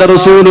അല്ലാഹുവിന്റെ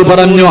റസൂല്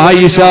പറഞ്ഞു,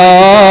 ആയിഷ.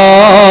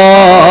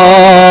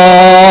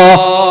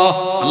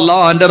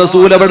 അല്ലാഹുവിന്റെ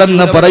റസൂൽ അവിടെ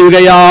നിന്ന്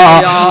പറയുകയാ,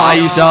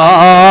 ആയിഷ,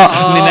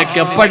 നിനക്ക്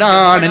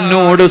എപ്പോഴാണ്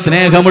എന്നോട്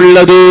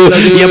സ്നേഹമുള്ളത്,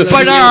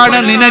 എപ്പോഴാണ്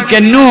നിനക്ക്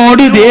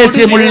എന്നോട്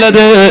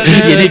ദേഷ്യമുള്ളത്?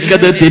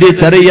 എനിക്കത്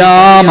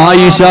തിരിച്ചറിയാം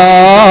ആയിഷ.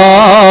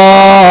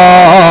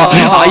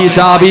 ആയിഷ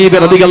ബീബി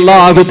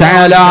റളിയല്ലാഹു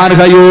തആല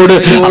അൻഹയോട്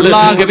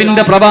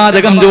അല്ലാഹുവിന്റെ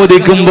പ്രവാചകൻ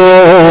ചോദിക്കുമ്പോ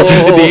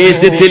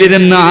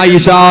ദേഷ്യത്തിലിരുന്ന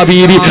ആയിഷ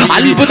ബീബി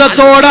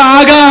അത്ഭുതത്തോടെ,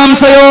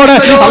 ആകാംക്ഷയോടെ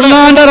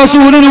അല്ലാഹുവിന്റെ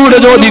റസൂലിനോട്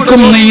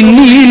ചോദിക്കുന്നു,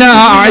 ഇന്നീല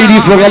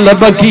ആരിഫു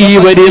ഖൽബകി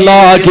വരി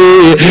റിളാക്കി.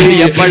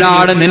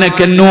 എപ്പോഴാണ്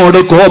നിനക്ക് എന്നോട്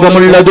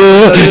കോപമുള്ളത്,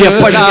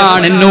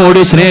 എപ്പോഴാണ് എന്നോട്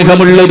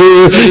സ്നേഹമുള്ളത്,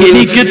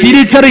 എനിക്ക്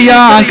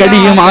തിരിച്ചറിയാൻ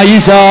കഴിയും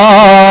ആയിഷ.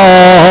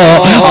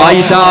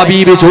 ആയിഷ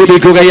ബീവി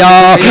ചോദിക്കുകയാ,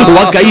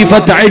 വകൈഫ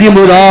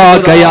തഅരിമു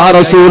ദാക യാ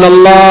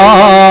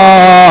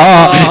റസൂലല്ലാഹ്,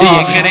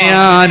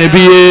 എങ്ങനെയാ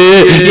നബിയേ,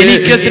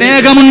 എനിക്ക്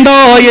സ്നേഹമുണ്ടോ,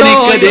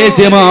 എനിക്ക്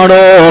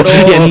ദേഷ്യമാണോ,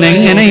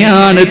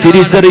 എന്നെങ്ങനെയാണ്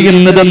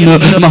തിരിച്ചറിയുന്നതെന്ന്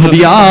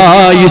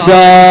മഹദിയായിഷ.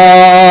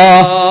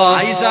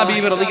 ആയിഷ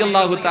ബീവി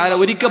റളിയല്ലാഹു തആല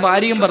ഒരിക്കൽ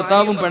ഭാര്യയും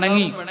ഭർത്താവും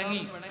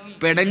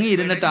പിണങ്ങി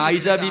ഇരുന്നിട്ട്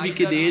ആയിഷ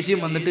ബീവിക്ക് ദേഷ്യം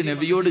വന്നിട്ട്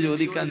നബിയോട്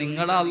ചോദിക്കാൻ,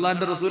 നിങ്ങളാ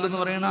അള്ളാന്റെ റസൂൽ എന്ന്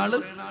പറയുന്ന ആള്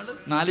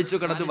നാലിച്ചു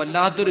കടത്ത്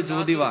വല്ലാത്തൊരു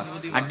ചോദ്യവാ,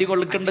 അടി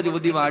കൊള്ളിക്കേണ്ട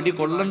ചോദ്യവാ, അടി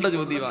കൊള്ളേണ്ട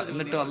ചോദ്യവാ,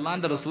 എന്നിട്ട്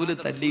അള്ളാന്റെ റസൂല്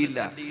തല്ലിയില്ല.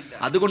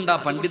 അതുകൊണ്ടാ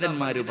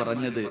പണ്ഡിതന്മാര്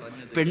പറഞ്ഞത്,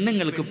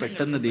 പെണ്ണുങ്ങൾക്ക്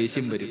പെട്ടെന്ന്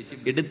ദേഷ്യം വരും,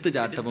 എടുത്തു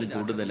ചാട്ടവും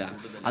കൂടുതലാ.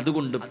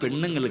 അതുകൊണ്ട്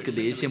പെണ്ണുങ്ങൾക്ക്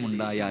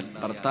ദേഷ്യമുണ്ടായാൽ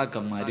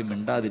ഭർത്താക്കന്മാര്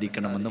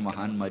മിണ്ടാതിരിക്കണമെന്ന്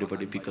മഹാന്മാര്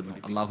പഠിപ്പിക്കുന്നു.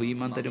 അള്ളാഹു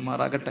ഈമാൻ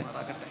തരുമാറാകട്ടെ.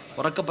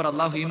 ഉറക്കപ്പറ,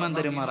 അള്ളാഹു ഈമാൻ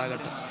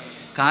തരുമാറാകട്ടെ.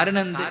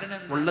 കാരണം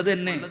ഉള്ളത്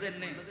തന്നെ,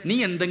 നീ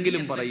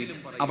എന്തെങ്കിലും പറയും,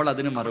 അവൾ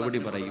അതിന് മറുപടി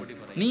പറയും,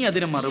 നീ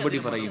അതിന് മറുപടി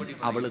പറയും,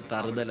 അവള്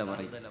തറുതല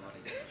പറയും.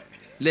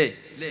 അല്ലേ?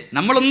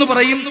 നമ്മളൊന്ന്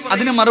പറയും,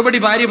 അതിന് മറുപടി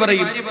ഭാര്യ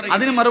പറയും,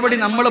 അതിന് മറുപടി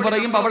നമ്മൾ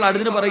പറയും, അവൾ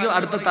അതിന് പറയും,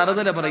 അടുത്ത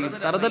തറുതല പറയും.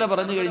 തറുതല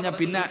പറഞ്ഞു കഴിഞ്ഞാൽ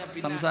പിന്നെ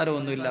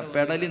സംസാരമൊന്നുമില്ല,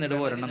 പെടലി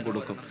നെടുവ് ഒരെണ്ണം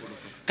കൊടുക്കും,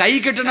 കൈ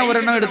കെട്ടണ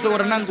ഒരെണ്ണം എടുത്ത്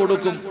ഒരെണ്ണം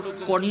കൊടുക്കും,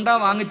 കൊണ്ട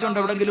വാങ്ങിച്ചോണ്ട്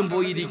എവിടെങ്കിലും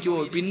പോയിരിക്കുവോ,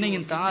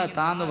 പിന്നെയും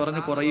താന്ന്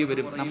പറഞ്ഞ് കുറേ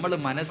വരും. നമ്മൾ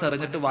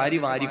മനസ്സറിഞ്ഞിട്ട്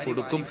വാരി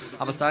കൊടുക്കും.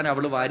 അവസാനം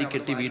അവള് വാരി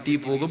കെട്ടി വീട്ടിൽ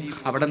പോകും.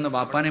 അവിടെ നിന്ന്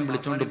വാപ്പാനെ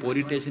വിളിച്ചോണ്ട്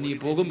പോലീസ് സ്റ്റേഷനിൽ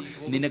പോകും.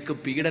 നിനക്ക്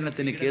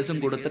പീഡനത്തിന് കേസും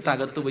കൊടുത്തിട്ട്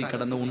അകത്ത് പോയി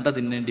കിടന്ന് ഉണ്ട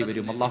തിന്നേണ്ടി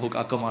വരും. അള്ളാഹു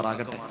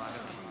കാക്കുമാറാകട്ടെ.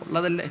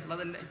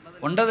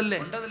 ഉണ്ടതല്ലേ?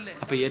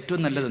 അപ്പൊ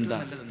ഏറ്റവും നല്ലത് എന്താ?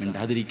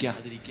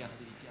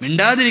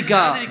 മിണ്ടാതിരിക്ക.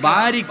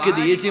 ഭാര്യക്ക്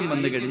ദേഷ്യം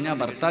വന്നു കഴിഞ്ഞാൽ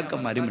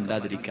ഭർത്താക്കന്മാരും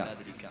മിണ്ടാതിരിക്ക.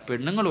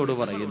 പെണ്ണുങ്ങളോട്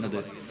പറയുന്നത്,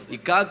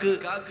 ഇക്കാക്ക്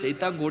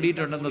ശൈത്താൻ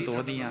കൂടിയിട്ടുണ്ടെന്ന്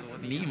തോന്നിയ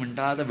നീ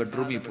മിണ്ടാതെ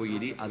ബെഡ്റൂമിൽ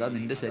പോയിരി, അതാ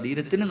നിന്റെ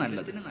ശരീരത്തിന്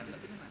നല്ലത്.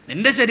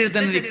 നിന്റെ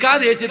ശരീരത്തിന് ഇക്കാ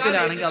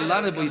ദേഷ്യത്തിലാണെങ്കിൽ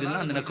അല്ലാതെ പോയിരുന്നാ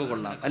നിനക്ക്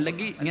കൊള്ളാം.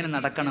 അല്ലെങ്കിൽ ഇങ്ങനെ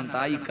നടക്കണം,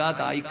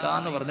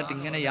 തായിക്കാന്ന് പറഞ്ഞിട്ട്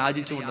ഇങ്ങനെ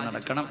യാചിച്ചുകൊണ്ട്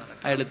നടക്കണം.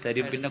 അയാൾ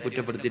തരും, പിന്നെ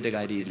കുറ്റപ്പെടുത്തിയിട്ട്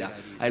കാര്യമില്ല.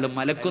 അയാൾ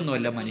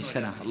മലക്കൊന്നുമല്ല,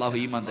 മനുഷ്യനാ. അള്ളാഹു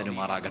ഈമാൻ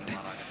തരുമാറാകട്ടെ.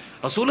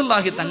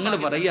 റസൂലുള്ളാഹി തങ്ങൾ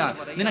പറയാ,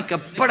 നിനക്ക്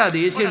എപ്പോഴാ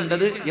ദേഷ്യം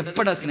ഉണ്ടത്,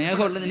 എപ്പോഴാ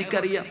സ്നേഹമുള്ളത്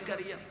എനിക്കറിയാം.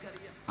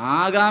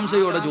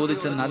 ആകാംക്ഷയോടെ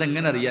ചോദിച്ചെന്ന്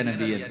അതെങ്ങനെ അറിയാൻ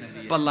നബിയെ?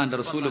 ഇപ്പൊ അള്ളാന്റെ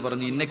റസൂല്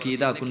പറഞ്ഞു, ഇന്നക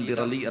ഇദാ കുന്തി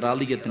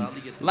റാളിയത്തിൻ.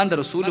 അള്ളാന്റെ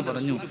റസൂല്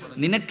പറഞ്ഞു,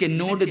 നിനക്ക്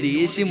എന്നോട്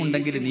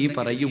ദേഷ്യമുണ്ടെങ്കിൽ നീ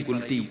പറയും,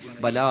 കുൽത്തി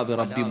ബലാ ബി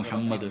റബ്ബി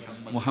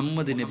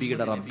മുഹമ്മദ്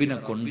നബിയുടെ റബ്ബിനെ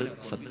കൊണ്ട്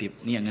സത്യം.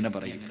 നീ അങ്ങനെ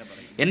പറയും.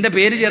 എന്റെ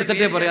പേര്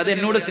ചേർത്തിട്ടേ പറയും. അത്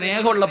എന്നോട്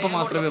സ്നേഹമുള്ളപ്പോൾ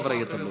മാത്രമേ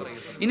പറയത്തുള്ളൂ.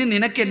 ഇനി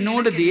നിനക്ക്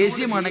എന്നോട്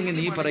ദേഷ്യമാണെങ്കിൽ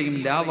നീ പറയും,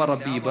 ലാ വ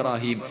റബ്ബി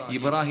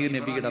ഇബ്രാഹിം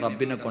നബിയുടെ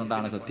റബ്ബിനെ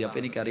കൊണ്ടാണ് സത്യം. അപ്പൊ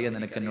എനിക്കറിയാം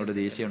നിനക്ക് എന്നോട്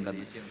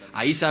ദേഷ്യമുണ്ടെന്ന്.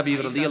 ആയിഷ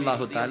ബീവി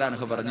റളിയല്ലാഹു തആല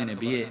അൻഹ പറഞ്ഞു,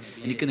 നബിയെ,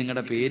 എനിക്ക്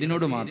നിങ്ങളുടെ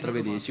പേരിനോട്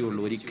മാത്രമേ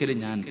ദേഷ്യമുള്ളൂ, ഒരിക്കലും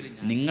ഞാൻ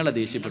നിങ്ങളെ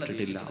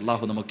ദേഷ്യപ്പെട്ടിട്ടില്ല.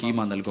 അള്ളാഹു നമുക്ക്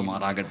ഈമാൻ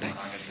നൽകുമാറാകട്ടെ.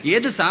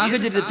 ഏത്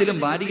സാഹചര്യത്തിലും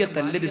ഭാര്യയെ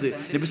തല്ലരുത്.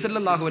 നബി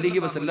സല്ലല്ലാഹു അലൈഹി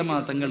വസല്ലമ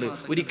തങ്ങൾ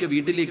ഒരിക്കൽ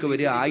വീട്ടിലേക്ക്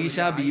വരിക. ആയിഷ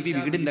ബീവി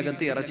വീടിന്റെ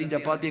അകത്ത് ഇറച്ചിയും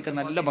ചപ്പാത്തിയൊക്കെ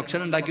നല്ല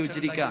ഭക്ഷണം ഉണ്ടാക്കി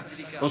വെച്ചിരിക്കുക.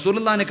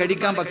 റസൂലുള്ളാഹിനെ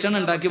കഴിക്കാൻ ഭക്ഷണം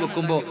ഉണ്ടാക്കി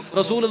വെക്കുമ്പോൾ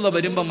റസൂലുള്ള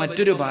വരുമ്പോൾ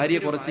മറ്റൊരു ഭാര്യ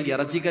കുറച്ച്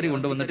ഇറച്ചിക്കറി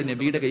കൊണ്ടുവന്നിട്ട്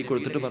നബിയുടെ കൈ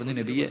കൊടുത്തിട്ട് പറഞ്ഞു,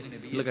 നബിയെ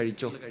നിങ്ങൾ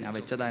കഴിച്ചോ, ഞാൻ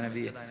വെച്ചതാ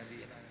നബിയെ.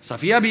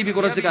 സഫിയ ബീബി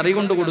കുറച്ച് കറി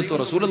കൊണ്ട് കൊടുത്തു.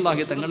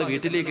 റസൂലുള്ളാഹി തങ്ങൾ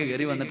വീട്ടിലേക്ക്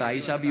കയറി വന്നിട്ട്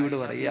ആയിഷ ബീവിയോട്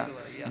പറയാ,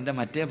 എന്റെ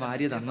മറ്റേ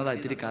ഭാര്യ തന്നതാ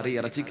ഇത്തിരി കറി,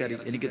 ഇറച്ചിക്കറി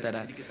എനിക്ക്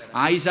തരാൻ.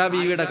 ആയിഷ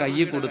ബീവിയുടെ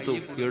കയ്യിൽ കൊടുത്തു.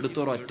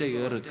 എടുത്തോറൊറ്റ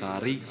ഏറ്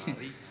കറി.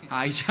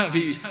 ആയിഷ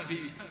ബീവി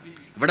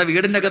ഇവിടെ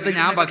വീടിന്റെ അകത്ത്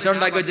ഞാൻ ഭക്ഷണം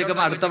ഉണ്ടാക്കി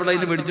വെച്ചേക്കുമ്പോ അടുത്തവിടെ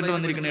നിന്ന് പിടിച്ചിട്ട്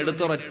വന്നിരിക്കണം.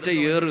 എടുത്തോറൊറ്റ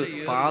ഏറ്,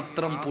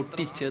 പാത്രം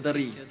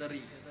പൊട്ടിച്ചെതറി.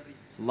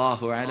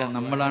 അല്ലാഹു അഅലം.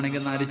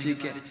 നമ്മളാണെങ്കിൽ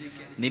നാലിച്ചിരിക്ക,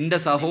 നിന്റെ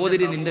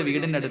സഹോദരി നിന്റെ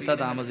വീടിന്റെ അടുത്താ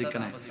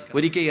താമസിക്കണേ.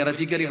 ഒരിക്കൽ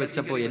ഇറച്ചിക്കറി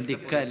വെച്ചപ്പോ എന്റെ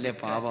ഇക്ക അല്ലേ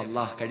പാവ,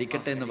 അല്ലാഹ്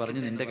കഴിക്കട്ടെ എന്ന്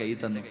പറഞ്ഞ് നിന്റെ കൈ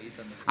തന്നു.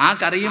 ആ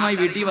കറിയുമായി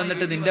വീട്ടിൽ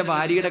വന്നിട്ട് നിന്റെ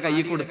ഭാര്യയുടെ കൈ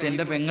കൊടുത്ത്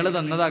എന്റെ പെങ്ങള്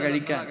തന്നതാ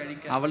കഴിക്കാൻ.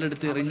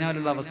 അവളെടുത്ത്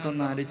എറിഞ്ഞാലുള്ള അവസ്ഥ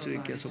ഒന്ന് ആലോചിച്ച്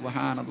നോക്കിയ.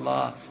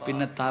 സുബ്ഹാനല്ലാഹ്.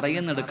 പിന്നെ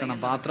തറയെന്നെടുക്കണം,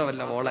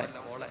 പാത്രമല്ല ഓളെ.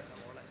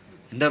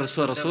 എന്റെ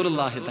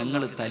റസൂലുള്ളാഹി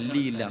തങ്ങൾ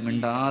തല്ലിയില്ല,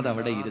 മിണ്ടാതെ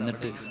അവിടെ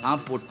ഇരുന്നിട്ട് ആ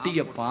പൊട്ടിയ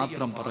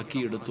പാത്രം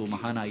പറക്കിയെടുത്തു.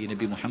 മഹാനായി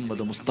നബി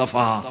മുഹമ്മദ് മുസ്തഫ.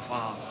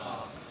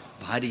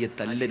 ഭാര്യയെ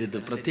തല്ലരുത്,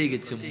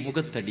 പ്രത്യേകിച്ച്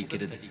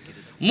മുഖത്തടിക്കരുത്.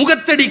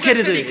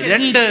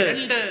 രണ്ട്,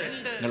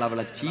 നിങ്ങൾ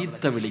അവളെ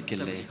ചീത്ത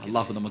വിളിക്കല്ലേ.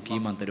 അള്ളാഹു നമുക്ക്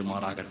ഈമാൻ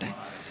തരുമാറാകട്ടെ.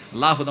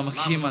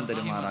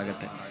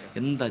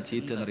 എന്താ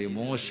ചീത്ത എന്നറിയോ?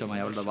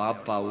 മോശമായി അവളുടെ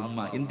വാപ്പ ഉമ്മ,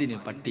 എന്തിന്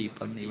പട്ടി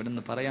പന്നി, ഇവിടെ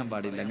നിന്ന് പറയാൻ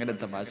പാടില്ല,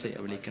 അങ്ങനത്തെ ഭാഷയെ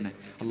വിളിക്കണേ.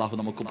 അള്ളാഹു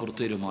നമുക്ക്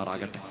പുറത്തു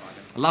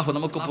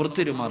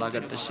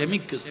തരുമാറാകട്ടെ.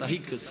 ക്ഷമിക്ക്,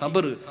 സഹിക്ക്,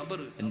 സബർ.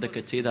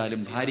 എന്തൊക്കെ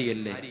ചെയ്താലും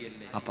ഭാര്യയല്ലേ,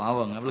 ആ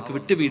പാവം അവൾക്ക്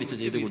വിട്ടുവീഴ്ച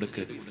ചെയ്തു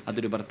കൊടുക്ക്.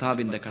 അതൊരു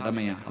ഭർത്താവിന്റെ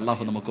കടമയാ.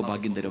 അള്ളാഹു നമുക്ക്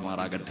ഭാഗ്യം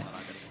തരുമാറാകട്ടെ.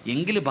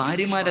 എങ്കിലും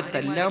ഭാര്യമാരെ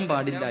തല്ലാൻ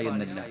പാടില്ല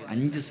എന്നല്ല,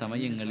 5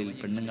 സമയങ്ങളിൽ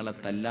പെണ്ണുങ്ങളെ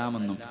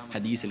തല്ലാമെന്നും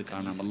ഹദീസിൽ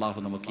കാണാം. അള്ളാഹു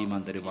നമുക്ക്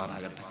ഈമാൻ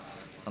തരുമാറാകട്ടെ.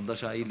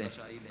 സന്തോഷായില്ലേ?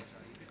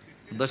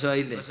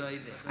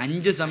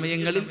 5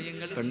 സമയങ്ങളിൽ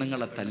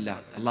പെണ്ണുങ്ങളെ തല്ല.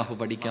 അള്ളാഹു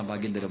പഠിക്കാൻ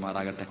ഭാഗ്യം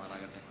തരുമാറാകട്ടെ.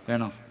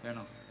 വേണോ?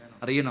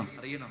 അറിയണോ?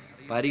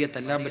 ഭാര്യയെ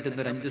തല്ലാൻ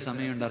പറ്റുന്ന ഒരു 5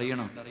 സമയമുണ്ട്,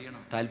 അറിയണോ?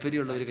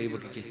 താല്പര്യമുള്ളവർ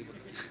കൈപൊട്ടിക്കേ.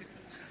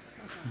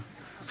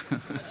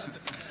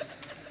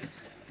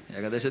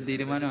 ഏകദേശം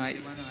തീരുമാനമായി.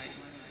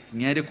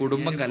 ഇങ്ങനെ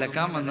കുടുംബം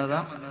കലക്കാൻ വന്നതാ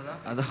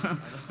അതോ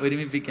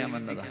ഒരുമിപ്പിക്കാൻ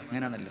വന്നതാ?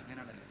 അങ്ങനെയാണല്ലോ.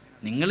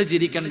 നിങ്ങൾ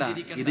ചിരിക്കണ്ട,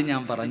 ഇത്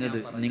ഞാൻ പറഞ്ഞത്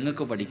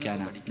നിങ്ങൾക്ക്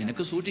പഠിക്കാനാ.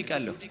 നിനക്ക്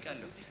സൂക്ഷിക്കാമല്ലോ,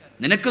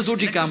 നിനക്ക്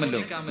സൂക്ഷിക്കാമല്ലോ.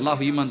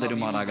 അല്ലാഹു ഈമാൻ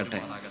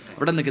തരുമാറാകട്ടെ.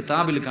 ഇവിടെ നിന്ന്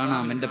കിതാബിൽ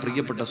കാണാം എൻ്റെ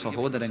പ്രിയപ്പെട്ട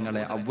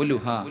സഹോദരങ്ങളെ,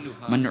 അവ്വലുഹ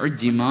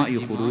മൻഉജ്ജിമാഇ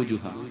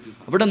ഖുറൂജുഹ.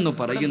 അവിടെ നിന്ന്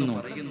പറയുന്നു,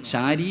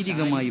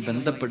 ശാരീരികമായി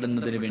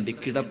ബന്ധപ്പെടുന്നതിന് വേണ്ടി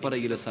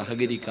കിടപ്പറയിൽ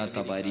സഹകരിക്കാത്ത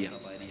ഭാര്യ.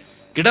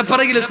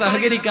 കിടപ്പറയിൽ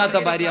സഹകരിക്കാത്ത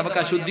ഭാര്യ,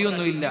 അവർക്ക്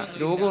അശുദ്ധിയൊന്നുമില്ല,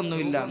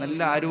 രോഗമൊന്നുമില്ല, നല്ല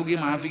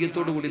ആരോഗ്യം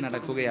ആഫിയത്തോടു കൂടി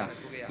നടക്കുകയാ.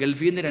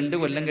 ഗൾഫിൽ നിന്ന് 2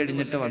 കൊല്ലം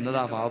കഴിഞ്ഞിട്ട്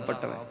വന്നതാ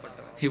പാവപ്പെട്ടവൻ.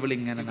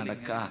 ഇവളിങ്ങനെ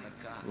നടക്കാ.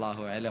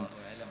 അല്ലാഹു അലം.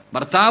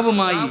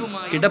 ഭർത്താവുമായി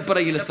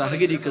കിടപ്പറയിൽ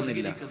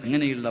സഹകരിക്കുന്നില്ല.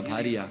 അങ്ങനെയുള്ള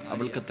ഭാര്യ,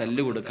 അവൾക്ക്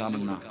തല്ല്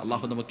കൊടുക്കാമെന്ന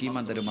അള്ളാഹു നമുക്ക്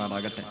ഈമാൻ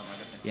തരുമാറാകട്ടെ.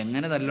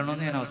 എങ്ങനെ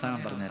തല്ലണമെന്ന് ഞാൻ അവസാനം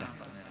പറഞ്ഞുതരാം.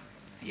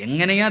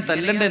 എങ്ങനെയാ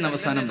തല്ലണ്ടെന്ന്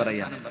അവസാനം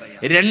പറയാം.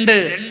 2,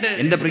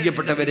 എന്റെ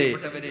പ്രിയപ്പെട്ടവരെ,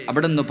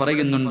 അവിടെ നിന്ന്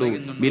പറയുന്നുണ്ട്,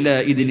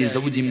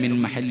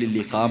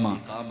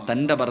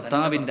 തന്റെ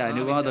ഭർത്താവിന്റെ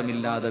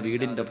അനുവാദമില്ലാതെ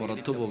വീടിന്റെ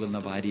പുറത്തു പോകുന്ന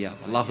ഭാര്യ.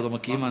 അള്ളാഹു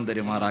നമുക്ക് ഈമാൻ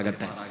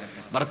തരുമാറാകട്ടെ.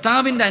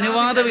 ഭർത്താവിന്റെ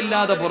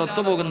അനുവാദമില്ലാതെ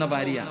പുറത്തു പോകുന്ന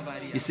ഭാര്യ.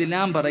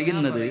 ഇസ്ലാം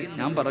പറയുന്നത്,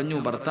 ഞാൻ പറഞ്ഞു,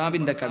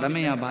 ഭർത്താവിന്റെ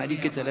കടമയാ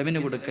ഭാര്യയ്ക്ക്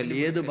ചെലവിന് കൊടുക്കൽ.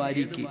 ഏത്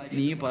ഭാര്യയ്ക്ക്?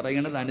 നീ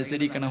പറയണത്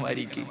അനുസരിക്കണ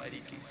ഭാര്യയ്ക്ക്.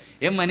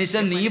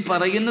 മനുഷ്യൻ, നീ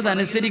പറയുന്നത്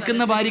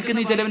അനുസരിക്കുന്ന ഭാര്യയ്ക്ക്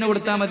നീ ചെലവിന്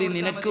കൊടുത്താൽ മതി.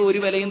 നിനക്ക് ഒരു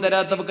വിലയും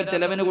തരാത്തവർക്ക്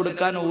ചെലവിന്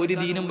കൊടുക്കാൻ ഒരു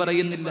ദീനും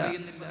പറയുന്നില്ല,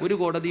 ഒരു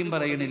കോടതിയും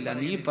പറയണില്ല.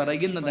 നീ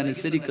പറയുന്നത്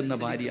അനുസരിക്കുന്ന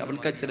ഭാര്യ,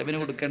 അവൾക്ക് ചെലവിന്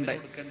കൊടുക്കണ്ടേ?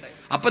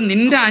 അപ്പൊ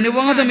നിന്റെ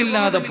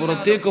അനുവാദമില്ലാതെ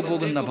പുറത്തേക്ക്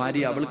പോകുന്ന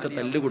ഭാര്യ, അവൾക്ക്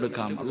തല്ല്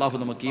കൊടുക്കാം. അള്ളാഹു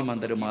നമുക്ക് ഈമാൻ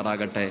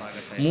തരുമാറാകട്ടെ.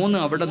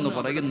 3, അവിടെ നിന്ന്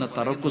പറയുന്ന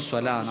തറക്കു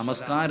സ്വലാ,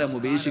 നമസ്കാരം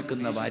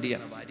ഉപേക്ഷിക്കുന്ന ഭാര്യ.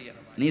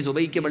 നീ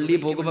സുബൈക്ക് പള്ളിയിൽ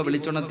പോകുമ്പോൾ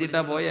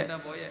വിളിച്ചുണർത്തിയിട്ടാ പോയെ.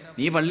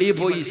 നീ പള്ളിയിൽ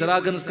പോയി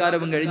ഇസ്റാഖ്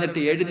നിസ്കാരവും കഴിഞ്ഞിട്ട്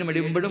 7-ന്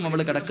വെടിയുമ്പോഴും അവൾ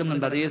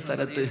കിടക്കുന്നുണ്ട് അതേ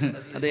സ്ഥലത്ത്,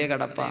 അതേ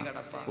കടപ്പ.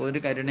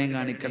 ഒരു കരുണയും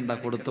കാണിക്കണ്ട,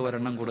 കൊടുത്തു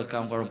ഒരെണ്ണം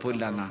കൊടുക്കാം,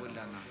 കുഴപ്പമില്ല എന്നാ.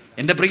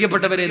 എന്റെ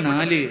പ്രിയപ്പെട്ടവരെ,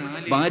 4,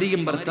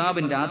 ഭാര്യയും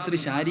ഭർത്താവും രാത്രി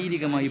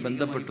ശാരീരികമായി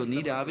ബന്ധപ്പെട്ടു. നീ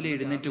രാവിലെ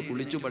എഴുന്നേറ്റ്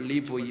കുളിച്ചു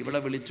പള്ളിയിൽ പോയി, ഇവളെ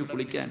വിളിച്ചു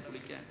കുളിക്കാൻ.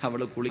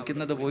 അവള്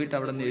കുളിക്കുന്നത് പോയിട്ട്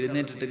അവിടെ നിന്ന്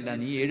എഴുന്നേറ്റിട്ടില്ല.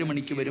 നീ 7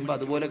 മണിക്ക് വരുമ്പോ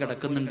അതുപോലെ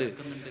കിടക്കുന്നുണ്ട്.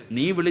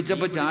 നീ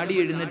വിളിച്ചപ്പോ ചാടി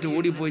എഴുന്നേറ്റ്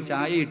ഓടിപ്പോയി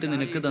ചായ ഇട്ട്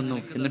നിനക്ക് തന്നു,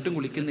 എന്നിട്ടും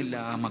കുളിക്കുന്നില്ല.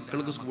 ആ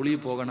മക്കൾക്ക് സ്കൂളിൽ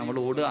പോകണം, അവൾ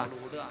ഓടുക.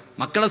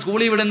 മക്കളെ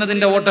സ്കൂളിൽ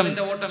വിടുന്നതിന്റെ ഓട്ടം.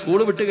 സ്കൂൾ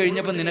വിട്ട്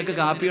കഴിഞ്ഞപ്പോ നിനക്ക്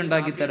കാപ്പി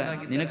ഉണ്ടാക്കി തരാം.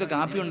 നിനക്ക്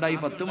കാപ്പി ഉണ്ടായി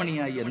 10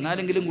 മണിയായി,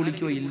 എന്നാലെങ്കിലും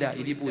കുളിക്കുവോ? ഇല്ല,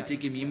 ഇനിയിപ്പോ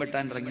ഉച്ചയ്ക്ക് മീൻ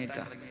വെട്ടാൻ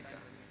ഇറങ്ങിയേക്കാം.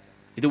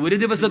 ഇത് ഒരു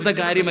ദിവസത്തെ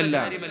കാര്യമല്ല.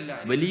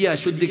 വലിയ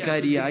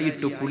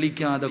അശുദ്ധിക്കാരിയായിട്ട്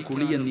കുളിക്കാതെ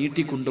കുളിയെ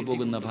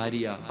നീട്ടിക്കൊണ്ടുപോകുന്ന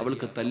ഭാര്യ,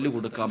 അവൾക്ക് തല്ല്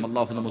കൊടുക്കാം.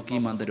 അള്ളാഹു നമുക്ക്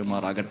ഈമാൻ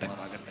തരുമാറാകട്ടെ.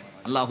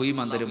 അള്ളാഹു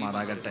ഈമാൻ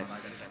തരുമാറാകട്ടെ.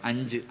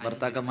 5,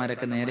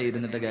 ഭർത്താക്കന്മാരൊക്കെ നേരെ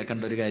ഇരുന്നിട്ട്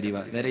കേൾക്കേണ്ട ഒരു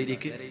കാര്യമാണ്. നേരെ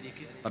ഇരിക്ക്,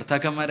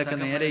 ഭർത്താക്കന്മാരൊക്കെ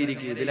നേരെ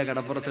ഇരിക്കും. ഇതിലെ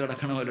കടപ്പുറത്ത്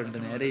കിടക്കണ പോലെ ഉണ്ട്.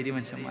 നേരെ ഇരി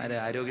മനുഷ്യന്മാരെ,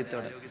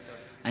 ആരോഗ്യത്തോടെ.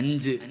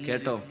 5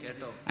 കേട്ടോ,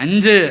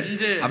 5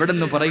 അവിടെ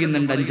നിന്ന്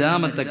പറയുന്നുണ്ട്.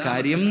 5ാമത്തെ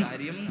കാര്യം,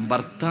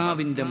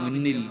 ഭർത്താവിന്റെ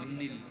മുന്നിൽ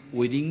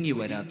ഒരുങ്ങി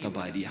വരാത്ത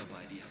ഭാര്യ.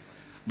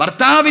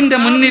 ഭർത്താവിന്റെ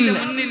മുന്നിൽ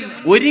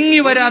ഒരുങ്ങി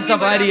വരാത്ത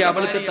ഭാര്യ,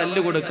 അവൾക്ക്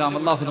തല്ല് കൊടുക്കാം.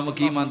 അള്ളാഹു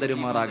നമുക്ക് ഈമാൻ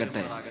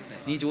തരുമാറാകട്ടെ.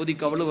 നീ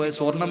ചോദിക്കും, അവള്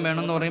സ്വർണം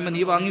വേണമെന്ന് പറയുമ്പോൾ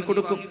നീ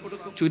വാങ്ങിക്കൊടുക്കും,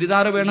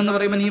 ചുരിദാർ വേണമെന്ന്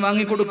പറയുമ്പോൾ നീ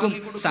വാങ്ങിക്കൊടുക്കും,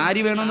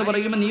 സാരി വേണമെന്ന്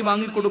പറയുമ്പോൾ നീ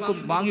വാങ്ങിക്കൊടുക്കും.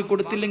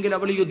 വാങ്ങിക്കൊടുത്തില്ലെങ്കിൽ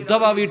അവൾ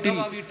യുദ്ധവാ വീട്ടിൽ.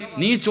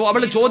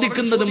 അവൾ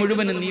ചോദിക്കുന്നത്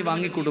മുഴുവനും നീ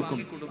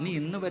വാങ്ങിക്കൊടുക്കും. നീ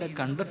ഇന്ന് വരെ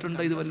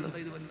കണ്ടിട്ടുണ്ടോ ഇത്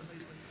വല്ലതും?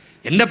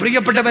 എന്റെ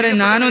പ്രിയപ്പെട്ടവരെ,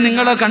 ഞാനോ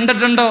നിങ്ങളോ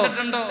കണ്ടിട്ടുണ്ടോ?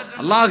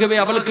 അള്ളാഹുവേ,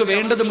 അവൾക്ക്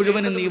വേണ്ടത്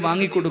മുഴുവനും നീ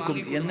വാങ്ങിക്കൊടുക്കും.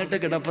 എന്നിട്ട്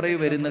കിടപ്പറയിൽ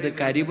വരുന്നത്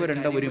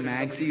കരിപുരണ്ട ഒരു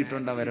മാക്സി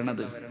ഇട്ടുണ്ടാ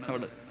വരണത്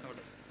അവള്.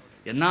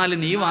 എന്നാൽ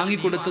നീ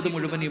വാങ്ങിക്കൊടുത്തത്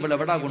മുഴുവൻ ഇവൾ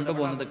എവിടാ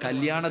കൊണ്ടുപോകുന്നത്?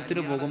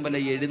 കല്യാണത്തിന് പോകുമ്പോൾ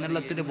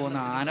എഴുന്നള്ളത്തിന്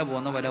പോകുന്ന ആന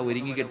പോകുന്ന പോലെ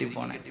ഒരുങ്ങി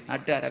കെട്ടിപ്പോണേ,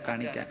 നാട്ടുകാരെ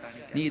കാണിക്കാൻ.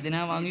 നീ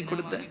ഇതിനാ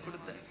വാങ്ങിക്കൊടുത്തേ?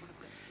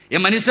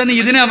 മനുഷ്യന്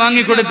ഇതിനാ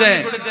വാങ്ങിക്കൊടുത്തേ?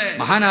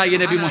 മഹാനായ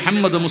നബി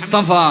മുഹമ്മദ്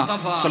മുസ്തഫ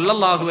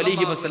സല്ലല്ലാഹു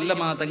അലൈഹി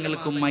വസല്ലമ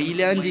തങ്ങൾക്ക്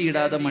മൈലാഞ്ചി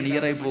ഇടാതെ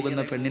മണിയറയിൽ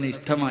പോകുന്ന പെണ്ണിന്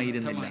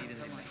ഇഷ്ടമായിരുന്നില്ല.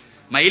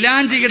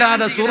 മൈലാഞ്ചി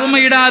ഇടാതെ,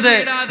 സുറുമയിടാതെ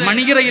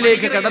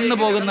മണിയറയിലേക്ക് കടന്നു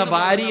പോകുന്ന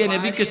ഭാര്യയെ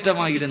നബിക്ക്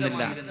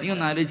ഇഷ്ടമായിരുന്നില്ല. നീ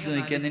ഒന്ന് ആലോചിച്ച്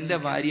നോക്കിയാ, നിന്റെ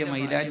ഭാര്യ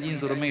മൈലാഞ്ചിയും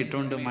സുറുമ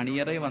ഇട്ടുകൊണ്ട്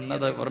മണിയറയിൽ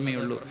വന്നത്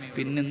ഓർമ്മയുള്ളൂ,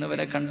 പിന്നെ ഇന്ന്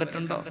വരെ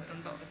കണ്ടിട്ടുണ്ടോ?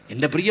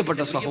 എന്റെ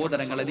പ്രിയപ്പെട്ട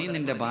സഹോദരങ്ങളെ, നീ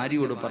നിന്റെ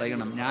ഭാര്യയോട്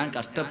പറയണം, ഞാൻ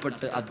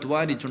കഷ്ടപ്പെട്ട്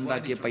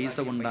അധ്വാനിച്ചുണ്ടാക്കിയ പൈസ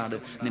കൊണ്ടാണ്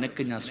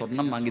നിനക്ക് ഞാൻ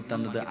സ്വർണം വാങ്ങി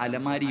തന്നത്.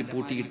 അലമാരി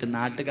പൂട്ടിയിട്ട്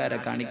നാട്ടുകാരെ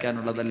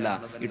കാണിക്കാനുള്ളതല്ല,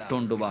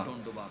 ഇട്ടോണ്ട് വാ.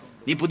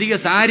 നീ പുതിയ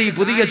സാരി,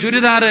 പുതിയ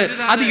ചുരിദാറ്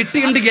അത്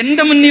ഇട്ടുകൊണ്ട്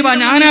എന്റെ മുന്നിൽ വാ,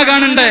 ഞാനാ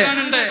കാണണ്ടേ.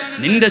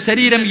 നിന്റെ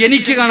ശരീരം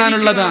എനിക്ക്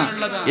കാണാനുള്ളതാ,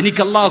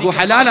 എനിക്ക് അല്ലാഹു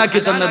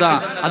ഹലാലാക്കി തന്നതാ,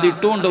 അത്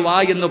ഇട്ടുകൊണ്ട് വാ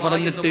എന്ന്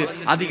പറഞ്ഞിട്ട്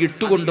അത്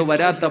ഇട്ടുകൊണ്ട്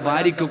വരാത്ത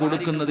ഭാര്യയ്ക്ക്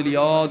കൊടുക്കുന്നതിൽ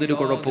യാതൊരു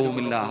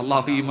കുഴപ്പവുമില്ല.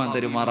 അല്ലാഹു ഈമാൻ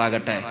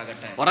തരുമാറാകട്ടെ.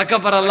 ഉറക്കെ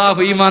പറ,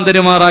 അല്ലാഹു ഈമാൻ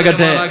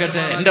തരുമാറാകട്ടെ.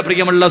 എന്റെ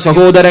പ്രിയമുള്ള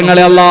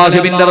സഹോദരങ്ങളെ,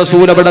 അല്ലാഹുവിന്റെ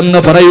റസൂൽ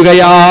അവിടെന്ന്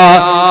പറയുകയാ,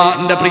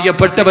 എന്റെ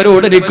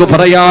പ്രിയപ്പെട്ടവരോട് എനിക്ക്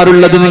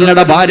പറയാറുള്ളത്,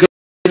 നിങ്ങളുടെ ഭാര്യ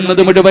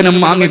മുഴുവനും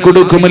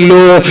വാങ്ങിക്കൊടുക്കുമല്ലോ,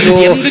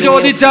 എന്ത്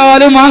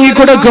ചോദിച്ചാലും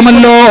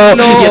വാങ്ങിക്കൊടുക്കുമല്ലോ.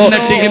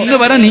 എന്നിട്ട് ഇന്ന്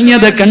വരെ നീ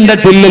അത്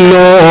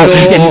കണ്ടിട്ടില്ലല്ലോ.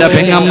 എന്റെ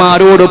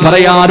പെങ്ങന്മാരോട്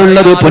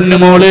പറയാറുള്ളത്,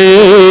 പൊന്നുമോളെ,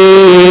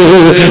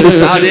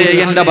 ഉസ്താദേ,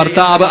 എന്റെ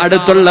ഭർത്താവ്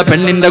അടുത്തുള്ള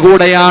പെണ്ണിന്റെ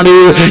കൂടെയാണ്.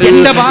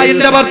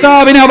 എന്റെ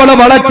ഭർത്താവിനെ അവള്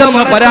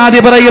വളച്ചെന്ന്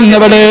പരാതി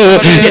പറയുന്നവള്,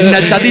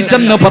 എന്നെ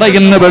ചതിച്ചെന്ന്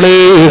പറയുന്നവള്.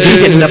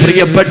 എന്റെ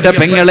പ്രിയപ്പെട്ട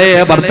പെങ്ങളെ,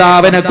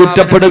 ഭർത്താവിനെ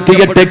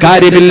കുറ്റപ്പെടുത്തിയിട്ട്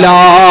കാര്യമില്ല.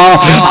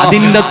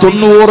 അതിന്റെ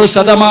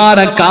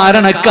 90%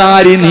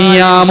 കാരണക്കാരി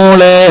നീയാ.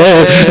 മോളെ,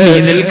 നീ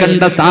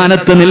നിൽക്കേണ്ട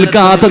സ്ഥാനത്ത്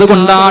നിൽക്കാത്തത്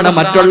കൊണ്ടാണ്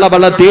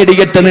മറ്റുള്ളവളെ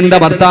തേടിയിട്ട് നിന്റെ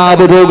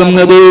ഭർത്താവ്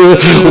പോകുന്നത്.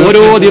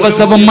 ഓരോ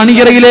ദിവസവും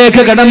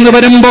മണിയറയിലേക്ക് കടന്നു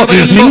വരുമ്പോ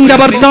നിന്റെ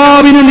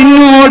ഭർത്താവിന്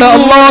നിന്നോട്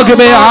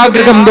അല്ലാഹുവേ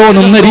ആഗ്രഹം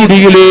തോന്നുന്ന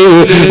രീതിയിൽ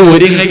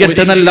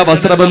ഒരുങ്ങിയിട്ട് നല്ല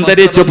വസ്ത്രം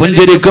ധരിച്ച്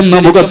പുഞ്ചിരിക്കുന്ന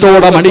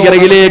മുഖത്തോടെ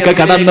മണിയറയിലേക്ക്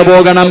കടന്നു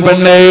പോകണം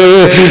പെണ്ണേ.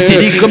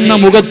 ചിരിക്കുന്ന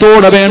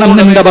മുഖത്തോടെ വേണം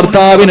നിന്റെ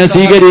ഭർത്താവിനെ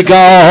സ്വീകരിക്കാൻ.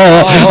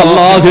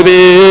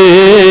 അല്ലാഹുവേ,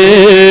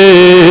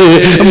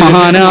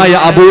 മഹാനായ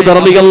അബൂദർ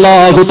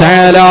റളിയല്ലാഹു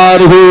തആല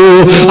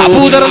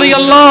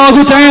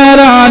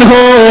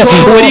അൻഹു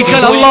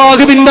ഒരിക്കൽ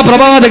അല്ലാഹുവിന്റെ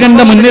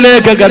പ്രവാചകന്റെ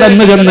മുന്നിലേക്ക്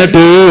കടന്നു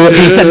ചെന്നിട്ട്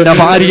തന്റെ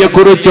ഭാര്യയെ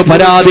കുറിച്ച്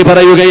പരാതി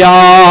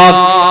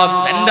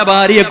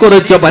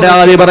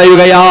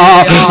പറയുകയാ.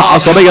 ആ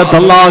സമയത്ത്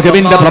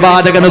അല്ലാഹുവിന്റെ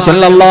പ്രവാചകൻ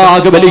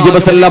സല്ലല്ലാഹു അലൈഹി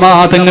വസല്ലമ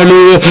തങ്ങള്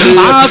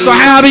ആ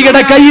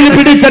സ്വഹാബിയുടെ കയ്യിൽ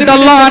പിടിച്ചിട്ട്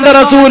അല്ലാഹുവിന്റെ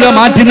റസൂൽ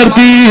മാറ്റി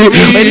നിർത്തി.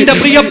 എന്റെ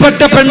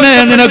പ്രിയപ്പെട്ട പെണ്ണ്,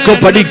 നിനക്ക്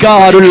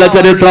പഠിക്കാറുള്ള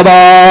ചരിത്രമാ.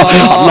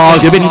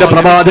 അല്ലാഹുവിന്റെ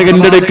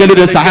പ്രവാചകന്റെ അടുക്കൽ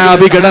ഒരു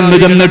സഹാബി കടന്നു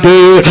ചെന്നിട്ട്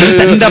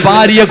തന്റെ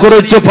ഭാര്യയെ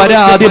കുറിച്ച്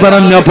പരാതി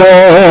പറഞ്ഞപ്പോ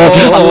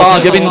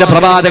അല്ലാഹുവിന്റെ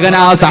പ്രവാചകൻ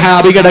ആ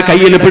സഹാബിയുടെ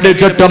കയ്യിൽ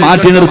പിടിച്ചിട്ട്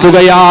മാറ്റി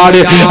നിർത്തുകയാണ്.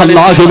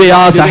 അല്ലാഹുവേ,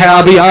 ആ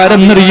സഹാബി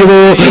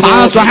ആരെന്നറിയുമോ? ആ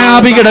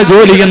സ്വഹാബിയുടെ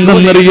ജോലി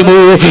എന്തെന്നറിയുമോ?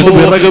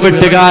 വിറക്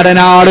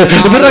വെട്ടുകാരനാണ്.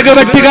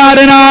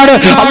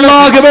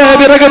 അല്ലാഹുവേ,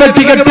 വിറക്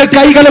വെട്ടിക്കെട്ട്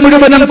കൈകൾ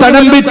മുഴുവനും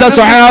തണമ്പിച്ച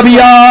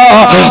സ്വഹാബിയാ.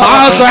 ആ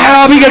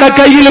സ്വഹാബിയുടെ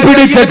കയ്യിൽ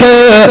പിടിച്ചിട്ട്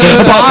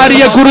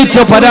ഭാര്യയെ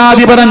കുറിച്ച്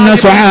പരാതി പറഞ്ഞ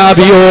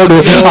സ്വഹാബിയോട്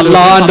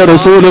അല്ലാഹുവിന്റെ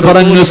റസൂൽ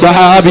പറഞ്ഞു,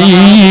 സ്വഹാബി,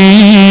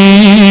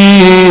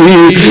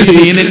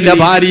 നീ നിന്റെ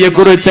ഭാര്യയെ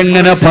കുറിച്ച്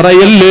എങ്ങനെ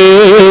പറയല്ലേ?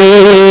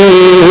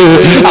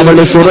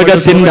 അവള്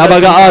സ്വർഗത്തിന്റെ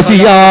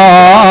അവകാശിയാ.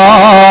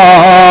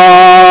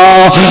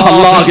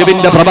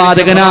 അല്ലാഹുവിന്റെ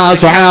പ്രവാചകനാ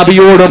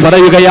സ്വഹാബിയോട്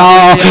പറയുകയാ,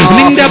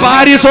 നിന്റെ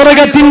ഭാര്യ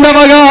സ്വർഗത്തിന്റെ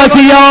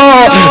അവകാശിയാ.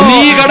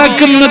 നീ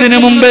കിടക്കുന്നതിന്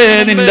മുമ്പേ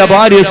നിന്റെ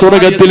ഭാര്യ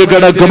സ്വർഗത്തിൽ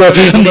കിടക്കും.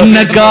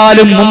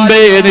 നിന്നെക്കാളും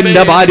മുമ്പേ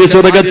നിന്റെ ഭാര്യ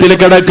സ്വർഗത്തിൽ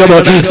കിടക്കും.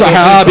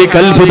 സ്വഹാബി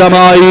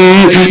കൽപിതമായി,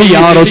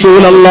 യാ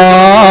റസൂലല്ലാഹ്,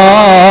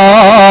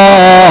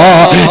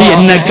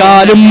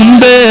 എന്നെക്കാളും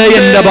മുമ്പേ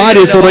എന്റെ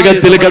ഭാര്യ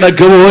സ്വർഗത്തിൽ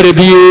കിടക്കുമോ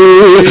നബിയേ?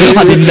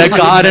 അതിന്റെ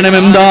കാരണം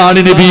എന്താണ്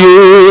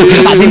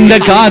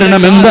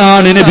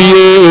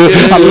നബിയേ?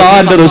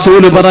 അല്ലാഹുവിന്റെ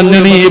റസൂൽ പറഞ്ഞു,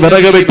 നീ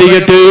വിറക്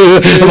വെട്ടിയിട്ട്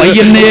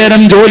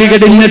വൈകുന്നേരം ജോലി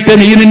കഴിഞ്ഞിട്ട്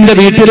നീ നിന്റെ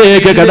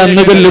വീട്ടിലേക്ക്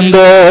കടന്നു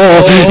ചെല്ലുമ്പോ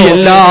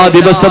എല്ലാ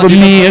ദിവസവും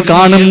നീ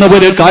കാണുന്ന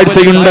ഒരു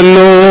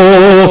കാഴ്ചയുണ്ടല്ലോ.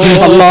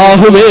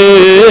 അല്ലാഹുവേ,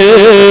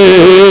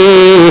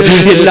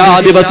 എല്ലാ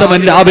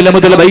ദിവസവും രാവിലെ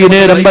മുതൽ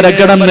വൈകുന്നേരം വരെ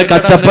കിടന്ന്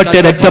കഷ്ടപ്പെട്ട്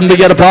രക്തം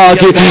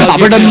വിയർപ്പാക്കി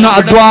അവിടുന്ന്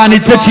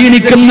അധ്വാനിച്ച്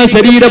ക്ഷീണിക്കുന്ന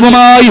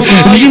ശരീരവുമായി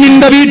നീ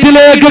നിന്റെ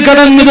വീട്ടിലേക്ക്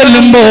കടന്നു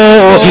ചെല്ലുമ്പോ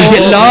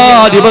എല്ലാ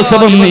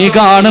ദിവസവും നീ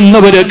കാണുന്ന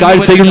ഒരു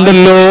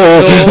കാഴ്ചയുണ്ടല്ലോ.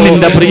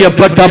 നിന്റെ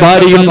പ്രിയപ്പെട്ട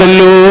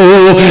ഭാര്യയുണ്ടല്ലോ,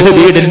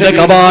 വീടിന്റെ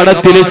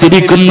കവാടത്തിൽ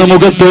ചിരിക്കുന്ന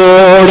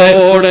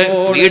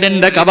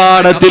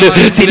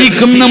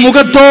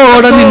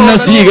മുഖത്തോടെ നിന്നെ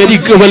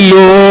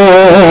സ്വീകരിക്കുമല്ലോ.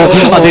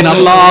 അതിന്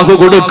അല്ലാഹു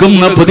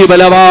കൊടുക്കുന്ന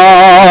പ്രതിഫലവാ.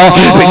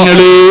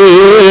 പെങ്ങളേ,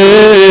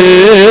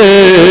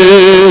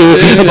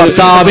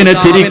 ഭർത്താവിനെ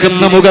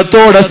ചിരിക്കുന്ന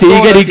മുഖത്തോടെ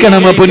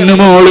സ്വീകരിക്കണം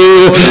പൊന്നുമോള്.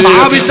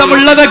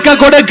 ആവശ്യമുള്ളതൊക്കെ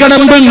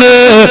കൊടുക്കണം പെണ്ണ്.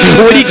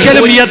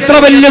 ഒരിക്കലും എത്ര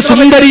വലിയ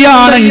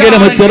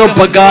സുന്ദരിയാണെങ്കിലും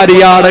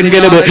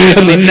ചെറുപ്പക്കാരിയാണെങ്കിലും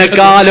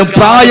നിന്നെക്കാളും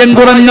പ്രായം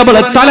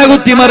കുറഞ്ഞവളെ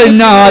തലകുത്തി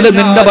മറിഞ്ഞാൽ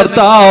നിന്റെ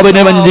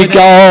ഭർത്താവിനെ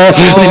വഞ്ചിക്കാ,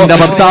 നിന്റെ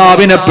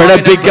ഭർത്താവിനെ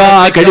പിഴപ്പിക്കാ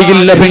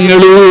കഴിയില്ല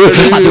പെങ്ങള്.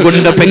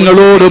 അതുകൊണ്ട്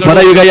പെങ്ങളോട്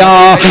പറയുകയാ,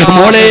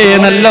 മോളെ,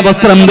 നല്ല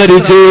വസ്ത്രം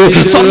ധരിച്ച്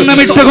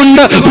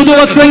സ്വർണ്ണമിട്ടുകൊണ്ട്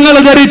പുതുവസ്ത്രങ്ങൾ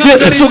ധരിച്ച്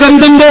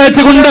സുഗന്ധം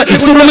തേച്ചുകൊണ്ട്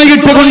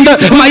സുറുമയിട്ടുകൊണ്ട്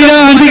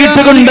മൈലാഞ്ചി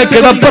ഇട്ടുകൊണ്ട്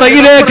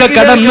കിടപ്പറയിലേക്ക്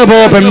കടന്നു പോ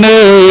പെണ്ണ്.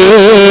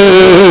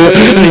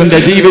 നിന്റെ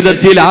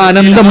ജീവിതത്തിൽ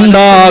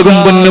ആനന്ദമുണ്ടാകും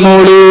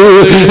പൊന്നുമോള്.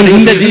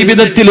 നിന്റെ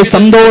ജീവിതത്തിൽ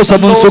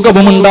സന്തോഷവും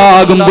സുഖവും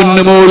ഉണ്ടാകും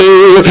പൊന്നുമോള്.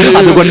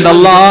 അതുകൊണ്ട്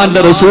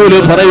അല്ലാഹുവിന്റെ റസൂൽ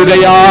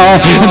പറയുകയാ,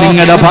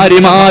 നിങ്ങളുടെ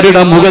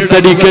ഭാര്യമാരുടെ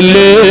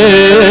മുഖത്തടിക്കല്ലേ,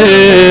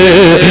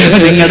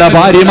 നിങ്ങളുടെ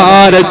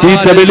ഭാര്യമാരെ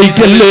ചീത്ത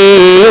വിളിക്കല്ലേ.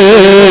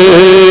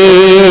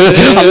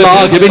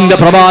 അല്ലാഹുവിന്റെ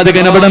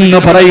പ്രവാചകൻ അവിടെന്ന്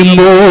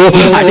പറയുമ്പോ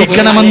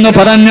അടിക്കണമെന്ന്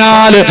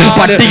പറഞ്ഞാൽ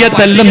പട്ടിക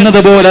തല്ലുന്നത്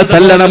പോലെ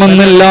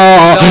തല്ലണമെന്നില്ല,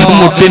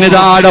 മുട്ടിന്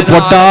താഴെ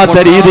പൊട്ടാത്ത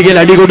രീതിയിൽ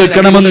അടി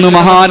കൊടുക്കണമെന്ന്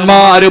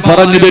മഹാന്മാര്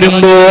പറഞ്ഞു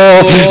തരുമ്പോ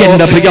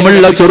എന്റെ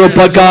പ്രിയമുള്ള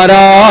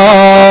ചെറുപ്പക്കാരാ,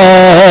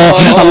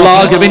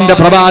 അല്ലാഹുവിന്റെ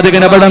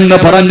പ്രവാചകൻ അവിടെന്ന്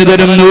പറഞ്ഞു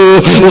തരുന്നു,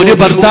 ഒരു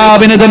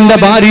ഭർത്താവിന് തന്റെ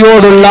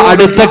ഭാര്യയോടുള്ള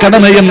അടുത്ത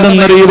കടമ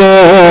എന്തെന്നറിയുവോ?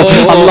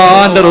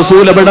 അല്ലാഹുവിന്റെ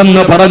റസൂൽ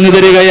അവിടെന്ന് പറഞ്ഞു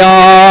തരികയാ.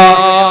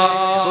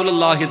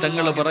 റസൂലുള്ളാഹി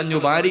തങ്ങൾ പറഞ്ഞു,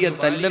 ഭാര്യയെ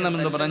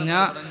തല്ലണമെന്ന് പറഞ്ഞ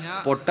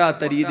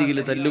പൊട്ടാത്ത രീതിയിൽ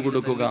തല്ലു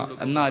കൊടുക്കുക,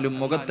 എന്നാലും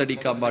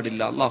മുഖത്തടിക്കാൻ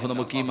പാടില്ല. അള്ളാഹു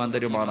നമുക്ക് ഈമാൻ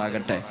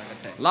തരുമാറാകട്ടെ.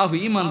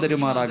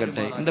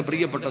 എന്റെ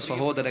പ്രിയപ്പെട്ട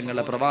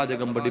സഹോദരങ്ങളെ,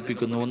 പ്രവാചകൻ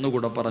പഠിപ്പിക്കുന്നു.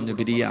 ഒന്നുകൂടെ പറഞ്ഞു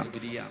പിരിയാം,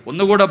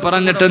 ഒന്നുകൂടെ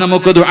പറഞ്ഞിട്ട്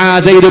നമുക്ക് ദുആ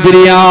ചെയ്തു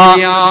പിരിയാം.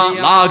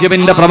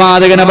 അല്ലാഹുവിന്റെ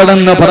പ്രവാചകൻ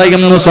അവിടെന്ന്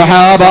പറയുന്നു,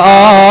 സ്വഹാബ,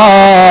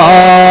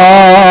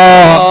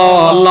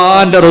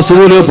 അല്ലാഹുവിന്റെ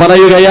റസൂൽ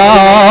പറയുകയാ,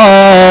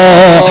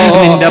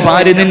 നിന്റെ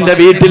ഭാര്യ നിന്റെ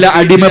വീട്ടിലെ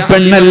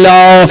അടിമപ്പെണ്ണല്ല,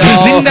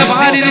 നിന്റെ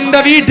ഭാര്യ നിന്റെ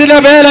വീട്ടിലെ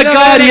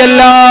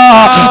വേലക്കാരിയല്ല.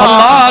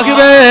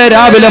 അല്ലാഹുവേ,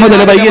 രാവിലെ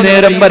മുതൽ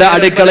വൈകുന്നേരം വരെ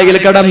അടുക്കളയിൽ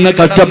കിടന്ന്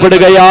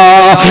കഷ്ടപ്പെടുകയാ.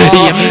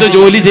 എന്ത്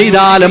ജോലി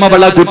ചെയ്താലും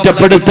അവളെ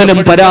കുറ്റപ്പെടുത്തലും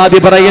പരാതി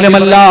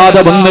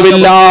പറയലുമല്ലാതെ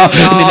ഒന്നുമില്ല.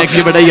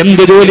 നിനക്കിവിടെ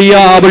എന്ത്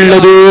ജോലിയാ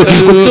ഉള്ളത്?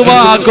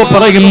 കുത്തുവാക്ക്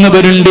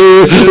പറയുന്നവരുണ്ട്,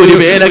 ഒരു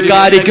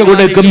വേലക്കാരിക്ക്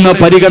കൊടുക്കുന്ന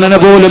പരിഗണന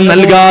പോലും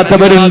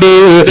നൽകാത്തവരുണ്ട്.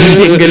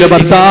 എങ്കിലും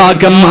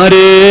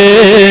ഭർത്താക്കന്മാരെ,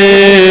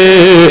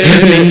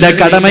 നിന്റെ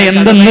കടമ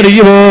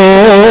എന്തെന്നറിയുമോ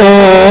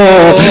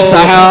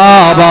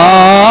സഹാബാ?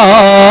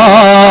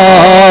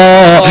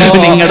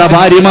 നിങ്ങളുടെ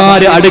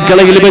ഭാര്യമാര്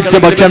അടുക്കളയിൽ വെച്ച്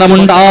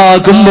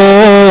ഭക്ഷണമുണ്ടാക്കുമ്പോ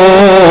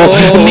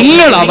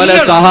നിങ്ങൾ അവരെ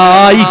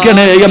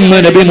സഹായിക്കണേ എന്ന്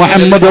നബി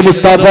മുഹമ്മദ്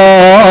മുസ്തഫ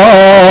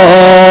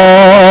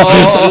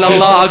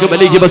സല്ലല്ലാഹു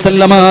അലൈഹി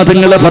വസല്ലമ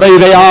തങ്ങൾ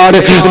പറയുകയാണ്.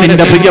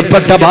 നിന്റെ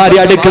പ്രിയപ്പെട്ട ഭാര്യ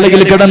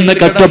അടുക്കളയിൽ കിടന്ന്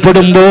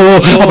കഷ്ടപ്പെടുമ്പോ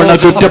അവളെ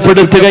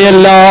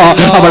കുറ്റപ്പെടുത്തുകയല്ല,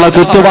 അവളെ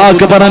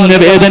കുത്തുവാക്ക് പറഞ്ഞ്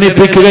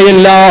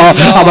വേദനിപ്പിക്കുകയല്ല,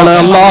 അവളെ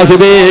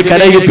അല്ലാഹുവേ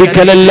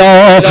കരയിപ്പിക്കലല്ല.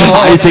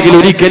 ആഴ്ചയിൽ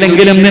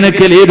ഒരിക്കലെങ്കിലും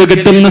നിനക്ക് ലീവ്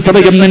കിട്ടുന്ന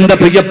സമയം നിന്റെ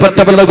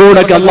പ്രിയപ്പെട്ടവരുടെ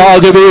കൂടെ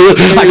അല്ലാഹുവേ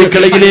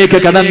അടുക്കളയിലേക്ക്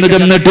കടന്നു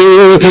ചെന്നിട്ട്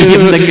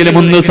എന്തെങ്കിലും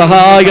ഒന്ന്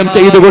സഹായം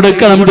ചെയ്തു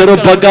കൊടുക്കണം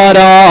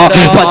ചെറുപ്പക്കാരാ.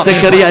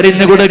 പച്ചക്കറി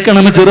അരിഞ്ഞു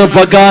കൊടുക്കണം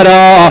ചെറുപ്പക്കാരാ,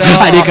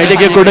 അരി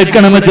കഴുകി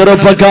കൊടുക്കണം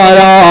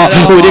ചെറുപ്പക്കാരാ.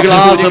 ഒരു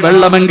ഗ്ലാസ്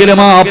വെള്ളമെങ്കിലും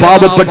ആ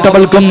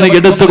പാവപ്പെട്ടവൾക്കൊന്ന്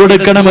എടുത്തു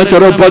കൊടുക്കണം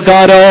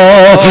ചെറുപ്പക്കാരോ.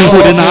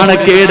 ഒരു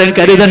നാണക്കേടും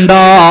കരുതണ്ട.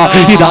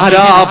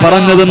 ഇതാരാ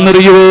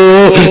പറഞ്ഞതെന്നറിയോ?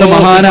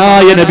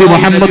 മഹാനായ നബി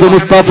മുഹമ്മദ്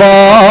മുസ്തഫ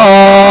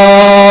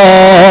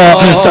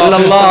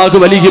സല്ലല്ലാഹു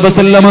അലൈഹി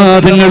വസല്ലമ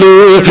തങ്ങൾ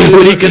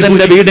ഒരിക്കൽ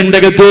തന്റെ വീടിന്റെ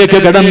അകത്തേക്ക്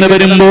കടന്നു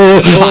വരുമ്പോ,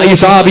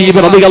 ആയിഷാ ബീവി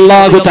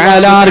റളിയല്ലാഹു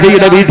തആല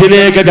അൻഹയുടെ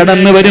വീട്ടിലേക്ക്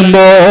കടന്നു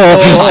വരുമ്പോ,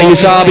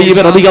 ആയിഷാ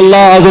ബീവി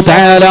റളിയല്ലാഹു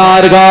തആല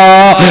അൻഹ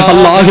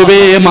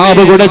അല്ലാഹുവേ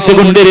മാവ്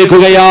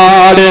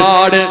കുടച്ചുകൊണ്ടിരിക്കുകയാണ്,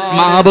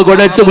 മാവ്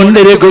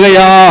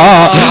കുടച്ചുകൊണ്ടിരിക്കുകയാ.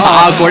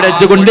 ആ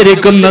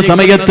കുടച്ചുകൊണ്ടിരിക്കുന്ന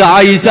സമയത്ത്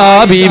ആയിഷാ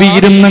ബീവി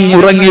ഇരുന്ന്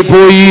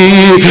ഉറങ്ങിപ്പോയി,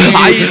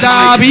 ആയിഷാ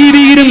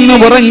ബീവി ഇരുന്ന്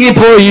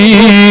ഉറങ്ങിപ്പോയി.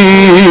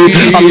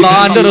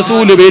 അല്ലാഹുവിന്റെ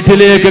റസൂൽ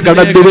വീട്ടിലേക്ക്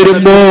കടന്നു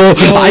വരുമ്പോ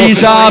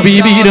ആയിഷാ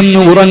ബീവി ഇരുന്ന്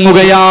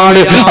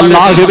ഉറങ്ങുകയാണ്.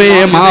 അല്ലാഹുവേ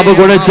മാവ്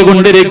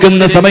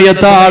കുടച്ചുകൊണ്ടിരിക്കുന്ന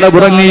സമയത്താണ്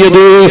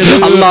ഉറങ്ങിയത്.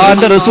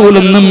 അല്ലാഹുവിന്റെ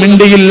റസൂലൊന്നും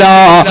മിണ്ടിയില്ല.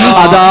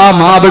 അതാ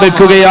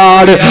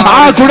മാവെടുക്കുകയാണ്. ആ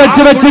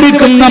കുടച്ചു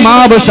വെച്ചിരിക്കുന്ന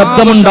മാവ്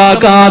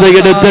ശബ്ദമുണ്ടാക്കാതെ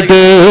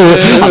എടുത്തിട്ട്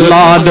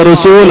അല്ലാഹുവിന്റെ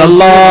റസൂൽ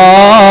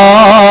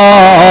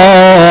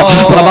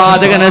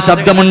പ്രവാചകന്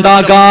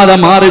ശബ്ദമുണ്ടാക്കാതെ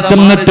മാറി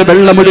ചെന്നിട്ട്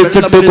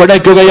വെള്ളമൊഴിച്ചിട്ട്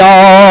കുടയ്ക്കുകയാ.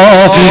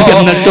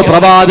 എന്നിട്ട്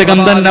പ്രവാചകൻ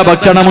തന്നെ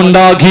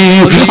ഭക്ഷണമുണ്ടാക്കി,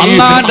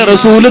 അല്ലാഹുവിന്റെ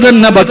റസൂല്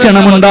തന്നെ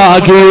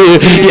ഭക്ഷണമുണ്ടാക്കി.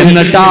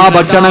 എന്നിട്ട് ആ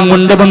ഭക്ഷണം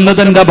കൊണ്ടുവന്ന്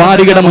തന്റെ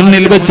ഭാര്യയുടെ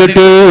മുന്നിൽ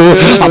വെച്ചിട്ട്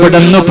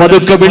അവിടുന്ന്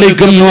പതുക്കെ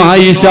വിളിക്കുന്നു,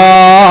 ആയിഷാ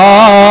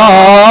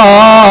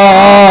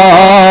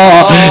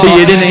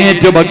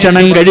എഴുന്നേറ്റ്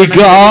ഭക്ഷണം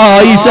കഴിക്കുക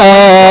ആയിഷാ.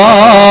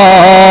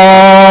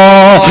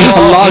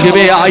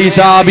 അല്ലാഹുവേ,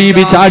 ആയിഷാ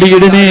ബീബി ചാടി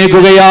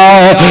എഴുന്നേൽക്കുകയാ.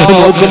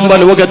 നോക്കുമ്പോ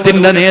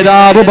ലോകത്തിന്റെ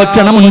നേതാവ്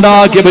ഭക്ഷണം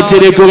ഉണ്ടാക്കി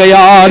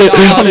വെച്ചിരിക്കുകയാണ്.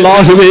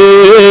 അല്ലാഹുവേ,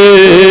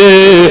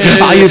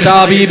 ആയിഷാ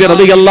ബീബി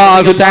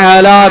റളിയല്ലാഹു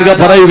തആല അൻഹ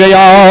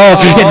പറയുകയാ,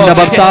 എന്റെ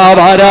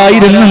ഭർത്താവ്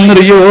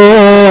ആരായിരുന്നെന്നറിയോ?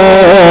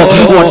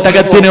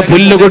 ഒട്ടകത്തിന്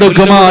പുല്ല്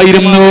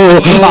കൊടുക്കുമായിരുന്നു,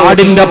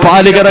 ആടിന്റെ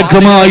പാല്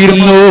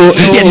കറക്കുമായിരുന്നു,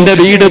 എന്റെ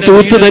വീട്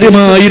തൂത്തു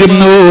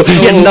തരുമായിരുന്നു,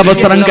 എന്റെ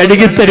വസ്ത്രം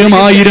കഴുകി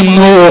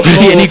തരുമായിരുന്നു,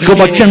 എനിക്ക്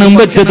ഭക്ഷണം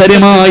വെച്ച്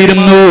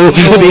തരുമായിരുന്നു,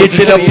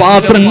 വീട്ടിലെ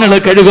പാത്രങ്ങൾ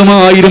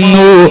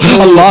കഴുകുമായിരുന്നു.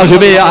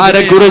 അല്ലാഹുവേ,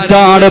 ആരെ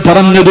കുറിച്ചാണ്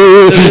പറഞ്ഞത്?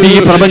 ഈ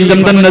പ്രപഞ്ചം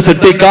തന്നെ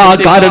സൃഷ്ടിക്കാ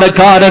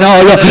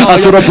കാരണക്കാരനായ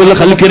അഷ്റഫുൽ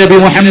ഖൽഖ് നബി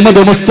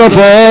മുഹമ്മദ് മുസ്തഫ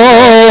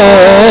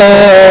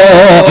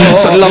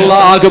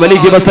സല്ലല്ലാഹു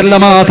അലൈഹി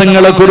വസല്ലമ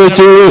തങ്ങളെ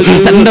കുറിച്ച്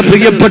തന്റെ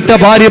പ്രിയപ്പെട്ട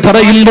ഭാര്യ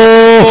പറയുമ്പോ,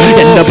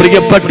 എന്റെ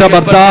പ്രിയപ്പെട്ട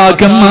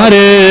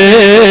ഭർത്താക്കന്മാരെ,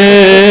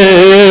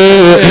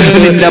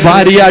 നിന്റെ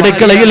ഭാര്യ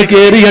അടുക്കളയിൽ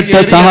കേറിയിട്ട്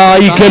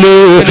സഹായിക്കല്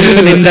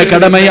നിന്റെ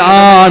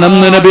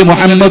കടമയാണെന്ന് നബി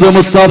മുഹമ്മദ്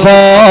മുസ്തഫ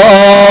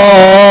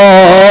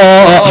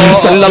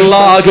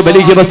സല്ലല്ലാഹു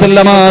അലൈഹി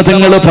വസല്ലമ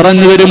തങ്ങൾ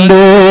പറഞ്ഞു വരുമ്പോ,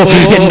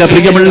 എന്റെ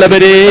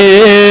പ്രിയമുള്ളവരെ,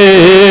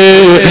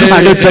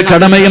 അടുത്ത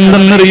കടമ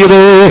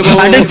എന്തെന്നറിയുവോ?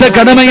 അടുത്ത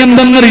കടമ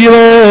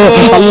എന്തെന്നറിയുവോ?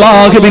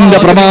 അല്ലാഹുവിന്റെ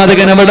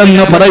പ്രവാചകൻ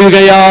അവിടെന്ന്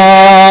പറയുകയാ.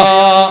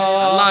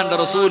 അല്ലാഹുവിന്റെ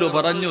റസൂൽ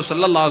പറഞ്ഞു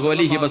സല്ലല്ലാഹു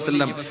അലൈഹി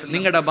വസല്ലം,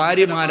 നിങ്ങളുടെ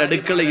ഭാര്യമാർ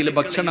അടുക്കളയിൽ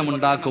ഭക്ഷണം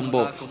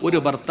ഉണ്ടാക്കുമ്പോ ഒരു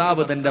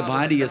ഭർത്താവ് തന്റെ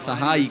ഭാര്യയെ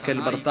സഹായിക്കൽ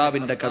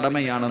ഭർത്താവിന്റെ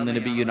കടമയാണെന്ന്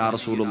നബിയുനാ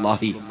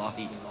റസൂലുള്ളാഹി.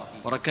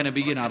 ഉറക്ക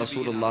നബിയുനാ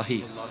റസൂലുള്ളാഹി.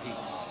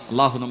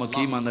 അല്ലാഹു നമുക്ക്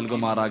ഈമാൻ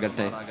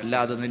നൽകുമാറാകട്ടെ.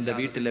 അല്ലാതെ നിന്റെ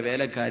വീട്ടിലെ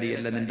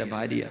വേലക്കാരിയല്ല നിന്റെ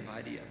ഭാര്യ,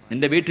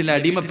 നിന്റെ വീട്ടിലെ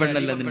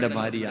അടിമപ്പെണ്ണല്ല നിന്റെ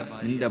ഭാര്യ,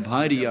 നിന്റെ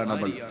ഭാര്യയാണ്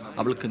അവൾ.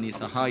 അവൾക്ക് നീ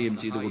സഹായം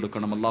ചെയ്തു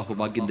കൊടുക്കണം. അല്ലാഹു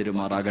ഭാഗ്യം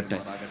തരുമാറാകട്ടെ.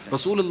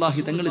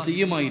 റസൂലുള്ളാഹി തങ്ങൾ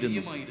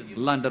ചെയ്യുമായിരുന്നു.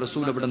 അല്ലാഹുവിന്റെ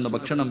റസൂൽ അവിടെ നിന്ന്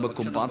ഭക്ഷണം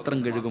വെക്കും, പാത്രം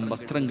കഴുകും,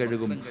 വസ്ത്രം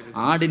കഴുകും,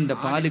 ആടിന്റെ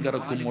പാല്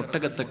കറക്കും,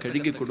 ഒട്ടകത്തെ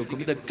കഴുകി കൊടുക്കും.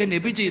 ഇതൊക്കെ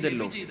നബി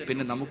ചെയ്തല്ലോ,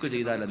 പിന്നെ നമുക്ക്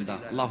ചെയ്താൽ എന്താ?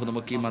 അല്ലാഹു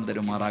നമുക്ക് ഈമാൻ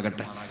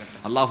തരുമാറാകട്ടെ.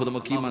 അല്ലാഹു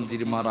നമുക്ക് ഈമാൻ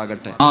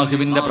തരുമാറാകട്ടെ.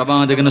 അല്ലാഹുവിന്റെ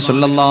പ്രവാചകൻ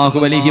സല്ലല്ലാഹു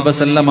അലൈഹി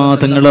വസല്ലമ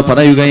തങ്ങൾ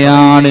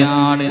പറയുകയാണ്,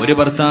 ഒരു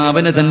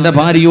ഭർത്താവിന് തന്റെ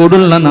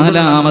ഭാര്യയോടുള്ള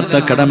നാലാമത്തെ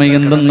കടമ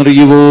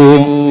എന്തെന്നറിയുവോ?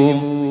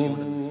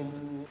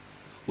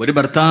 ഒരു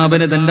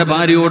ഭർത്താവിന് തന്റെ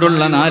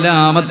ഭാര്യയോടുള്ള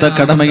നാലാമത്തെ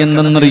കടമ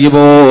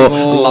എന്തെന്നറിയുമോ?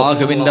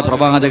 അല്ലാഹുവിന്റെ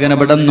പ്രവാചകൻ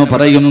എവിടെന്ന്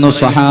പറയുന്നു,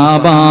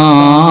 സ്വഹാബാ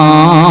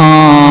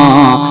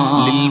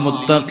ലിൽ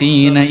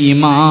മുത്തഖീന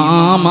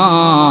ഇമാമാ.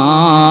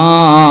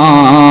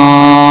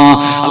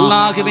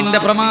 അല്ലാഹുവിന്റെ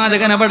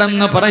പ്രവാചകൻ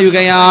എവിടെന്ന്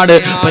പറയുകയാണ്,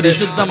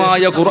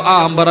 പരിശുദ്ധമായ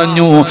ഖുർആൻ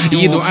പറഞ്ഞു,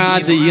 ഈ ദുആ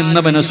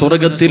ചെയ്യുന്നവന്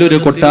സ്വർഗ്ഗത്തിലൊരു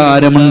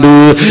കൊട്ടാരമുണ്ട്.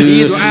 ഈ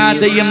ദുആ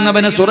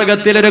ചെയ്യുന്നവന്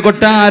സ്വർഗ്ഗത്തിലൊരു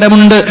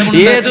കൊട്ടാരമുണ്ട്.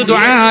 ഏത്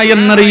ദുആ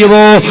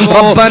എന്നറിയുമോ?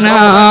 റബ്ബനാ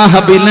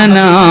ഹബ്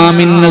ലനാ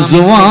മിൻ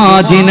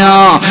അസ്വാജിനാ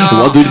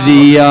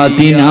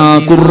വദുർരിയാതിനാ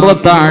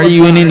ഖുർറത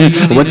അയ്യുനിൻ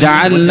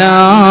വജഅൽനാ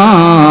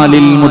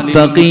ലിൽ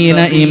മുത്തഖീന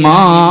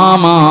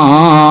ഇമാമാ.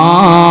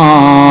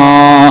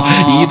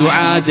 ഈ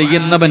ദുആ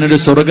ചെയ്യുന്നവനൊരു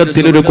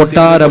സ്വർഗ്ഗത്തിലൊരു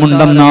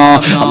കൊട്ടാരമുണ്ടെന്നാ.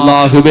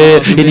 അല്ലാഹുവേ,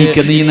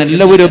 എനിക്ക് നീ നല്ല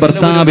ഒരു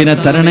ഭർത്താവിനെ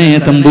തരണേ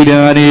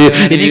തമ്പുരാനെ,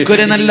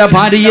 എനിക്കൊരു നല്ല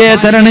ഭാര്യയെ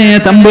തരണേ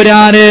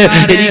തമ്പുരാനെ,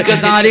 എനിക്ക്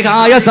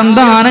സാലിഹായ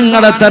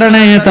സന്താനങ്ങളെ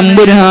തരണേ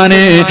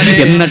തമ്പുരാനെ.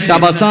 എന്നിട്ട്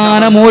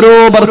അവസാനം ഓരോ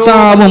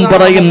ഭർത്താവും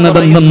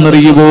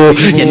പറയുന്നതെന്തെന്നറിയുമോ?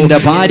 എന്റെ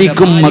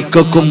ഭാര്യക്കും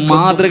മക്കൾക്കും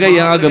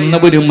മാതൃകയാകുന്ന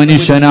ഒരു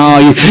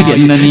മനുഷ്യനായി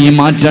എന്നെ നീ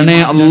മാറ്റണേ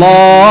അല്ലാ.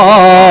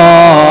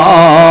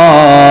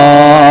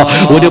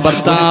 ഒരു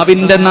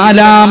ഭർത്താവിന്റെ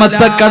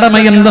നാലാമത്തെ കടമ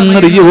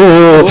എന്തെന്നറിയുവോ?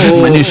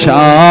 മനുഷ്യ,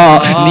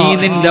 നീ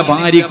നിന്റെ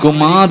ഭാര്യയ്ക്ക്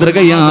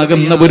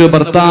മാതൃകയാകുന്ന ഒരു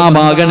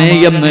ഭർത്താവാകണേ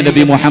എന്ന്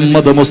നബി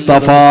മുഹമ്മദ്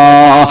മുസ്തഫ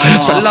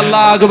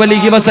സല്ലല്ലാഹു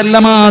അലൈഹി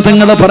വസല്ലമ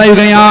തങ്ങൾ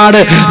പറയുകയാണ്.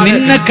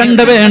 നിന്നെ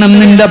കണ്ടു വേണം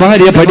നിന്റെ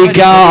ഭാര്യ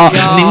പഠിക്കാൻ,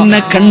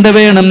 നിന്നെ കണ്ടു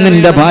വേണം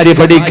നിന്റെ ഭാര്യ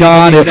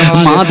പഠിക്കാൻ.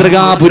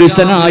 മാതൃകാ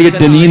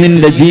പുരുഷനായിട്ട് നീ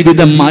നിന്റെ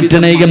ജീവിതം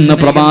മാറ്റണേ എന്ന്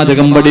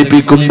പ്രവാചകൻ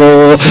പഠിപ്പിക്കുമ്പോ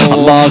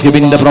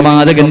അല്ലാഹുവിന്റെ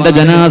പ്രവാചകന്റെ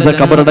ജനാസ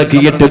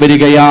ഖബറടക്കിയിട്ട്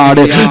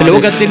വരികയാണ്.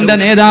 ലോകത്തിന്റെ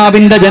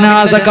നേതാവിന്റെ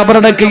ജനാസ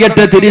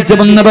ഖബറടക്കിയിട്ട് തിരിച്ചു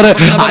വന്നവർ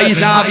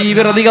ആയിഷ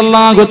ബീവി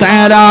റളിയല്ലാഹു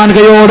തആല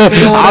അൻഹയോട്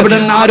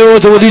അവിടുന്ന് ആരോ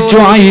ചോദിച്ചു,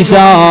 ആയിഷ,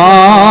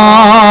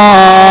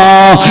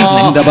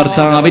 നിന്റെ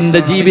ഭർത്താവിന്റെ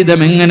ജീവിതം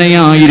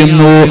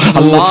എങ്ങനെയായിരുന്നു?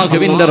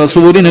 അല്ലാഹുവിന്റെ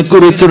റസൂലിനെ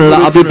കുറിച്ചുള്ള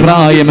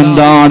അഭിപ്രായം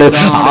എന്താണ്?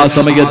 ആ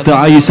സമയത്ത്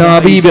ആയിഷ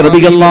ബീവി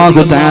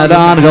റളിയല്ലാഹു തആല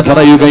അൻഹ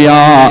പറയുകയാ,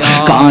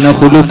 കാന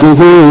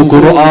ഖുലുഖുഹു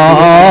ഖുർആൻ.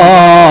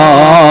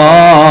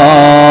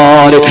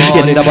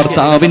 എന്റെ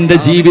ഭർത്താവിന്റെ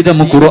ജീവിതം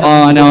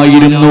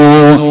ഖുർആനായിരുന്നു.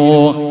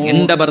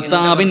 എന്റെ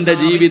ഭർത്താവിന്റെ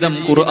ജീവിതം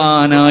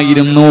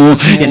ഖുർആനായിരുന്നു.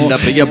 എന്റെ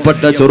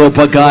പ്രിയപ്പെട്ട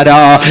ചെറുപ്പക്കാരാ,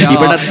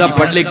 ഇവിടത്തെ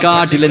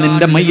പള്ളിക്കാട്ടില്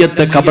നിന്റെ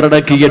മയ്യത്ത്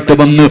ഖബറടക്കിയിട്ട്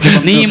വന്നു.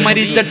 നീ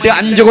മരിച്ചിട്ട്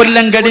 5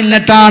 കൊല്ലം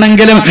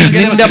കഴിഞ്ഞിട്ടാണെങ്കിലും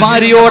നിന്റെ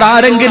ഭാര്യയോട്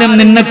ആരെങ്കിലും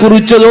നിന്നെ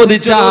കുറിച്ച്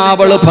ചോദിച്ചാ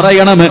അവള്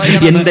പറയണം,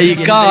 എന്റെ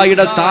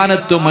ഇക്കായുടെ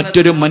സ്ഥാനത്ത്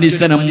മറ്റൊരു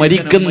മനുഷ്യനെ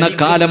മരിക്കുന്ന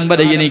കാലം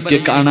വരെ എനിക്ക്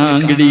കാണാൻ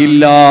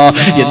കഴിയില്ല.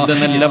 എന്ത്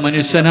നല്ല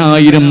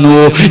മനുഷ്യനായിരുന്നു,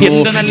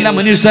 എന്ത് നല്ല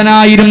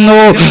മനുഷ്യനായിരുന്നു.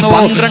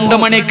 12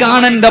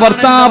 മണിക്കാണ് എന്റെ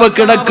ഭർത്താവ്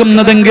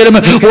കിടക്കുന്നതെങ്കിലും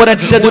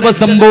ഒരൊറ്റ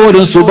ദിവസം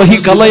പോലും സുബഹി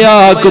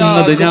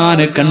കളയാക്കുന്നത് ഞാൻ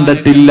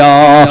കണ്ടിട്ടില്ല.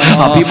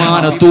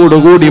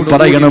 അഭിമാനത്തോടുകൂടി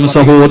പറയണം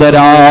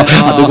സഹോദരാ.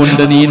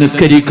 അതുകൊണ്ട് നീ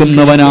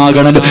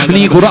നിസ്കരിക്കുന്നവനാകണം,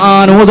 നീ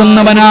ഖുർആൻ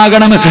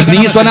ഓതുന്നവനാകണം,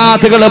 നീ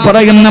സ്വലാത്തുകൾ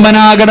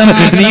പറയുന്നവനാകണം,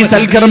 നീ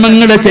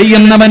സൽക്കർമ്മങ്ങൾ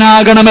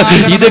ചെയ്യുന്നവനാകണം.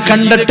 ഇത്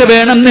കണ്ടിട്ട്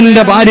വേണം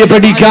നിന്റെ ഭാര്യ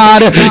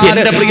പഠിക്കാൻ.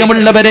 എന്റെ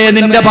പ്രിയമുള്ളവരെ,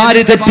 നിന്റെ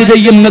ഭാര്യ തെറ്റ്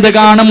ചെയ്യുന്നത്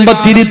കാണുമ്പോ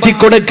തിരുത്തി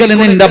കൊടുക്കൽ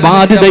നിന്റെ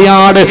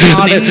ബാധ്യതയാണ്,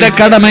 നിന്റെ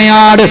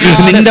കടമയാണ്.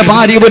 നിന്റെ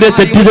ഭാര്യ ഒരു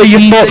തെറ്റ്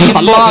ചെയ്യുമ്പോ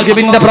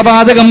അല്ലാഹുവിന്റെ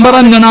പ്രവാചകൻ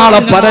പറഞ്ഞു, നാളെ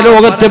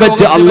പരലോകത്ത്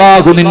വെച്ച്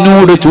അല്ലാഹു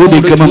നിന്നോട്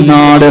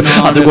ചോദിക്കുമെന്നാണ്.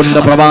 അതുകൊണ്ട്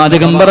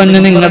പ്രവാചകൻ പറഞ്ഞു,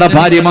 നിങ്ങളുടെ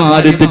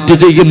ഭാര്യമാര് തെറ്റ്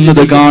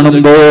ചെയ്യുന്നത്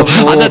കാണുമ്പോ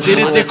അത്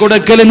തിരുത്തി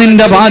കൊടുക്കൽ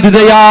നിന്റെ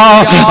ബാധ്യതയാ.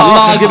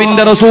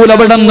 അല്ലാഹുവിന്റെ റസൂൽ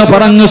അവിടെന്ന്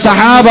പറഞ്ഞു,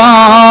 സഹാബാ,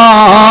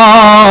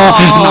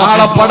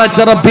 നാളെ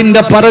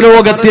പടച്ചറപ്പിന്റെ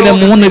പരലോകത്തിലെ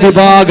 3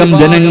 വിഭാഗം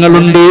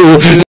ജനങ്ങളുണ്ട്.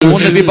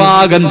 3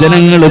 വിഭാഗം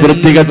ജനങ്ങൾ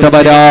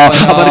വൃത്തികെട്ടവരാ.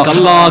 അവർക്ക്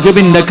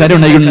അല്ലാഹുവിന്റെ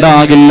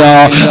കരുണയുണ്ടാകില്ല.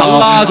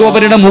 അല്ലാഹു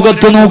അവരുടെ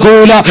മുഖത്ത്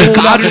നോക്കൂല.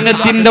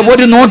 കാരുണ്യത്തിന്റെ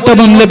ഒരു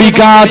നോട്ടവും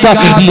ലഭിക്കാത്ത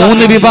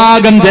 3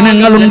 വിഭാഗം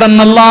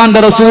ജനങ്ങളുണ്ടെന്ന്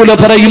അല്ലാഹുവിന്റെ റസൂല്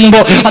പറയുമ്പോ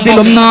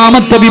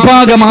അതിലൊന്നാമത്തെ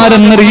വിഭാഗം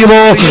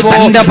ആരെന്നറിയുമോ?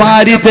 തന്റെ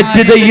ഭാര്യ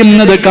തെറ്റ്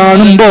ചെയ്യുന്നത്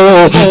കാണുമ്പോ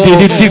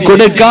തിരുത്തി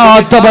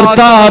കൊടുക്കാത്ത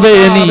ഭർത്താവേ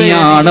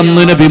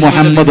നീയാണെന്ന് നബി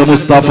മുഹമ്മദ്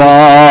മുസ്തഫ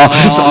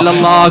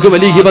സല്ലല്ലാഹു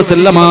അലൈഹി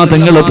വസല്ലമ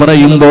തങ്ങൾ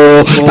പറയുമ്പോ,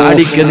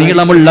 താടിക്ക്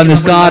നീളമുള്ള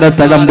നിസ്കാര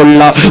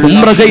തലമ്പുള്ള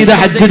ഉംറ ചെയ്ത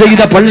ഹജ്ജ്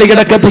ചെയ്ത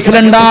പള്ളികളൊക്കെ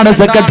പ്രസിഡന്റാണ്,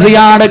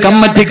 സെക്രട്ടറിയാണ്,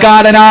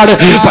 കമ്മിറ്റിക്കാരനാണ്,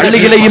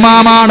 പള്ളിയിലെ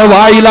ഇമാമാണ്,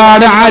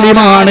 വായിലാണ്,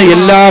 ആലിമാണ്,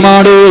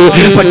 എല്ലാമാണ്.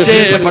 പക്ഷേ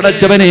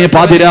പടച്ചവനെ,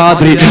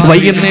 പാതിരാത്രി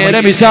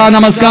വൈകുന്നേരം ഇശാ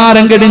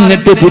നമസ്കാരം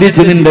കഴിഞ്ഞിട്ട്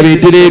തിരിച്ച് നിന്റെ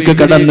വീട്ടിലേക്ക്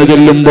കടന്നു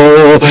ചെല്ലുമ്പോ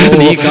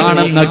നീ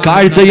കാണുന്ന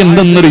കാഴ്ച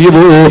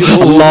എന്തെന്നറിയുമോ?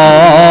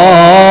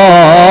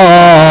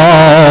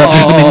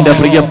 നിന്റെ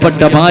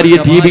പ്രിയപ്പെട്ട ഭാര്യ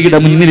ടിവിയുടെ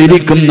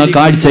മുന്നിലിരിക്കുന്ന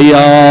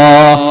കാഴ്ചയാ.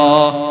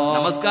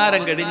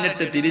 നമസ്കാരം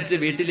കഴിഞ്ഞിട്ട് തിരിച്ച്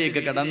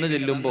വീട്ടിലേക്ക് കടന്നു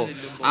ചെല്ലുമ്പോ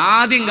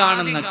ആദ്യം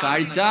കാണുന്ന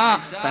കാഴ്ച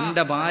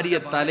തന്റെ ഭാര്യ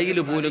തലയിൽ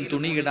പോലും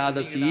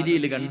തുണിയിടാതെ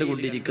സീരിയൽ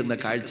കണ്ടുകൊണ്ടിരിക്കുന്ന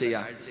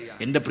കാഴ്ചയാ.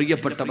 എന്റെ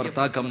പ്രിയപ്പെട്ട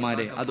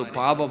ഭർത്താക്കന്മാരെ, അത്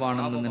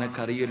പാപമാണെന്ന്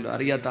നിനക്കറിയല്ലോ.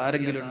 അറിയാത്ത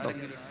ആരെങ്കിലും ഉണ്ടോ?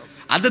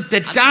 അത്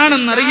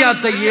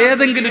തെറ്റാണെന്നറിയാത്ത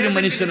ഏതെങ്കിലും ഒരു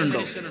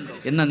മനുഷ്യനുണ്ടോ?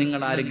 എന്നാ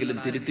നിങ്ങൾ ആരെങ്കിലും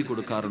തിരുത്തി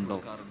കൊടുക്കാറുണ്ടോ?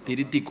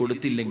 തിരുത്തി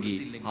കൊടുത്തില്ലെങ്കിൽ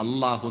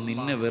അള്ളാഹു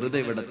നിന്നെ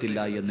വെറുതെ വിടത്തില്ല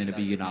എന്ന്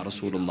നബിയുനാ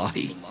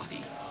റസൂലുള്ളാഹി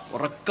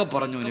ഉറക്കെ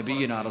പറഞ്ഞു.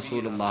 നബിയുനാ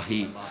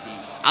റസൂലുള്ളാഹി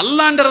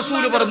അള്ളാന്റെ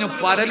റസൂല് പറഞ്ഞു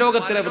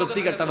പരലോകത്തിലെ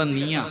വൃത്തികെട്ടവൻ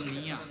നീയാ.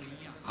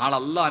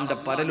 അള്ളാന്റെ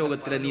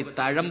പരലോകത്തിലെ നീ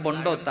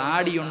തഴമ്പുണ്ടോ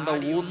താടിയുണ്ടോ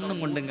ഒന്നും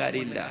കൊണ്ടും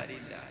കാര്യമില്ല.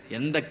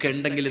 എന്തൊക്കെ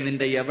ഉണ്ടെങ്കിലും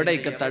നിന്റെ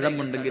എവിടെയൊക്കെ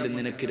തഴമ്പുണ്ടെങ്കിലും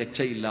നിനക്ക്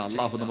രക്ഷയില്ല.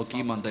 അള്ളാഹു നമുക്ക്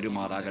ഈമാൻ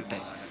തരുമാറാകട്ടെ.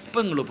 ഇപ്പൊ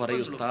നിങ്ങൾ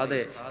പറയൂ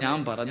ഉസ്താദേ, ഞാൻ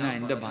പറഞ്ഞ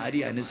എന്റെ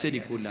ഭാര്യ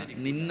അനുസരിക്കൂല.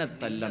 നിന്നെ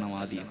തല്ലണം.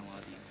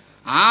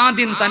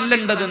 ആദ്യം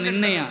തല്ലേണ്ടത്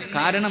നിന്നെയാ.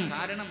 കാരണം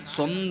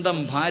സ്വന്തം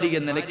ഭാര്യയെ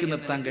നിലയ്ക്ക്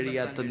നിർത്താൻ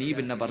കഴിയാത്ത നീ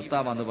പിന്നെ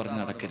ഭർത്താവാന്ന് പറഞ്ഞ്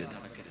നടക്കരുത്.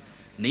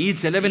 നീ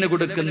ചെലവിന്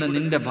കൊടുക്കുന്ന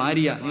നിന്റെ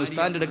ഭാര്യ, നീ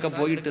ഉസ്താദിന്റെ അടുക്ക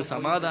പോയിട്ട്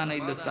സമാധാനം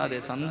ഇല്ല ഉസ്താദെ,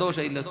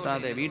 സന്തോഷം ഇല്ല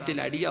ഉസ്താദെ, വീട്ടിൽ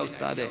അടിയാ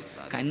ഉസ്താദെ,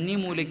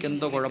 കന്നിമൂലയ്ക്ക്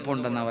എന്തോ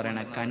കുഴപ്പമുണ്ടെന്നാ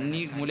പറയണേ.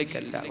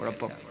 കന്നിമൂലയ്ക്കല്ല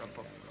കുഴപ്പം,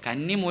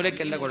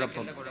 കന്നിമൂലയ്ക്കല്ല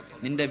കുഴപ്പം.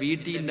 നിന്റെ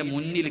വീട്ടിന്റെ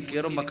മുന്നിൽ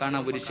കയറുമ്പോ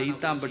കാണാൻ ഒരു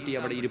ശൈത്താൻ പെട്ടി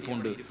അവിടെ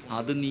ഇരിപ്പുണ്ട്.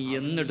 അത് നീ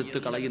എന്നെടുത്ത്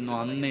കളയുന്നു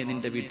അന്നേ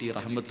നിന്റെ വീട്ടിൽ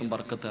റഹ്മത്തും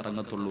ബർക്കത്തും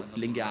ഇറങ്ങത്തുള്ളൂ.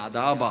 ഇല്ലെങ്കിൽ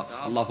അദാബ.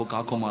 അള്ളാഹു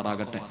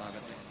കാക്കുമാറാകട്ടെ,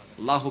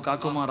 അള്ളാഹു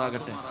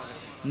കാക്കുമാറാകട്ടെ.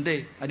 എന്തേ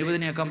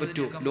അനുവദനയാക്കാൻ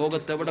പറ്റുമോ?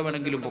 ലോകത്ത് എവിടെ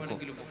വേണമെങ്കിലും പൊക്കോ,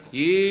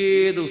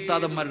 ഏത്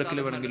ഉസ്താദന്മാരുടെ അടുക്കൽ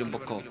വേണമെങ്കിലും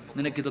പൊക്കോ.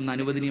 നിനക്കിതൊന്ന്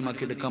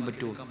അനുവദനീയമാക്കി എടുക്കാൻ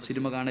പറ്റുമോ?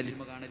 സിനിമ കാണല്,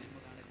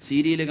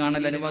 സീരിയല്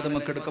കാണൽ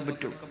അനുവാദമൊക്കെ എടുക്കാൻ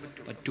പറ്റുമോ?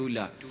 പറ്റൂല.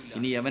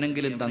 ഇനി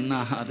എവനെങ്കിലും തന്നാ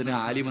അതിന്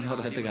ആലിമെന്ന്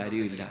പറഞ്ഞിട്ട്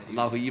കാര്യമില്ല.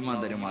 അള്ളാഹു ഈമാൻ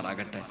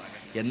തരുമാറാകട്ടെ.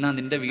 എന്നാ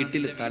നിന്റെ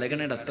വീട്ടിൽ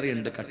തലകണയുടെ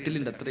അത്രയുണ്ട്,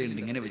 കട്ടിലിന്റെ അത്രയുണ്ട്,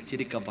 ഇങ്ങനെ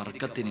വെച്ചിരിക്ക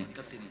ബർക്കത്തിന്.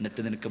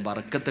 എന്നിട്ട് നിനക്ക്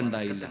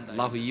ബർക്കത്തുണ്ടായില്ല.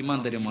 അള്ളാഹു ഈമാൻ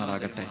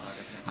തരുമാറാകട്ടെ.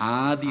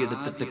 ആദ്യം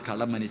എടുത്തിട്ട്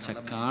കളമനിച്ച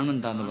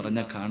കാണണ്ടെന്ന് പറഞ്ഞ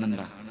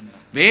കാണണ്ട,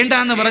 വേണ്ട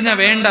എന്ന് പറഞ്ഞ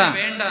വേണ്ട.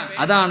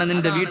 അതാണ്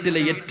നിന്റെ വീട്ടിലെ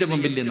ഏറ്റവും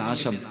വലിയ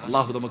നാശം.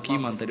 അള്ളാഹു നമുക്ക്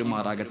ഈമാൻ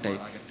തരുമാറാകട്ടെ.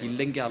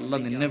 ഇല്ലെങ്കിൽ അല്ല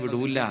നിന്നെ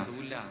വിടൂല,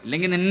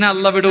 ഇല്ലെങ്കിൽ നിന്നെ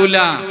അല്ല വിടൂല.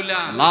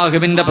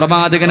 അള്ളാഹുവിന്റെ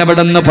പ്രവാചകൻ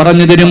എവിടെന്ന്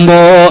പറഞ്ഞു തരുമ്പോ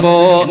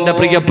എന്റെ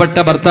പ്രിയപ്പെട്ട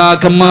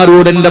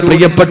ഭർത്താക്കന്മാരോട്, എന്റെ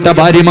പ്രിയപ്പെട്ട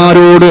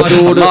ഭാര്യമാരോട്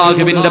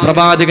അള്ളാഹുവിന്റെ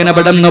പ്രവാചകൻ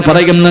എവിടെന്ന്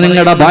പറയുന്ന,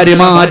 നിങ്ങളുടെ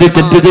ഭാര്യമാര്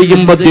തെറ്റ്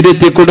ചെയ്യുമ്പോ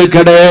തിരുത്തി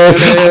കൊടുക്കടേ,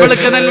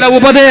 അവൾക്ക് നല്ല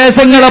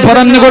ഉപദേശങ്ങൾ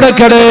പറഞ്ഞു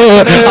കൊടുക്കടേ.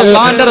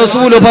 അള്ളാന്റെ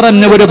റസൂല്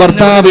പറഞ്ഞ ഒരു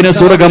ഭർത്താവിന്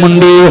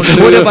സ്വർഗമുണ്ട്,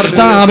 ഒരു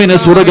ഭർത്താവിന്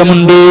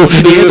സ്വർഗമുണ്ട്.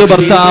 ഏത്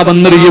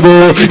ഭർത്താവെന്നറിയുവോ?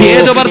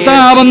 ഏത്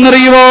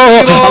ഭർത്താവെന്നറിയുവോ?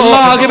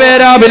 അല്ലാഹുവേ,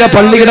 രാവിലെ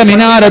പള്ളിയുടെ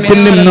മിനാരത്തിൽ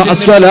നിന്ന്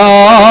അസ്വലാത്തു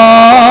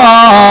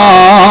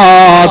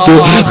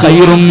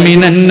ഖൈറും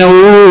മിനൻ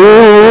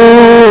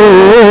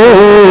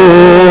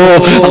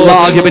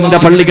അല്ലാഹുവിന്റെ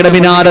പള്ളിയുടെ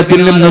മിനാരത്തിൽ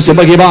നിന്ന്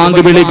സുബഹി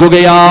ബാങ്ക്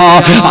വിളിക്കുകയാ.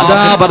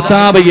 അതാ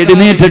ഭർത്താവ്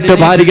എഴുന്നേറ്റിട്ട്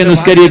ഭാര്യ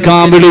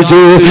നിസ്കരിക്കാൻ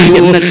വിളിച്ചു.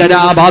 എന്നിട്ട്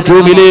ആ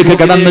ബാത്റൂമിലേക്ക്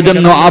കടന്നു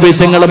ചെന്നു.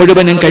 ആവശ്യങ്ങൾ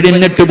മുഴുവനും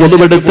കഴിഞ്ഞിട്ട്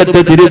പൊതുവെടുത്തിട്ട്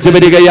തിരിച്ചു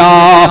വരികയാ.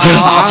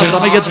 ആ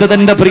സമയത്ത്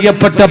തന്റെ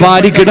പ്രിയപ്പെട്ട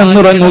ഭാര്യ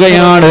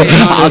കിടന്നുറങ്ങുകയാണ്.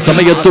 ആ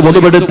സമയത്ത്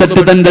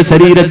പൊതുവെടുത്തിട്ട് തന്റെ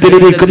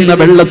ശരീരത്തിലിരിക്കുന്ന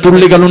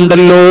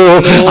വെള്ളത്തുള്ളികളുണ്ടല്ലോ,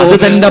 അത്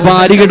തന്റെ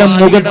ഭാര്യയുടെ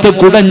മുഖത്ത്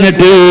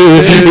കുടഞ്ഞിട്ട്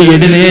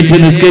എഴുന്നേറ്റ്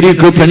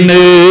നിസ്കരിക്കൂ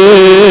പെണ്ണ്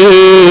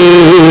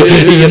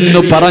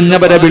എന്ന്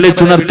പറഞ്ഞവരെ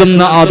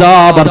വിളിച്ചുണർത്തുന്ന അതാ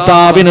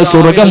ഭർത്താവിന്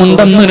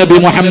സ്വർഗമുണ്ടെന്ന് നബി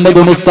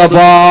മുഹമ്മദ് മുസ്തഫ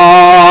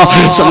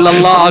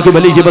സല്ലല്ലാഹു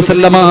അലൈഹി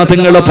വസല്ലമ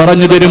തങ്ങൾ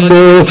പറഞ്ഞു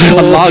തരുമ്പോ,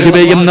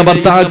 അല്ലാഹുവേ എന്ന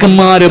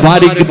ഭർത്താക്കന്മാര്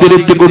ഭാര്യയ്ക്ക്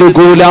തിരുത്തി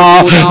കൊടുക്കൂല.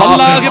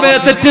 അല്ലാഹുവേ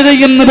തെറ്റ്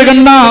ചെയ്യുന്നത്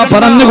കണ്ടാ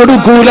പറഞ്ഞു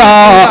കൊടുക്കൂല.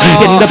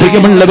 എന്റെ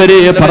പ്രിയമുള്ളവരെ,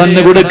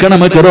 പറഞ്ഞു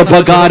കൊടുക്കണം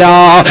ചെറുപ്പക്കാരാ.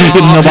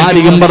 ഇന്ന്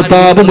ഭാര്യയും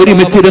ഭർത്താവും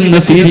ഒരുമിച്ചിരുന്ന്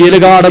സീരിയൽ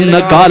കാണുന്ന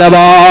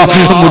കാലവാ.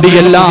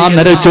 മുടിയെല്ലാം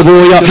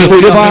നരച്ചുപോയ,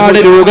 ഒരുപാട്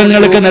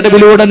രോഗങ്ങൾക്ക്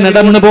നടുവിലൂടെ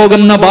നടന്നു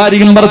പോകുന്ന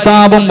ഭാര്യയും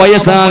ഭർത്താവും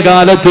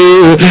വയസ്സാകാലത്ത്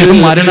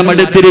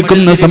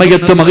മരണമെടുത്തിരിക്കുന്ന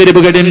സമയത്ത്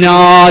മഗ്‌രിബ്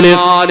കഴിഞ്ഞാല്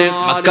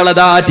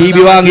മക്കളതാ TV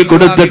വാങ്ങി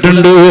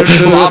കൊടുത്തിട്ടുണ്ട്.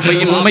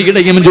 വാപ്പയും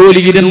ഉമ്മയുടെയും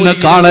ജോലിയിരുന്ന്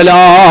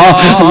കാണലാ.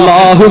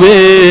 അല്ലാഹുവേ,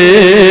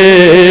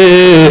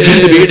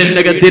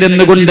 വീടിന്റെ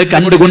അകത്തിരുന്ന് കൊണ്ട്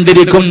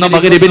കണ്ടുകൊണ്ടിരിക്കുന്ന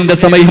മഗ്‌രിബിന്റെ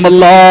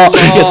സമയമല്ല,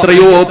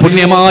 എത്രയോ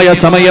പുണ്യമായ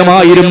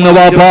സമയമായിരുന്നു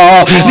വാപ്പാ.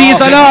 നീ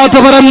സലാത്ത്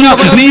പറഞ്ഞ,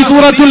 നീ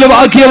സൂറത്തുൽ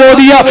വാഖിയ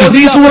ഓതിയ,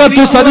 നീ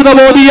സൂറത്തു സജ്ദ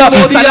ഓതിയ,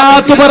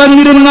 സലാത്ത്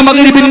പറഞ്ഞിരുന്ന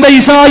മഗ്‌രിബിന്റെ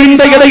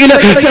ഇശാഇന്റെ ഇടയിൽ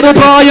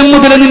ചെറുപ്രായം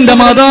മുതൽ നിന്റെ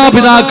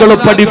മാതാപിതാക്കൾ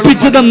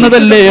പഠിപ്പിച്ചു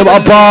തന്നതല്ലേ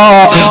വാപ്പാ.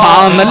 ആ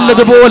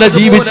നല്ലതുപോലെ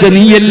ജീവിച്ച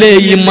നീയല്ലേ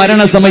ഈ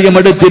മരണസമയം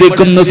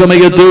എടുത്തിരിക്കുന്ന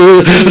സമയത്ത്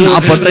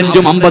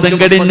 45ഉം 50ഉം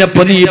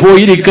കഴിഞ്ഞപ്പോ നീ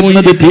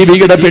പോയിരിക്കുന്നത്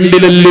ടിവിയുടെ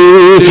പെണ്ടിലല്ലേ.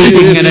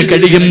 ഇങ്ങനെ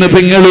കഴിയുന്ന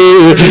പെങ്ങള്,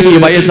 ഈ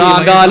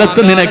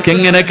വയസ്സാകാലത്ത് നിനക്ക്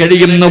എങ്ങനെ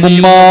കഴിയുന്ന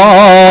ഉമ്മ?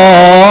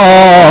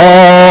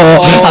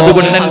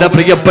 അതുകൊണ്ട് എന്റെ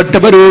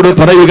പ്രിയപ്പെട്ടവരോട്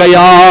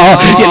പറയുകയാ,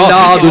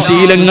 എല്ലാ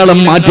ദുശീലങ്ങളും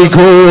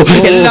മാറ്റിക്കോ,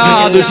 എല്ലാ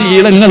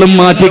ദുശീലങ്ങളും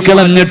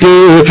മാറ്റിക്കളഞ്ഞിട്ട്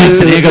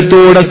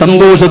സ്നേഹത്തോടെ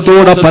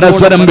സന്തോഷത്തോടെ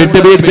പരസ്പരം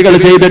വിട്ടുവീഴ്ചകൾ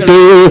ചെയ്തിട്ട്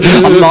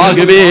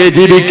അല്ലാഹുവേ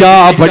ജീവിക്കാ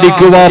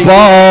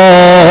പഠിക്കുവാപ്പാ.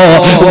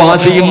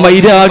 വാശിയും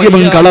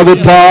വൈരാഗ്യവും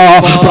കളവുപ്പാ.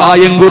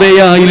 പ്രായം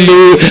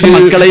കുറയായില്ലേ,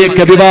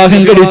 മക്കളെയൊക്കെ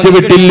വിവാഹം കഴിച്ചു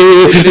വിട്ടില്ലേ,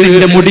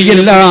 നിന്റെ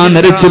മുടിയെല്ലാം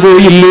നരച്ചു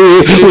പോയില്ലേ,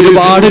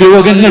 ഒരുപാട്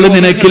രോഗങ്ങൾ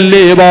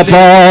നിനക്കില്ലേ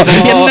വാപ്പാ.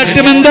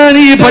 എന്നിട്ടും എന്താ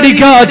നീ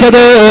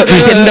പഠിക്കാത്തത്?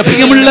 എന്റെ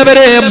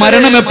പ്രിയമുള്ളവരെ,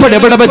 മരണം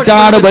എപ്പോഴെവിടെ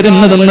വെച്ചാണ്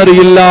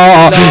വരുന്നതെന്നറിയില്ല.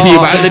 ഈ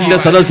വാദിന്റെ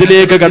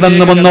സദസ്സിലേക്ക്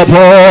കടന്നു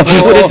വന്നപ്പോ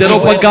ഒരു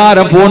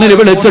ചെറുപ്പക്കാരൻ ഫോണിൽ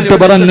വിളിച്ചിട്ട്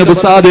പറഞ്ഞു,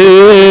 ഉസ്താദേ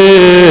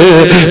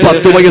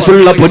 10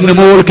 വയസ്സുള്ള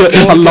പൊന്നുമോൾക്ക്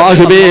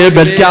അല്ലാഹുവേ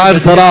ബ്ലഡ്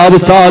ക്യാൻസറാ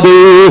ഉസ്താദേ,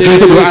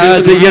 ദുആ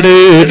ചെയ്യണേ.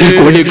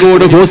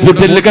 കോഴിക്കോട്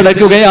ഹോസ്പിറ്റലിൽ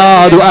കിടക്കുകയാ,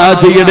 ദുആ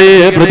ചെയ്യണേ.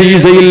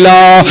 പ്രതീക്ഷയില്ല.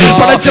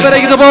 പടച്ചവരെ,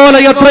 ഇതുപോലെ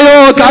എത്രയോ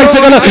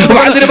കാഴ്ചകൾ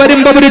വാദിന്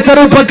വരുമ്പോ ഒരു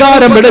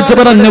ചെറുപ്പക്കാരൻ വിളിച്ചു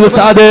പറഞ്ഞു,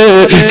 ഉസ്താദേ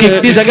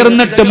കിഡ്നി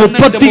തകർന്നിട്ട്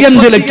 30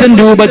 35 ലക്ഷം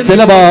രൂപ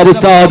ചെലവാ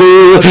ഉസ്താദ്.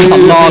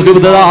 അല്ലാഹു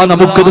ദാ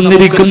നമുക്ക്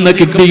തന്നിരിക്കുന്ന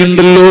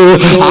കിഡ്നിയുണ്ടല്ലോ,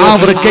 ആ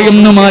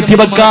വൃക്കയൊന്ന്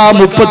മാറ്റിവെക്കാം.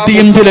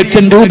 35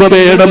 ലക്ഷം രൂപ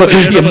വേണം.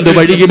 എന്ത്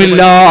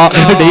വഴിയുമില്ല,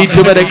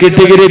 ഡേറ്റ് വരെ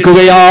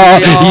കിട്ടിയിരിക്കുകയാ.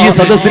 ഈ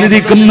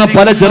സദസ്സിലിരിക്കുന്ന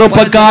പല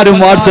ചെറുപ്പക്കാരും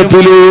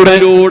വാട്സപ്പിലൂടെ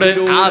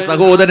ആ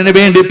സഹോദരന്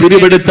വേണ്ടി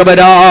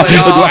പിരിവെടുത്തവരാ.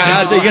 ദുആ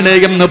ചെയ്യണേ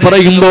എന്ന്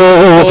പറയുമ്പോ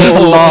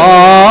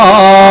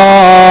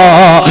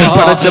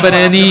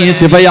പടച്ചവനെ നീ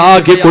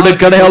ശിഫയാക്കി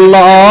കൊടുക്കണേ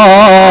അല്ലാ.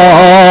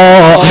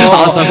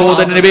 ആ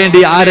സഹോദരന് വേണ്ടി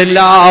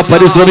ആരെല്ലാം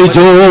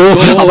പരിശ്രമിച്ചു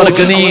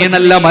അവർക്ക് നീ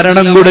നല്ല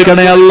മരണം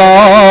കൊടുക്കണേ അല്ലാ.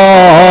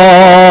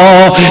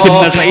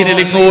 ഇന്ന് ട്രെയിനിൽ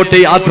ഇങ്ങോട്ട്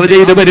യാത്ര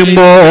ചെയ്ത്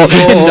വരുമ്പോ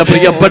എന്റെ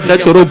പ്രിയപ്പെട്ട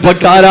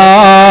ചെറുപ്പക്കാരാ,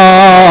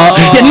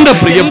 എന്റെ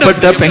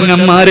പ്രിയപ്പെട്ട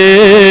പെങ്ങന്മാരെ,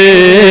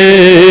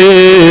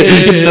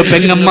 ഇന്ന്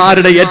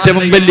പെങ്ങന്മാരുടെ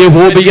ഏറ്റവും വലിയ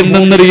ഹോബി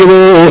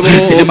എന്തെന്നറിയുവോ?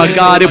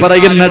 സിനിമക്കാര്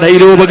പറയുന്ന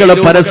ഡയലോഗുകൾ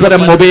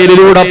പരസ്പരം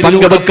മൊബൈലിലൂടെ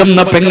പങ്കുവെക്കുന്ന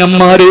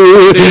പെങ്ങന്മാര്.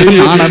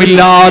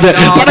 നാണമില്ലാതെ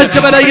പടച്ചു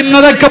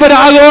പറയുന്നതൊക്കെ ഒരു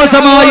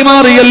ആഘോഷമായി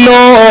മാറിയല്ലോ.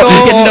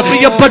 എന്റെ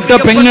പ്രിയപ്പെട്ട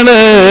പെങ്ങള്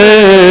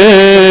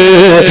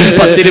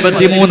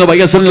 10-23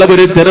 വയസ്സുള്ള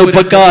ഒരു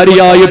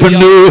ചെറുപ്പക്കാരിയായ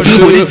പെണ്ണ്,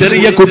 ഒരു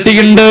ചെറിയ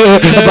കുട്ടിയുണ്ട്,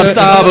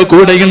 ഭർത്താവ്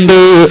കൂടെയുണ്ട്.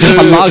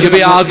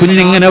 അല്ലാഹുവേ, ആ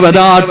കുഞ്ഞിങ്ങനെ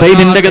വതാ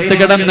ട്രെയിനിന്റെ അകത്ത്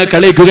കിടന്ന്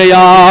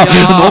കളിക്കുകയാ.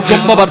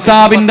 നോക്കുമ്പോ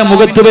ഭർത്താവിന്റെ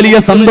മുഖത്ത് വലിയ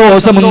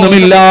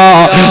സന്തോഷമൊന്നുമില്ല.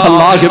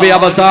 അല്ലാഹുവേ,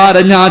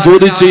 അവസാനം ഞാൻ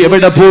ചോദിച്ചു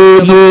എവിടെ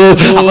പോകുന്നു?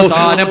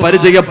 അവസാനം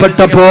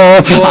പരിചയപ്പെട്ടപ്പോ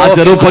ആ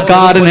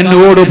ചെറുപ്പക്കാരൻ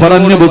എന്നോട്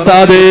പറഞ്ഞു,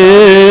 ഉസ്താദേ,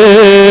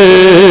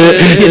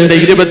 എന്റെ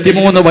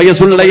 23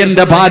 വയസ്സുള്ള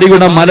എന്റെ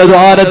ഭാര്യയുടെ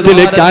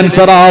മലദ്വാരത്തില്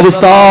ക്യാൻസർ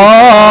അവസ്ഥ.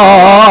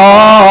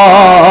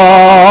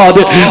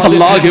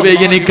 അല്ലാഹുവേ,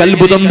 എനിക്ക്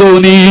അത്ഭുതം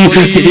തോന്നി.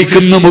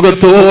 ചിരിക്കുന്ന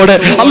മുഖത്തോടെ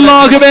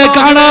അല്ലാഹുവേ,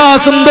 കാണാ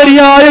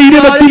സുന്ദരിയായ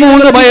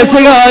 23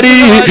 വയസ്സുകാരി.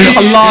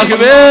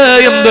 അല്ലാഹുവേ,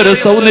 എന്തൊരു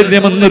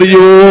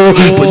സൗന്ദര്യമെന്നറിയോ?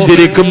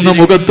 പുഞ്ചിരിക്കുന്ന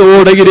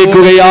മുഖത്തോടെ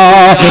ഇരിക്കുകയാ.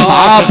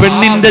 ആ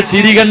പെണ്ണിന്റെ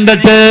ചിരി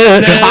കണ്ടിട്ട്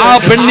ആ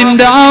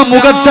പെണ്ണിന്റെ ആ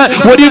മുഖത്ത്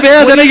ഒരു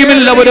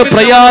വേദനയുമില്ല, ഒരു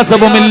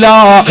പ്രയാസവുമില്ല.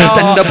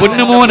 തന്റെ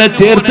പൊന്നുമോനെ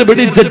ചേർത്ത്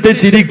പിടിച്ചിട്ട്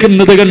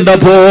ചിരിക്കുന്നത്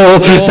കണ്ടപ്പോ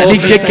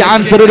തനിക്ക്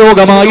ക്യാൻസർ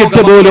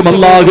രോഗമായിട്ട് പോലും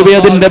അല്ലാഹുവേ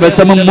അതിന്റെ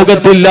വിഷമം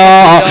മുഖത്തില്ല.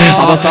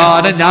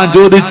 അവസാനം ഞാൻ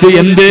ചോദിച്ചു,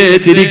 എന്തേ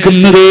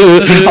ചിരിക്കുന്നത്?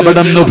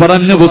 അവിടെ നിന്ന്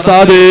പറഞ്ഞു,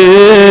 ഉസ്താദേ,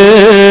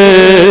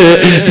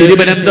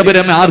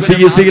 തിരുവനന്തപുരം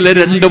RCSയിലെ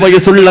 2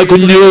 വയസ്സുള്ള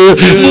കുഞ്ഞ്,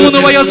 3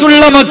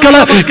 വയസ്സുള്ള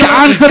മക്കള്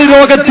ക്യാൻസർ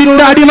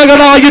രോഗത്തിന്റെ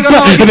അടിമകളായിട്ട്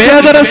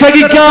വേദന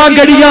സഹിക്കാൻ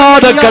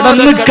കഴിയാതെ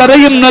കടന്ന്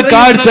കരയുന്ന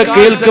കാഴ്ച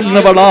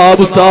കേൾക്കുന്നവളാ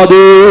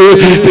ഉസ്താദേ.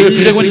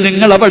 പിഞ്ച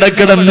കുഞ്ഞുങ്ങൾ അവിടെ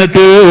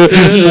കിടന്നിട്ട്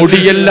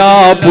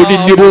മുടിയെല്ലാം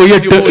പൊടിഞ്ഞു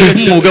പോയിട്ട്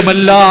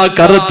മുഖമെല്ലാം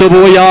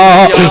കറുത്തുപോയാ,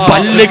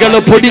 പല്ലുകൾ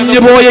പൊടിഞ്ഞു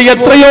പോയ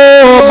എത്രയോ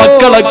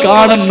മക്കളെ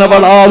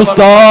കാണുന്നവളാ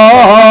ഉസ്താദ്.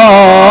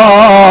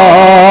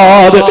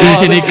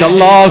 എനിക്ക്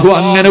അല്ലാഹു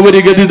അങ്ങനെ ഒരു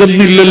ഗതി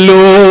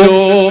തന്നില്ലല്ലോ.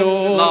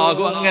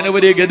 അങ്ങനെ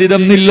ഒരു ഗതി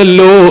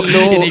തന്നില്ലല്ലോ.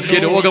 എനിക്ക്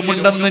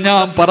രോഗമുണ്ടെന്ന്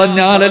ഞാൻ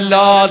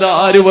പറഞ്ഞാലല്ലാതെ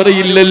ആരും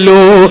അറിയില്ലല്ലോ.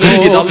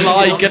 ഇത്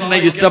അല്ലാഹ്ക്ക് എന്നെ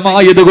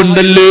ഇഷ്ടമായത്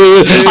കൊണ്ടല്ലേ,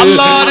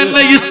 അല്ലാഹ്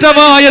എന്നെ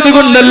ഇഷ്ടമായത്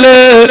കൊണ്ടല്ലേ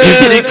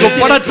എനിക്ക്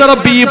പടച്ച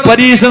റബ്ബ് ഈ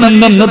പരീക്ഷണം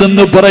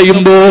തന്നതെന്ന്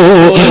പറയുമ്പോ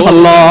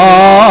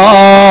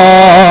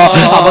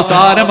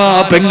അവസാനമാ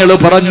പെങ്ങള്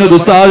പറഞ്ഞു,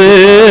 ഉസ്താദേ,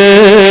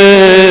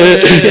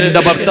 എന്റെ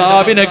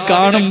ഭർത്താവിനെ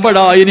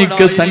കാണുമ്പോഴാ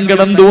എനിക്ക്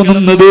സങ്കടം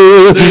തോന്നുന്നത്.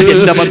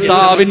 എന്റെ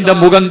ഭർത്താവിന്റെ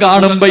മുഖം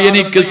കാണുമ്പോ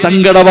എനിക്ക്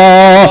സങ്കടമാ.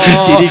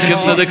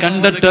 ചിരിക്കുന്നത്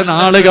കണ്ടിട്ട്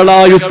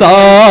നാളുകളായി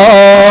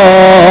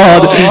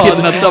ഉസ്താദ്.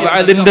 ഇന്നത്തെ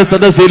വാദിന്റെ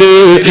സദസ്സില്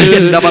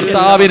എന്റെ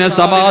ഭർത്താവിനെ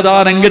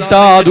സമാധാനം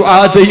കിട്ടാ ദുആ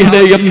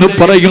ചെയ്യണേ എന്ന്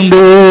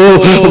പറയുമ്പോ,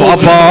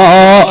 വാപ്പാ,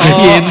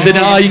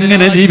 എന്തിനാ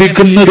ഇങ്ങനെ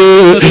ജീവിക്കുന്നത്?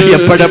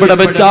 എപ്പോഴെവിടെ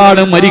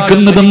വെച്ചാണ്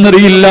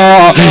മരിക്കുന്നതെന്നറിയില്ല.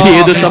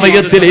 ഏത്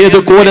സമയത്തിൽ ഏത്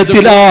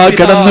കോലത്തിലാ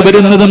കടന്നു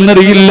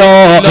വരുന്നതെന്നറിയില്ല.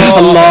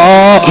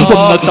 അല്ലാഹ്,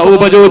 ഒന്ന്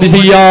തൗബ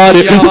ചോദിച്ചാൽ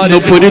ഒന്ന്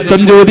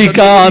പൊരുത്തം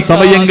ചോദിക്കാ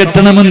സമയം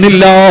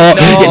കിട്ടണമെന്നില്ല.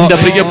 എന്റെ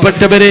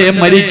പ്രിയപ്പെട്ടവരെ,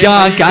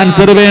 മരിക്കാൻ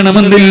ക്യാൻസർ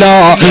വേണമെന്നില്ല.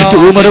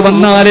 ട്യൂമർ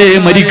വന്നാലേ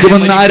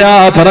മരിക്കുമെന്നാരാ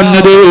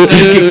പറഞ്ഞത്?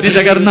 കിഡ്നി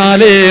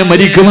തകർന്നാലേ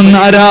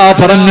മരിക്കുമെന്നാരാ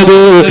പറഞ്ഞത്?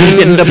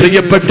 എന്റെ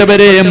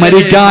പ്രിയപ്പെട്ടവരെ,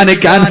 മരിക്കാൻ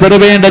ക്യാൻസർ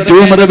വേണ്ട,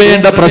 ട്യൂമർ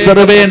വേണ്ട, പ്രഷർ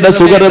വേണ്ട,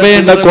 ഷുഗർ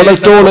വേണ്ട,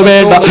 കൊളസ്ട്രോൾ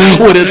വേണ്ട,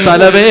 ഒരു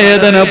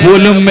തലവേദന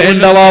പോലും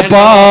വേണ്ട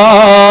വാപ്പാ.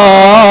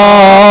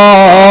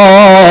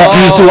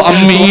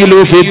 തുഅമ്മിലു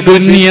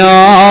ഫിദ്ദുനിയാ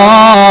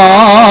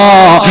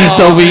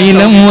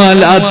തവീലൻ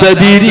വലാ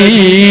തദ്രി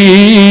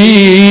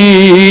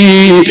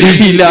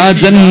ഇലാ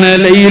ജന്ന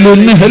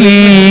ലൈലുൻ ഹൽ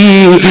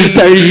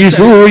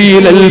തഈസു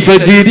ഇലൽ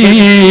ഫജ്രി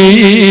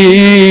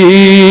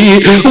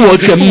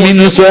വകം മിൻ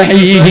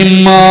സ്വഹീഹിൻ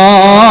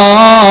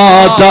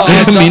മാത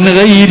മിൻ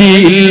ഗൈരി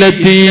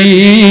ഇല്ലതി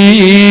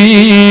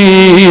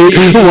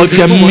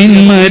വകം മിൻ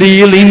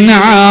മരീളിൻ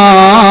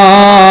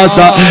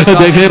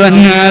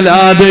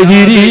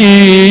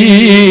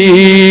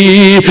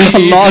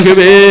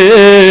അല്ലാഹുവേ,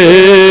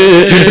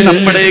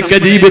 നമ്മുടെയൊക്കെ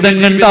ജീവിതം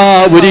കണ്ടാ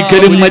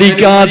ഒരിക്കലും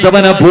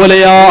മരിക്കാത്തവനെ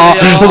പോലെയാ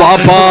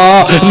വാപ്പാ.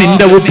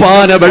 നിന്റെ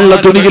ഉപ്പാനെ വെള്ള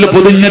തുണിയിൽ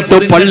പൊതിഞ്ഞിട്ട്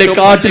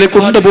പള്ളിക്കാട്ടിൽ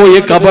കൊണ്ടുപോയി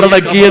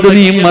കബറടക്കിയത്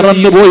നീ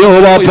മറന്നുപോയോ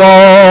വാപ്പാ?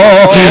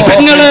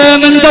 പെങ്ങളെ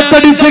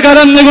നെഞ്ചത്തടിച്ച്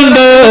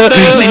കരഞ്ഞുകൊണ്ട്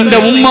നിന്റെ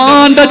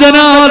ഉമ്മാന്റെ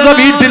ജനാസ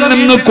വീട്ടിൽ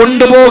നിന്ന്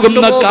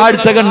കൊണ്ടുപോകുന്ന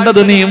കാഴ്ച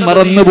കണ്ടത് നീ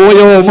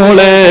മറന്നുപോയോ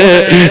മോളെ?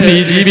 നീ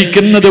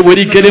ജീവിക്കുന്നത്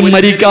ഒരിക്കലും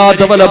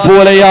മരിക്കാത്തവളെ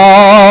പോലെയാ.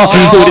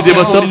 ഒരു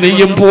ദിവസം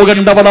നീയും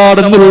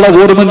പോകേണ്ടവളാണെന്നുള്ള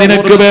ഓർമ്മ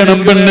നിനക്ക് വേണം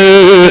പെണ്ണ്.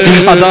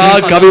 അതാ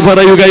കവി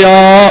പറയുകയാ,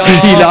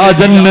 ഇലാ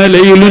ജന്ന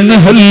ലൈലുൻ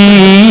ഹൽ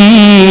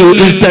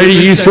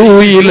തഈസു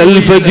ഇലൽ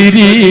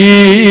ഫജ്രി.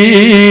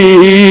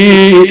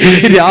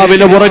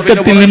 രാവിലെ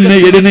ഉറക്കത്തിൽ നിന്ന്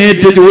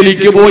എഴുന്നേറ്റ്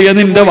ജോലിക്ക് പോയ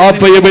നിന്റെ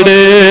വാപ്പ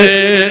എവിടെ?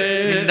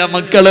 നിന്റെ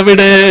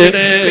മക്കളെവിടെ?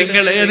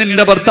 പെങ്ങളെ,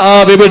 നിന്റെ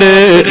ഭർത്താവ് എവിടെ?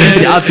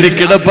 രാത്രി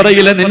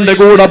കിടപ്പറയിലെ നിന്റെ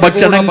കൂടെ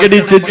ഭക്ഷണം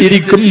കടിച്ച്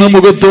ചിരിക്കുന്ന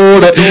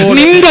മുഖത്തോട്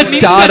നിന്റെ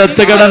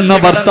ചാരത്ത് കിടന്ന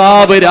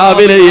ഭർത്താവ്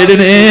രാവിലെ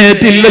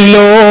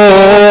എഴുന്നേറ്റില്ലല്ലോ.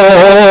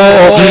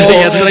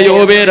 എത്രയോ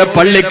പേരെ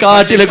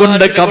പള്ളിക്കാട്ടിൽ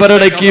കൊണ്ട്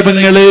കബറടക്കി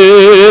പെങ്ങള്.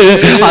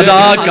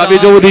 അതാ കവി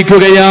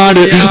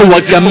ചോദിക്കുകയാണ്,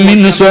 വകം മിൻ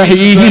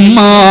സ്വഹീഹിൻ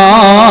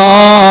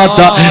മാത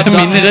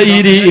മിൻ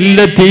ഗൈരി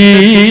ഇല്ലതി.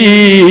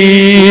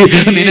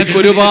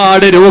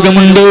 നിനക്കൊരുപാട്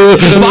രോഗമുണ്ട്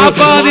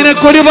വാപ്പാ,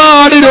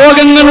 നിനക്കൊരുപാട്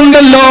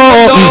രോഗങ്ങളുണ്ടല്ലോ.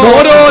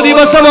 ഓരോ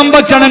ദിവസവും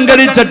ഭക്ഷണം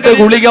കഴിച്ചിട്ട്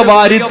ഗുളിക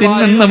വാരി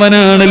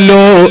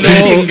തിന്നുന്നവനാണല്ലോ.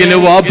 എങ്കിലും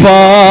വാപ്പാ,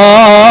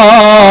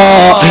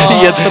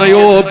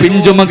 എത്രയോ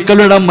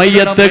പിഞ്ചുമക്കളുടെ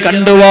മയ്യത്ത്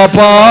കണ്ടു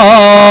വാപ്പാ.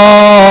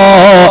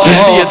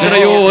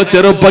 എത്രയോ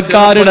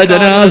ചെറുപ്പക്കാരുടെ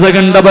ജനാസ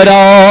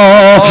കണ്ടവരാ.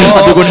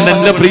 അതുകൊണ്ട്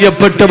എന്റെ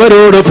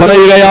പ്രിയപ്പെട്ടവരോട്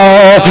പറയുകയാ,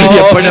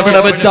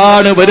 എപ്പോഴെവിടെ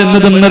വെച്ചാണ്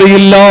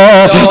വരുന്നതെന്നറിയില്ല.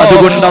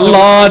 അതുകൊണ്ട്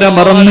അല്ലാഹുവിനെ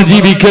മറന്ന്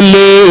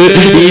ജീവിക്കല്ലേ.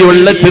 ഈ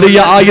ഉള്ള ചെറിയ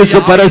ആയുസ്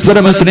പരസ്പരം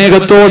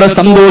സ്നേഹത്തോടെ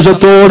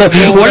സന്തോഷത്തോടെ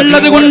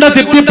ഉള്ളത് കൊണ്ട്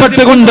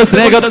തൃപ്തിപ്പെട്ടുകൊണ്ട്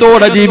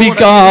സ്നേഹത്തോടെ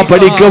ജീവിക്കാ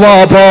പഠിക്കുവാ.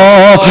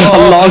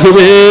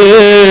 അല്ലാഹുവേ,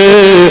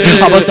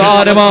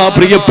 അവസാനമാ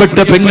പ്രിയപ്പെട്ട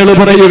പെങ്ങള്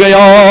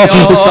പറയുകയാ,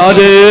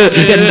 ഉസ്താദ്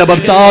എന്റെ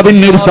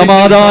ഭർത്താവിനൊരു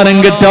സമാധാനം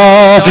കിട്ടാ,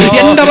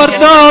 എന്റെ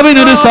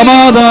ഭർത്താവിനൊരു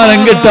സമാധാനം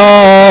കിട്ടാ,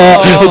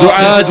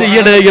 ദുആ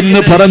ചെയ്യണേ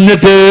എന്ന്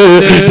പറഞ്ഞിട്ട്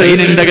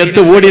ട്രെയിനിന്റെ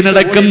അകത്ത് ഓടി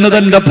നടക്കുന്നത്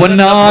എന്റെ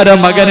പൊന്നാര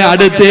മകനെ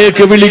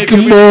അടുത്തേക്ക്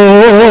വിളിക്കുമ്പോ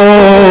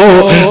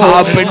ആ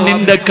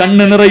പെണ്ണിന്റെ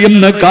കണ്ണ്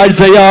നിറയുന്ന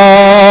കാഴ്ചയാ.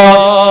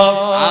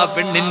 ആ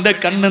പെണ്ണിന്റെ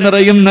കണ്ണ്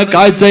നിറയുന്ന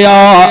കാഴ്ചയാ.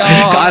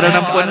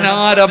 കാരണം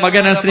പൊന്നാര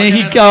മകനെ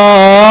സ്നേഹിക്കാ,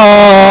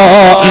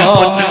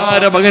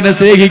 പൊന്നാര മകനെ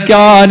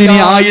സ്നേഹിക്കാൻ ഇനി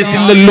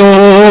ആയുസില്ലല്ലോ.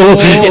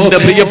 എന്റെ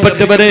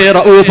പ്രിയപ്പെട്ടവരെ,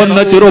 റഊഫ് എന്ന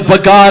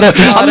ചെറുപ്പക്കാർ,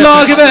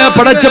 അല്ലാഹുവേ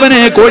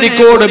പടച്ചവനെ,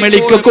 കോഴിക്കോട്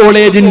മെഡിക്കൽ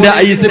കോളേജിന്റെ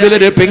ഐസിബിൽ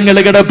ഒരു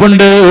പെങ്ങള്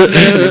കിടപ്പുണ്ട്.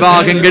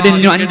 വിവാഹം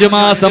കഴിഞ്ഞു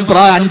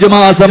 5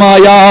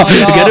 മാസമായ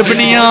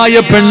ഗർഭിണിയായ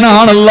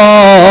പെണ്ണാണല്ലോ.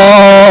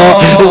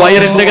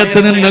 വയറിന്റെ അകത്ത്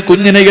നിന്ന്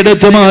കുഞ്ഞിനെ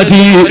എടുത്തു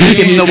മാറ്റി.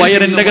 ഇന്ന്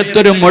വയറിന്റെ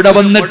അകത്തൊരു മുട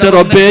വന്നിട്ട്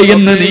റബ്ബേ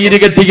എന്ന് നീര്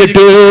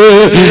കെട്ടിയിട്ട്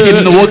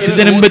ഇന്ന്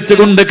ഓക്സിജനും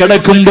വെച്ചുകൊണ്ട്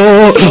കിടക്കുമ്പോ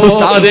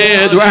ഉസ്താദേ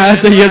ദുആ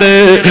ചെയ്യടേ,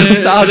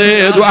 ഉസ്താദേ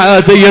ദുആ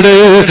ചെയ്യടേ.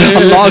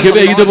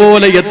 അല്ലാഹുവേ,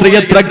 ഇതുപോലെ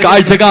എത്രയെത്ര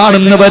കാഴ്ച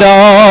കാണുന്നവരാ.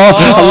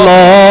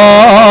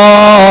 അല്ലാഹ്,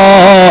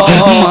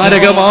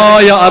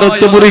 മാരകമായ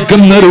അറുത്തു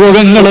മുറിക്കുന്ന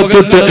രോഗങ്ങളെ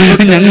തൊട്ട്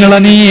ഞങ്ങളെ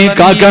നീ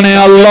കാക്കണേ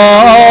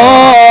അല്ലാഹ്.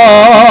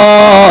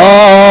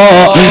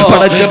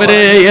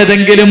 പടച്ചവരെ,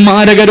 ഏതെങ്കിലും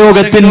മാരക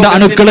രോഗത്തിന്റെ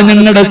അണുക്കൾ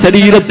ഞങ്ങളുടെ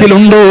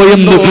ശരീരത്തിലുണ്ടോ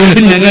എന്ന്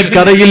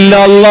ഞങ്ങൾക്കറിയില്ല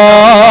അല്ലാഹ്.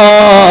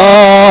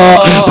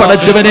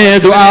 പടച്ചവനെ,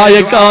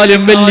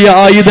 ദുആയെക്കാളും വലിയ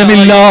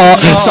ആയുധമില്ല,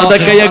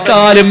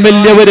 സദഖയെക്കാളും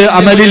വലിയ ഒരു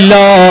അമലില്ല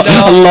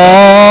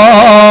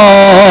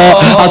അല്ലാഹ്.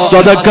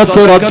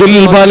 അസ്സദഖത്തു റത്തുൽ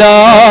ബലാ.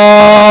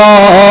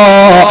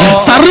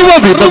 സർവ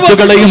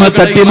വിപത്തുകളെയും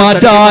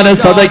തട്ടിമാറ്റാൻ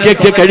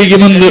സദഖയ്ക്ക്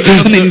കഴിയുമെന്ന്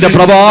നിന്റെ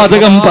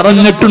പ്രവാചകൻ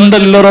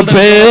പറഞ്ഞിട്ടുണ്ടല്ലോ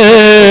റബ്ബേ.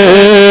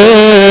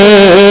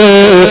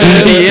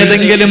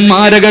 ഏതെങ്കിലും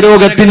മാരക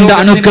രോഗത്തിന്റെ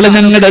അണുക്കൾ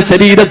ഞങ്ങളുടെ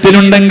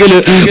ശരീരത്തിലുണ്ടെങ്കിൽ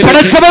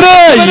പടച്ചവരെ,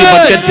 ഈ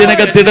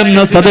ബക്കറ്റിനകത്തിടുന്ന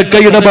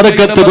സദഖയുടെ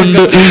ബറക്കത്ത്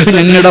കൊണ്ട്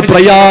ഞങ്ങളുടെ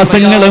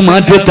പ്രയാസങ്ങൾ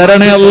മാറ്റി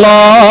തരണേ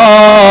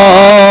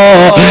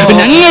അല്ലാഹ്.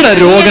 ഞങ്ങളുടെ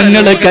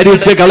രോഗങ്ങളെ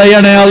കരിച്ച്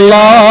കളയണേ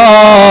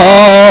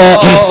അല്ലാഹ്.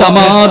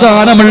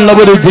 സമാധാനമുള്ള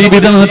ഒരു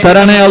ജീവിതം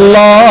തരണേ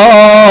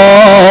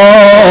അല്ലാഹ്.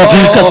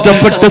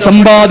 കഷ്ടപ്പെട്ട്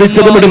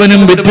സമ്പാദിച്ചത്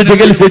മുഴുവനും വിറ്റ്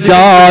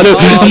ചികിത്സിച്ചാൽ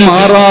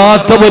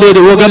മാറാത്ത ഒരു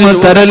രോഗം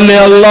തരല്ലേ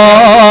അല്ലാഹ്.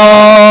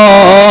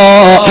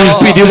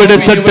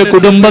 പിരിവെടുത്തിട്ട്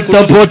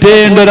കുടുംബത്തെ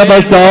പോറ്റേണ്ട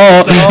ഒരവസ്ഥ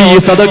ഈ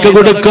സദഖ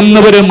കൊടുക്കുന്ന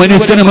ഒരു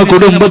മനുഷ്യനും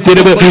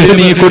കുടുംബത്തിന്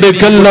നീ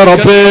കൊടുക്കല്ല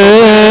റബ്ബേ.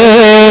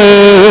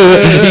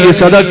 ഈ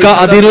സദഖ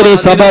അതിനൊരു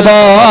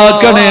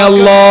സബബാക്കണേ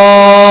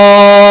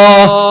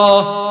അല്ലാഹ്.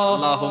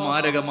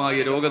 മാരകമായ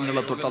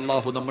രോഗങ്ങളെ തൊട്ട്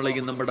അള്ളാഹു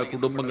നമ്മളെയും നമ്മുടെ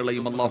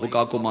കുടുംബങ്ങളെയും അള്ളാഹു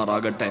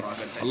കാക്കുമാറാകട്ടെ,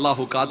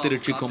 അള്ളാഹു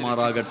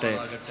കാത്തിരക്ഷിക്കുമാറാകട്ടെ.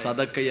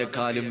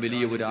 സദക്കയെക്കാളും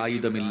വലിയ ഒരു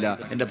ആയുധമില്ല.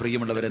 എൻ്റെ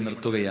പ്രിയമുള്ളവരെ,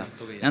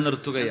 ഞാൻ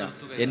നിർത്തുകയാ.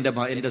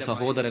 എൻ്റെ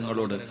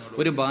സഹോദരങ്ങളോട്,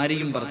 ഒരു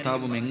ഭാര്യയും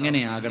ഭർത്താവും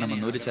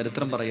എങ്ങനെയാകണമെന്ന് ഒരു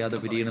ചരിത്രം പറയാതെ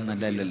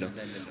പിരിയണമെന്നല്ലല്ലോ.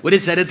 ഒരു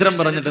ചരിത്രം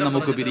പറഞ്ഞിട്ട്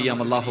നമുക്ക് പിരിയാം.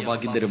 അള്ളാഹു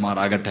ഭാഗ്യം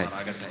തരുമാറാകട്ടെ,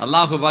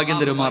 അള്ളാഹു ഭാഗ്യം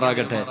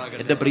തരുമാറാകട്ടെ.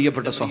 എൻ്റെ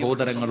പ്രിയപ്പെട്ട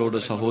സഹോദരങ്ങളോട്,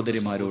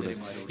 സഹോദരിമാരോട്,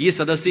 ഈ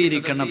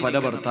സദസ്സിരിക്കുന്ന പല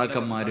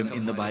ഭർത്താക്കന്മാരും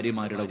ഇന്ന്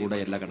ഭാര്യമാരുടെ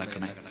കൂടെയല്ല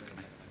കിടക്കണേ.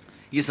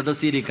 ഈ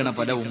സദസ്സിരിക്കുന്ന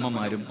പല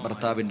ഉമ്മമാരും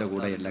ഭർത്താവിന്റെ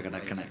കൂടെയല്ല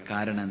കിടക്കണേ.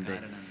 കാരണം എന്തേ?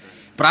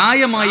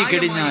 പ്രായമായി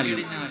കഴിഞ്ഞാൽ,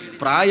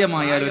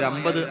 പ്രായമായാൽ ഒരു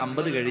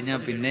 50 കഴിഞ്ഞാൽ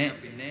പിന്നെ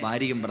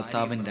ഭാര്യയും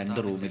ഭർത്താവും 2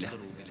 റൂമില.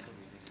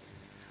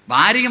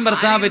 ഭാര്യയും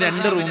ഭർത്താവ്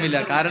 2 റൂമില.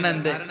 കാരണം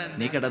എന്തേ?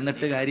 നീ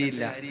കിടന്നിട്ട്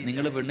കാര്യമില്ല.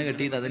 നിങ്ങൾ പെണ്ണ്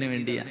കെട്ടിയത് അതിനു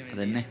വേണ്ടിയാ.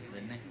 അതന്നെ,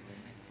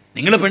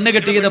 നിങ്ങൾ പെണ്ണ്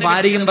കെട്ടിയത്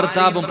ഭാര്യയും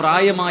ഭർത്താവും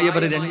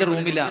പ്രായമായവർ 2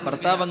 റൂമില.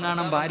 ഭർത്താവ്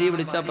എങ്ങാനും ഭാര്യയെ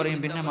വിളിച്ചാൽ പറയും,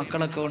 പിന്നെ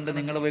മക്കളൊക്കെ കൊണ്ട്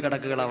നിങ്ങൾ പോയി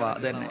കിടക്കുകളവാ.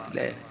 അതന്നെ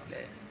അല്ലേ?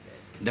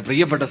 എന്റെ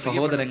പ്രിയപ്പെട്ട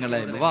സഹോദരങ്ങളെ,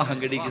 വിവാഹം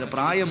കഴിക്കുന്ന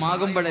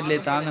പ്രായമാകുമ്പോഴല്ലേ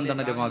താങ്ങും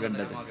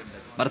തണലുമാകേണ്ടത്.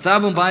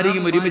 ഭർത്താവും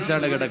ഭാര്യയും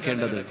ഒരുമിച്ചാണ്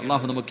കിടക്കേണ്ടത്.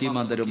 അള്ളാഹു നമുക്ക്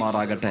ഈമാൻ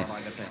തരുമാറാകട്ടെ,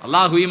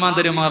 അള്ളാഹു ഈമാൻ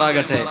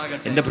തരുമാറാകട്ടെ.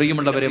 എന്റെ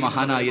പ്രിയമുള്ളവരെ,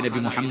 മഹാനായ നബി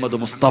മുഹമ്മദ്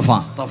മുസ്തഫ,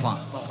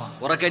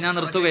 ഉറക്കെ ഞാൻ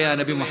നിർത്തുകയാ.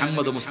 നബി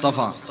മുഹമ്മദ് മുസ്തഫ,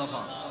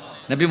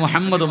 നബി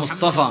മുഹമ്മദ്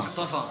മുസ്തഫ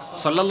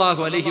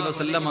സല്ലല്ലാഹു അലൈഹി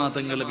വസല്ലമ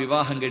തങ്ങൾ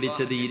വിവാഹം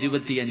കഴിച്ചത്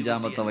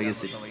 25-ാമത്തെ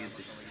വയസ്സിൽ.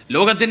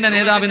 ലോകത്തിന്റെ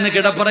നേതാവ് ഇന്ന്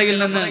കിടപ്പറയിൽ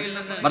നിന്ന്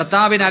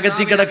ഭർത്താവിന്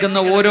അകത്തി കിടക്കുന്ന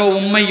ഓരോ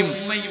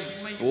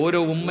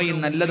ഉമ്മയും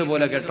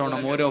നല്ലതുപോലെ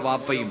കേട്ടോണം. ഓരോ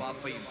വാപ്പയും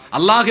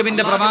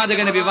അള്ളാഹുവിന്റെ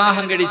പ്രവാചകന്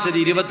വിവാഹം കഴിച്ചത്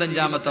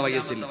 25-ാമത്തെ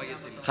വയസ്സിൽ.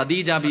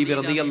 ഖദീജ ബീബി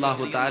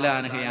റളിയല്ലാഹു തആല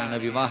അൻഹയാണ്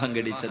വിവാഹം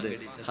കഴിച്ചത്.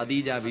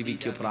 ഖദീജ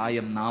ബീബിക്ക്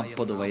പ്രായം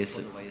 40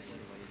 വയസ്സ്.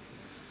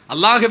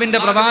 അള്ളാഹുവിന്റെ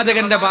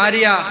പ്രവാചകന്റെ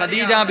ഭാര്യ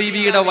ഖദീജ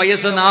ബീവിയുടെ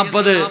വയസ്സ്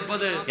 40.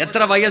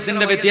 എത്ര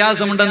വയസ്സിന്റെ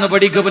വ്യത്യാസമുണ്ടെന്ന്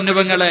പഠിക്കു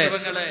പൊന്നുപെങ്ങളെ.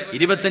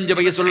 25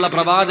 വയസ്സുള്ള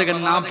പ്രവാചകൻ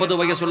 40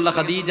 വയസ്സുള്ള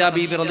ഖദീജ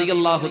ബീവി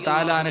റളിയല്ലാഹു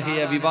തആല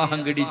അൻഹയെ വിവാഹം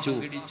കഴിച്ചു.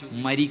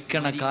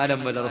 മരിക്കണ കാലം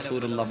വരെ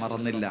റസൂലുള്ളാഹി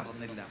മറന്നില്ല.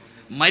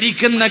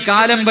 മരിക്കുന്ന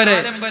കാലം വരെ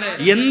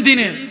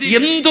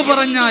എന്തു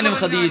പറഞ്ഞാലും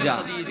ഖദീജ,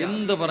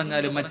 എന്തു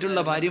പറഞ്ഞാലും മറ്റുള്ള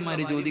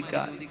ഭാര്യമാര്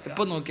ചോദിക്കാൻ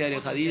എപ്പോ നോക്കിയാലും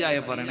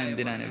ഖദീജയെ പറയണ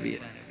എന്തിനാ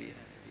നബിയെ?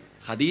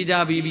 ഖദീജ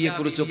ബീവിയെ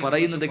കുറിച്ച്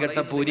പറയുന്നത്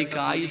കേട്ടപ്പോ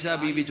ഒരിക്കൽ ആയിഷ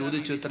ബീവി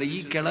ചോദിച്ചു, ഇത്ര ഈ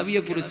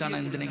കിളവിയെ കുറിച്ചാണ്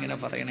എന്തിനെങ്ങനെ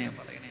പറയണേ?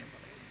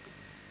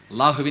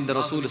 അള്ളാഹുവിന്റെ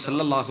റസൂൽ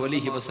സല്ലല്ലാഹു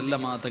അലൈഹി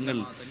വസല്ലമ തങ്ങൾ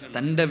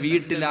തന്റെ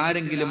വീട്ടിൽ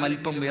ആരെങ്കിലും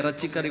അല്പം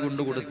ഇറച്ചിക്കറി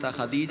കൊണ്ടുകൊടുത്ത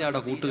ഖദീജയുടെ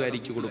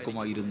കൂട്ടുകാരിക്ക്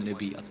കൊടുക്കുമായിരുന്നു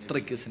നബി.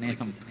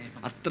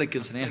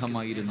 അത്രയ്ക്കും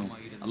സ്നേഹമായിരുന്നു.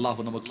 അള്ളാഹു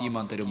നമുക്ക്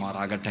ഈമാൻ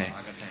തരുമാറാകട്ടെ,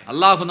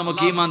 അള്ളാഹു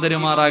നമുക്ക് ഈമാൻ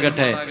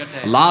തരുമാറാകട്ടെ.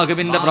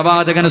 അള്ളാഹുവിന്റെ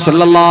പ്രവാചകൻ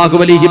സല്ലല്ലാഹു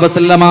അലൈഹി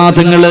വസല്ലമ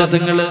തങ്ങൾ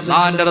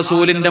അല്ലാഹുവിന്റെ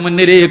റസൂലിന്റെ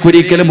മുന്നിലേക്ക്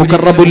ഒരിക്കലും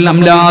മുഖറബുൽ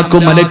അംലാഖു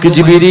മലക്ക്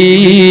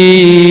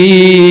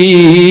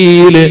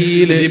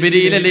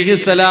ജിബ്രീൽ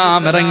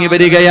അലൈഹിസ്സലാം ഇറങ്ങി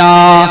വരികയാ.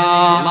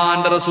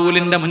 അല്ലാഹുവിന്റെ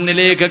റസൂലിന്റെ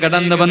മുന്നിലേക്ക്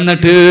കടന്നു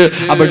വന്നിട്ട്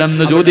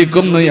അവിടുന്ന്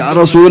ചോദിക്കുന്നു, യാ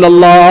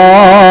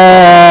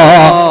റസൂലല്ലാഹ്,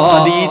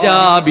 ഖദീജ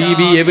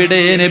ബീവി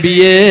എവിടെ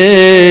നബിയേ?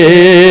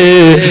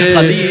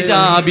 ഖദീജ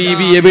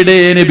ബീവി എവിടെ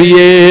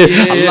നബിയേ?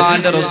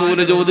 അല്ലാഹുവിന്റെ റസൂൽ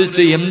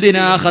ചോദിച്ചു,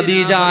 എന്തിനാ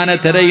ഖദീജാനെ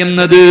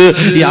തിരയുന്നത്?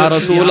 യാ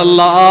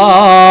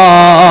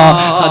റസൂലല്ലാഹ്,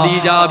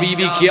 ഖദീജ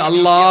ബീവിക്ക്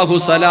അല്ലാഹു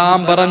സലാം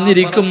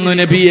പറഞ്ഞിരിക്കുന്നു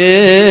നബിയേ.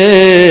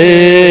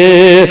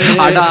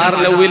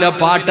 അടാർലൗവിലെ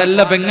പാട്ടല്ല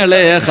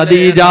പെങ്ങളെ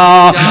ഖദീജ.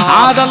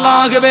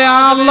 ആദല്ലാഹുവേ,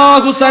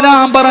 അല്ലാഹു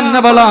സലാം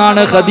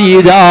പറഞ്ഞവളാണ്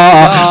ഖദീജ.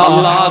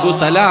 അല്ലാഹു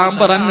സലാം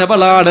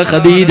പറഞ്ഞവളാണ്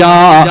ഖദീജ.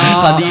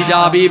 ഖദീജ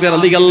ബീബി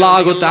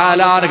റളിയല്ലാഹു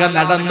തആല അൻഹ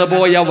നടന്നു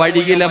പോയ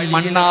വഴിയിലെ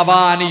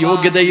മണ്ണാവാൻ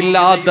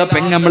യോഗ്യതയില്ലാത്ത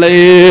പെങ്ങളെ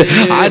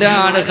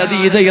ആരാണ്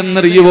ഖദീജ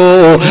എന്നറിയുവോ?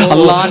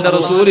 അല്ലാഹുവിന്റെ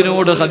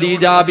റസൂലിനോട്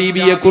ഖദീജ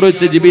ബീബിയെ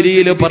കുറിച്ച്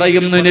ജിബ്രീൽ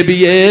പറയുന്നു,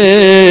 നബിയേ,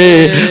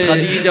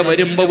 ഖദീജ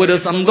വരുമ്പോ ഒരു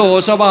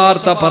സന്തോഷ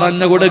വാർത്ത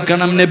പറഞ്ഞു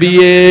കൊടുക്കണം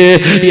നബിയേ.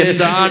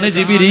 എന്താണ്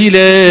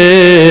ജിബ്രീലേ?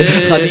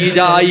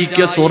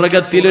 ഖദീജയ്ക്ക്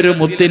സ്വർഗ്ഗത്തിലൊരു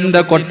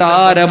മുത്തിന്റെ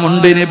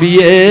കൊട്ടാരമുണ്ട്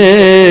നബിയേ.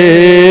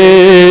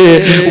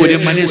 ഒരു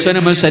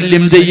മനുഷ്യനും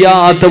ശല്യം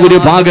ചെയ്യാത്ത ഒരു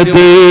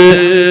ഭാഗത്ത്,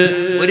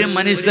 ഒരു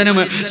മനുഷ്യനും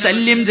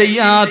ശല്യം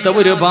ചെയ്യാത്ത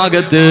ഒരു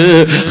ഭാഗത്ത്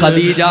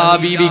ഖദീജ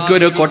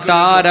ബീവിക്കൊരു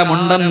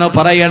കൊട്ടാരമുണ്ടെന്ന്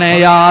പറയണേ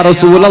യാ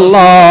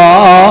റസൂലല്ലാഹ്.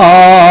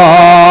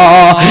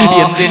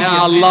 എന്തിനാ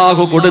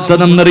അല്ലാഹു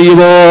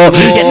കൊടുത്തതെന്നറിയുവോ?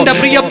 എന്റെ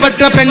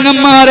പ്രിയപ്പെട്ട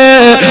പെങ്ങന്മാരെ,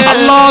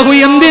 അല്ലാഹു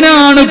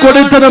എന്തിനാണ്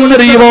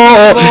കൊടുത്തതെന്നറിയുവോ?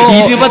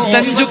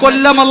 25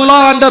 കൊല്ലം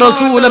അല്ലാഹുവിന്റെ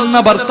റസൂൽ എന്ന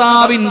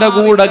ഭർത്താവിന്റെ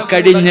കൂടെ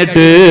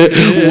കഴിഞ്ഞിട്ട്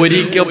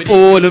ഒരിക്കൽ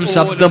പോലും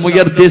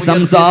ശബ്ദമുയർത്തി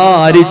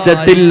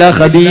സംസാരിച്ചിട്ടില്ല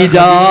ഖദീജ.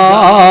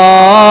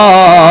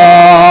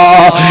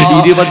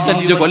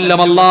 25 കൊല്ലം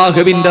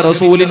അല്ലാഹുവിന്റെ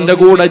റസൂലിന്റെ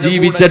കൂടെ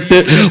ജീവിച്ചിട്ട്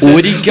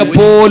ഒരിക്കൽ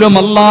പോലും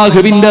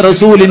അല്ലാഹുവിന്റെ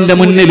റസൂലിന്റെ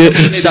മുന്നിൽ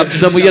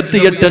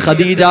ശബ്ദമുയർത്തിയിട്ട്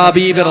ഖദീജ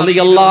ബീവി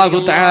റളിയല്ലാഹു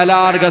തആല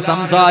അൻഹ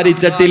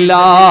സംസാരിച്ചിട്ടില്ല.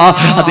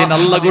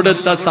 അതിനല്ല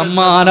കൊടുത്ത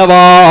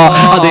സമ്മാനവാ,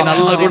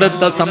 അതിനല്ല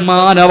കൊടുത്ത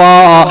സമ്മാനവാ.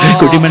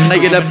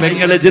 കുടിമണ്ണയിലെ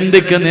പെങ്ങള്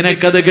ചിന്തിക്ക്,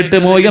 നിനക്കത്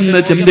കിട്ടുമോ എന്ന്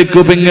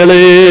ചിന്തിക്കു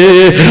പെങ്ങള്.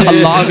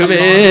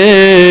 അല്ലാഹുവേ,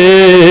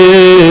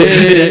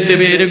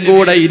 രണ്ടുപേരും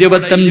കൂടെ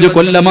 25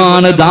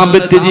 കൊല്ലമാണ്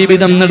ദാമ്പത്യ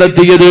ജീവിതം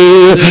നടത്തിയത്.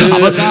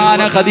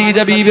 അവസാന ഖദീജ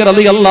ബീവി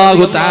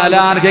റളിയല്ലാഹു തആല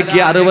അൻഹയ്ക്ക്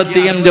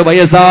 65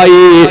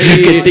 വയസ്സായി.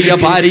 കെട്ടിയ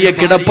ഭാര്യയെ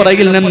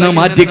കിടപ്പറയിൽ നിന്ന്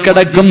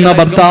മാറ്റിക്കിടക്കുന്ന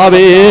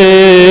ഭർത്താവേ,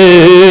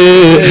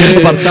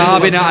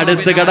 ഭർത്താവിനെ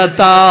അടുത്ത്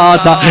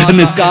കിടത്താത്ത,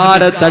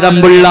 നിസ്കാര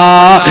തഴമ്പുള്ള,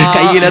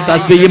 കയ്യിലെ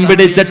തസ്ബീഹും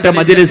പിടിച്ചിട്ട്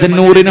മജ്ലിസിൻ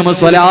നൂറിനും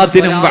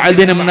സ്വലാത്തിനും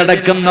വഅദിനും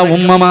നടക്കുന്ന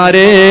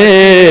ഉമ്മമാരെ,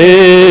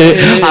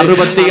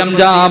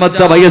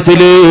 65ാമത്തെ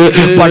വയസ്സിൽ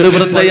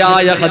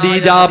പടുവൃദ്ധയായ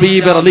ഖദീജ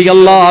ബീബി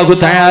റളിയല്ലാഹു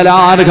തആല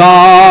അൻഹാ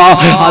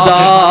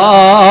അതാ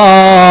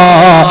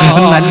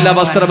നല്ല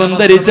വസ്ത്രം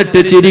ധരിച്ചിട്ട്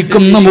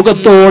ചിരിക്കുന്ന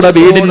മുഖത്തോടെ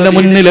വീടിന്റെ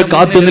മുന്നിൽ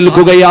കാത്തു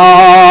നിൽക്കുകയാ.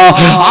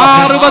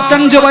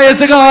 65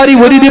 വയസ്സുകാരി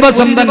ഒരു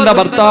ദിവസം തന്റെ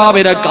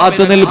ഭർത്താവിനെ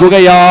കാത്തു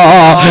നിൽക്കുകയാ.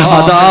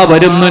 അതാ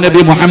വരുന്നു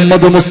നബി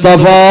മുഹമ്മദ്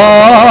മുസ്തഫ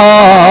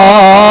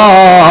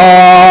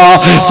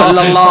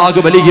സല്ലല്ലാഹു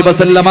അലൈഹി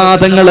വസല്ലമ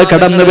തങ്ങൾ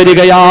കടന്നു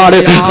വരികയാണ്.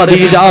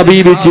 ഖദീജ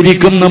ബീവി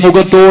ചിരിക്കുന്ന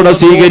മുഖത്തോടെ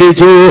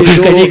സ്വീകരിച്ചു,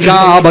 കഴിക്കാ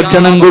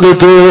ഭക്ഷണം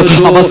കൊടുത്തു.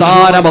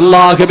 അവസാനം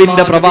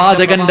അല്ലാഹുവിന്റെ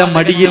പ്രവാചകന്റെ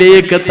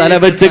മടിയിലേക്ക്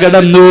തലവെച്ച്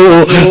കിടന്നു.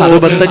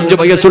 65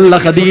 വയസ്സുള്ള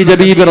ഖദീജ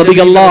ബീവി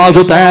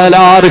റളിയല്ലാഹു തആല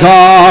അൻഹാ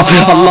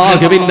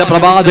അല്ലാഹുവിന്റെ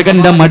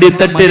പ്രവാചകന്റെ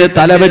മടിത്തട്ടിൽ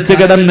തലവെച്ച്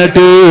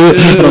കിടന്നിട്ട്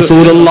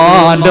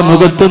റസൂലുള്ളാഹിന്റെ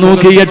മുഖത്ത്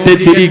നോക്കിയിട്ട്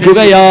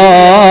ചിരിക്കുകയാ.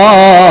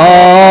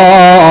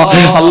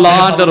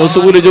 അല്ലാഹുവിന്റെ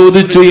റസൂൽ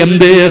ചോദിച്ചു,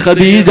 എന്തേ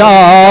ഖദീജ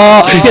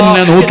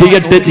എന്നെ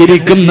നോക്കിയിട്ട്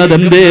ചിരിക്കുന്നത്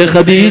എന്തേ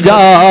ഖദീജ?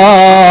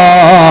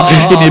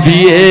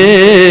 നബിയേ,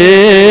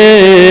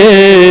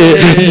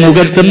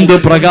 മുഖത്തെന്ത്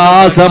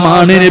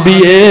പ്രകാശമാണ്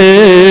നബിയേ.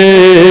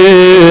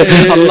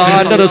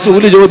 അല്ലാഹുവിന്റെ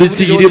റസൂൽ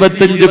ചോദിച്ചു,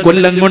 25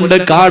 കൊല്ലം കൊണ്ട്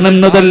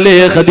കാണുന്നതല്ലേ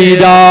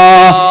ഖദീജ?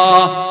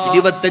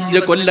 25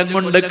 കൊല്ലം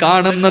കൊണ്ട്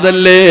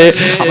കാണുന്നതല്ലേ?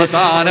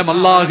 അവസാനം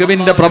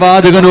അല്ലാഹുവിന്റെ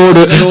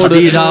പ്രവാചകനോട്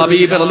ഖദീജ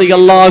ബീബി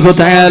റളിയല്ലാഹു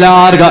തആല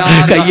അൻഹ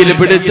കയ്യിൽ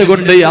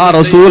പിടിച്ചുകൊണ്ട്, യാ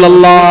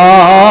റസൂലല്ലാഹ്,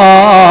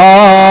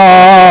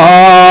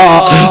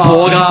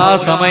 പോകാ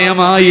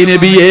സമയമായി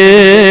നബിയേ.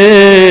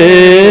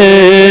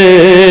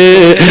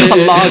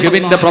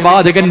 അല്ലാഹുവിന്റെ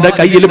പ്രവാചകന്റെ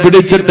കയ്യിൽ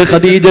പിടിച്ചിട്ട്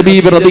ഖദീജ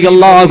ബീബി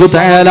റളിയല്ലാഹു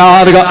തആല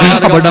അൻഹ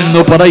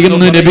അവിടെന്ന്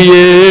പറയുന്നു,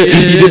 നബിയേ,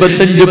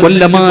 25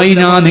 കൊല്ലമായി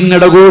ഞാൻ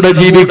നിങ്ങളുടെ കൂടെ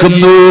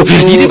ജീവിക്കുന്നു.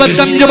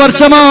 25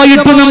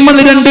 വർഷമായിട്ട് നമ്മൾ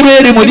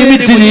രണ്ടുപേരും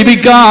ഒരുമിച്ച്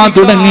ജീവിക്കാൻ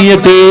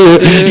തുടങ്ങിയിട്ട്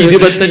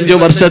 25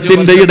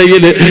 വർഷത്തിന്റെ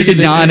ഇടയിൽ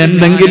ഞാൻ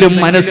എന്തെങ്കിലും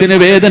മനസ്സിന്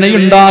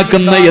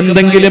വേദനയുണ്ടാക്കുന്ന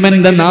എന്തെങ്കിലും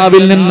എന്റെ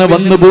നാവിൽ നിന്ന്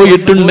വന്നു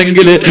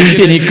പോയിട്ടുണ്ടെങ്കിൽ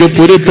എനിക്ക്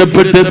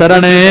പൊരുത്തപ്പെട്ട്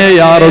തരണേ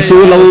യാ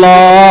റസൂലല്ലാഹ്.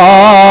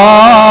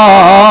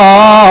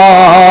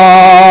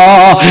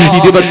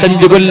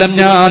 25 കൊല്ലം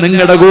ഞാൻ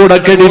നിങ്ങളുടെ കൂടെ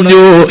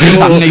കഴിഞ്ഞു.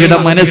 അങ്ങയുടെ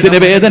മനസ്സിന്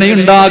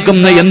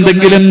വേദനയുണ്ടാക്കുന്ന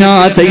എന്തെങ്കിലും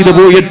ഞാൻ ചെയ്തു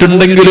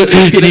പോയിട്ടുണ്ടെങ്കിൽ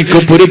എനിക്ക്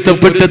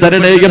പൊരുത്തപ്പെട്ട്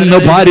തരണേ എന്ന്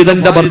ഭാര്യ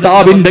തന്റെ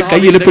ഭർത്താവിന്റെ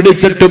കയ്യിൽ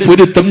പിടിച്ചിട്ട്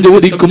പൊരുത്തം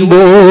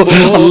ചോദിക്കുമ്പോ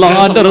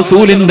അല്ലാഹുവിന്റെ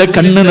റസൂലിന്റെ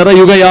കണ്ണ്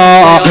നിറയുകയാ.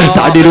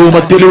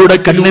 താടിരൂപത്തിലൂടെ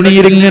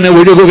കണ്ണുനീരിങ്ങനെ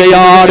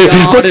ഒഴുകുകയാണ്.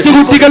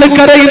 കൊച്ചുകുട്ടികൾ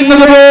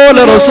കരയുന്നത്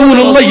പോലെ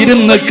റസൂലുള്ള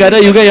ഇരുന്ന്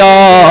കരയുകയാ.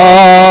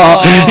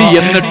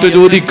 എന്നിട്ട്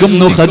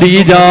ചോദിക്കുന്നു,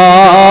 ഖദീജ,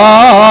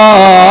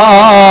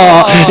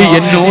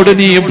 എന്നോട്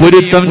നീ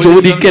പൊരുത്തം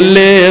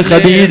ചോദിക്കല്ലേ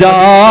ഖദീജ,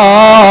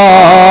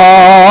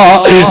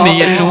 നീ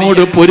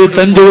എന്നോട്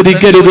പൊരുത്തം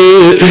ചോദിക്കരുത്.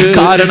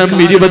 കാരണം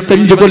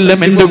 25 കൊല്ലം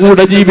എന്റെ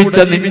കൂടെ ജീവിച്ച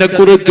നിന്നെ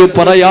കുറിച്ച്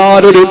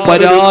പറയാനൊരു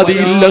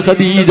പരാതിയില്ല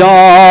ഖദീജ.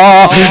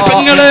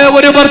 പെങ്ങളെ,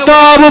 ഒരു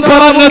ഭർത്താവ്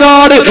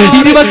പറഞ്ഞതാണ്,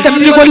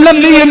 25 കൊല്ലം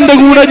നീ എന്റെ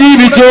കൂടെ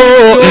ജീവിച്ചോ,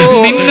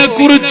 നിന്നെ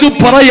കുറിച്ച്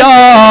പറയാ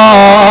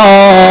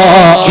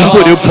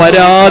ഒരു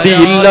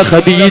പരാതിയില്ല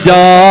ഖദീജ.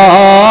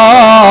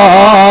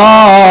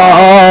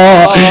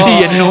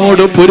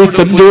 എന്നോട്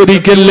പൊരുത്തം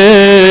ചോദിക്കല്ലേ,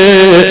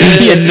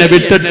 എന്നെ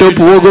വിട്ടിട്ട്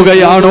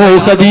പോകുകയാണോ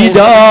ഖദീജ?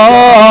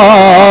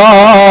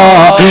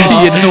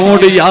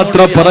 എന്നോട് യാത്ര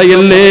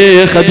പറയല്ലേ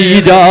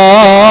ഖദീജ.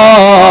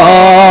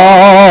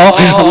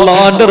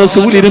 അല്ലാഹുവിന്റെ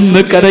റസൂൽ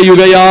ഇരുന്ന്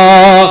കരയുകയാ.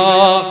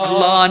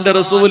 അല്ലാഹുവിന്റെ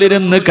റസൂൽ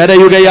ഇരുന്ന്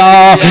കരയുകയാ.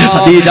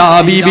 ഖദീജ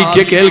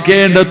ബീവിക്ക്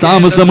കേൾക്കേണ്ട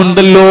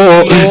താമസമുണ്ടല്ലോ.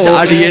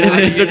 ചാടി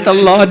എഴുന്നേറ്റിട്ട്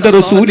അല്ലാഹുവിന്റെ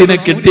റസൂലിനെ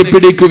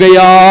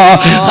കെട്ടിപ്പിടിക്കുകയാ.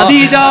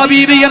 ഖദീജ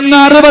ബീവി എന്ന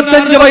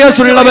 65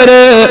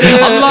 വയസ്സുള്ളവര്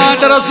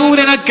അല്ലാഹുവിന്റെ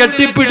റസൂലിനെ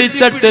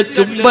കെട്ടിപ്പിടിച്ചിട്ട്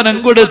ചുംബനം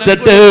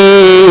കൊടുത്തിട്ട്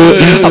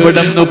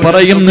അവിടെന്ന്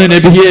പറയുന്നു,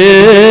 നബിയേ,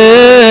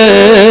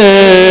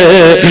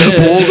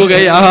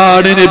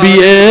 പോകുകയാണ്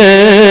നബിയേ,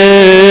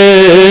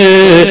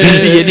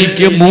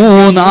 എനിക്ക്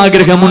 3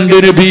 ആഗ്രഹമുണ്ട്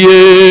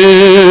നബിയേ.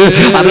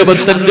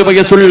 65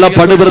 വയസ്സുള്ള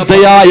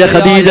പടുവൃദ്ധയായ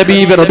ഖദീജ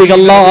ബീവി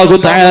റളിയല്ലാഹു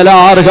തആല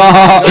അൻഹ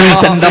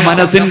തന്റെ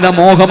മനസ്സിന്റെ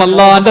മോഹം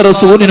അല്ലാഹുവിന്റെ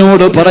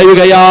റസൂലിനോട്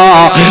പറയുകയാ.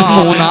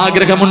 3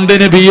 ആഗ്രഹമുണ്ട്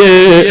നബിയേ,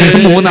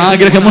 3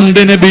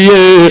 ആഗ്രഹമുണ്ട്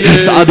നബിയേ,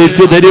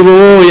 സാധിച്ചു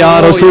തരുവോ യാ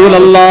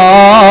റസൂലല്ലാഹ്?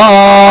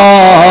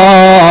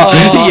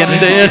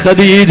 എന്തേ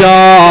ഖദീജ,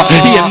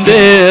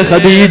 എന്തേ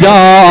ഖദീജ?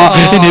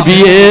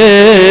 നബിയേ,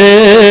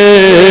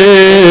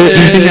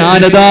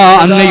 ഞാനതാ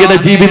അങ്ങയുടെ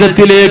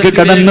ജീവിതത്തിലേക്ക്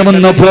കടന്നു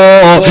വന്നപ്പോ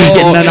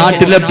എന്റെ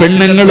നാട്ടിലെ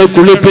പെണ്ണുങ്ങൾ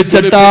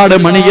കുളിപ്പിച്ചിട്ടാണ്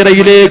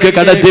മണിയറയിലേക്ക്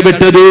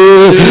കടത്തിവിട്ടത്.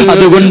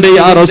 അതുകൊണ്ട്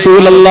യാ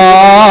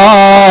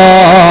റസൂലല്ലാഹ്,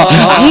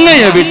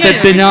 അങ്ങയെ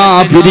വിട്ടിട്ട്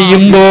ഞാൻ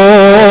പിരിയുമ്പോ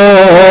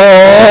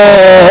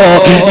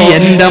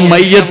എന്റെ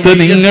മയ്യത്ത്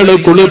നിങ്ങൾ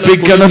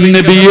കുളിപ്പിക്കണം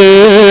നബിയേ.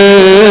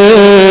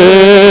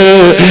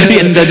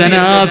 എന്റെ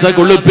ജനാസ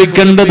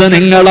കുളിപ്പിക്കേണ്ടത്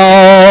നിങ്ങളോ,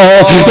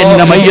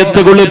 എന്റെ മയ്യത്ത്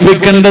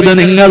കുളിപ്പിക്കേണ്ടത്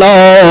നിങ്ങളോ?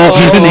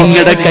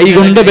 നിങ്ങളുടെ കൈ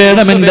കൊണ്ട്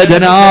വേണം എന്റെ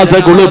ജനാസ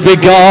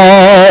കുളിപ്പിക്കാ.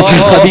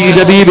 ഖദീജ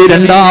ബീബി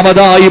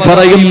രണ്ടാമതായി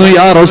പറയുന്നു,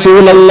 യാ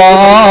റസൂലല്ലാഹ്,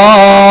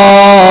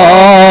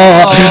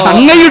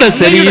 അങ്ങയുടെ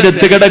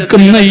ശരീരത്ത്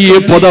കിടക്കുന്ന ഈ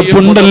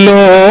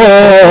പുതപ്പുണ്ടല്ലോ,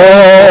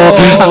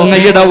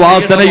 അങ്ങയുടെ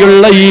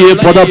വാസനയുള്ള ഈ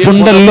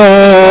പുതപ്പുണ്ടല്ലോ,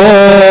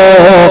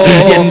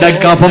 എന്റെ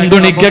കഫം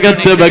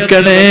തുണിക്കകത്ത്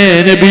വെക്കണേ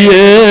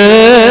നബിയേ.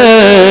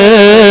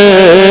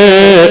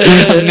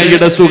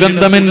 അങ്ങയുടെ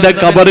സുഗന്ധം എന്റെ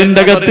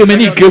കബറിന്റെ അകത്തും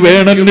എനിക്ക്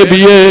വേണം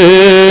നബിയേ.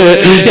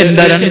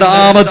 എന്റെ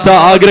രണ്ടാമത്തെ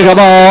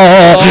ആഗ്രഹമാ.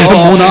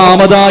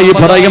 മൂന്നാമതായി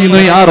പറയുന്നു,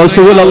 യാ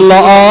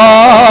റസൂലല്ലാഹ്,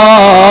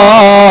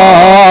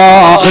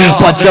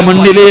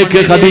 പച്ചമണ്ണിലേക്ക്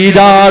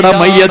ഖദീജയുടെ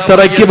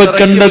മയ്യത്തിറക്കി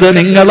വെക്കേണ്ടത്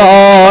നിങ്ങളാ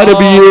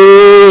നബിയേ.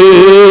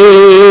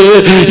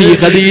 ഈ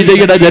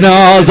ഖദീജയുടെ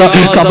ജനാസ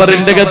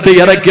ഖബറിന്റെ അകത്ത്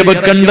ഇറക്കി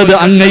വെക്കേണ്ടത്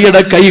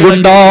അങ്ങയുടെ കൈ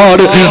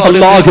കൊണ്ടാണ്.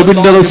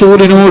 അല്ലാഹുവിന്റെ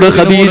റസൂലിനോട്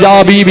ഖദീജ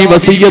ബീവി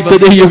വസിയത്ത്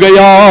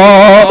ചെയ്യുകയാ.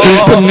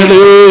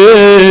 പെങ്ങളെ,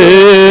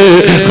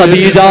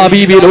 ഖദീജ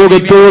ബീവി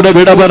ലോകത്തോട്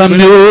വിട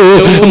പറഞ്ഞു.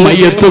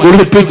 മയ്യത്ത്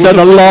കുളിപ്പിച്ച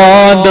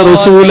അല്ലാഹുവിന്റെ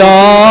റസൂലാ.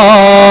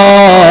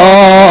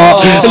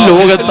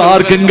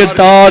 ലോകത്താർക്കും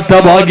കിട്ടാത്ത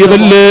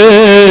ഭാഗ്യമല്ലേ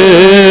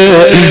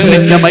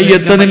നിന്റെ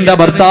മയ്യത്ത് നിന്റെ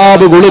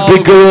ഭർത്താവ്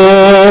കുളിപ്പിക്കുവോ?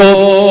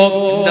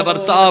 നിന്റെ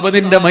ഭർത്താവ്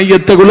നിന്റെ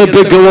മയ്യത്ത്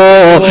കുളിപ്പിക്കുവോ?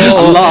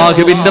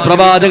 അല്ലാഹുവിന്റെ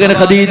പ്രവാചകൻ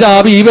ഖദീജ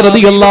ബീവി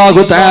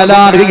റളിയല്ലാഹു തആല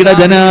അൻഹയുടെ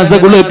ജനാസ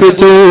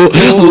കുളിപ്പിച്ചു.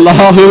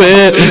 അല്ലാഹുവേ,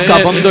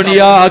 കഫം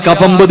തുണിയാ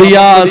കഫം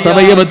പുതിയാ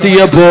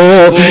സമയമെത്തിയപ്പോ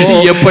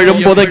എപ്പോഴും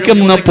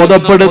പുതയ്ക്കുന്ന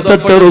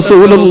പുതപ്പെടുത്തിട്ട്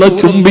റസൂലുള്ള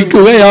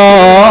ചുംബിക്കുകയാ.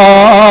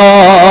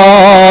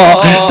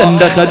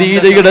 തന്റെ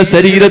ഖദീജയുടെ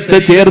ശരീരത്തെ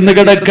ചേർന്ന്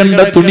കിടക്കേണ്ട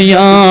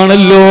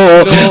തുണിയാണല്ലോ.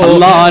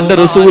 അല്ലാഹുവിന്റെ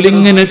റസൂൽ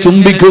ഇങ്ങനെ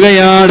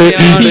ചുംബിക്കുകയാണ്.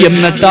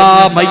 എന്നിട്ടാ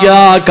മയ്യാ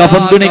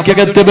കഫൻ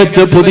തുണിക്കകത്ത്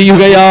വെച്ച്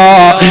പൊതിയുകയാ.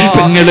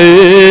 പെങ്ങളെ,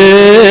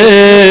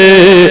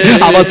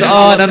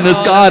 അവസാന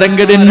നിസ്കാരം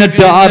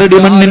കഴിഞ്ഞിട്ട് 6 അടി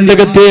മണ്ണിന്റെ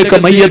അകത്തേക്ക്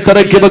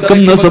മയ്യത്തിറക്കി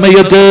വെക്കുന്ന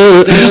സമയത്ത്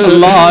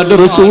അല്ലാഹുവിന്റെ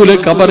റസൂല്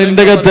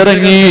ഖബറിന്റെ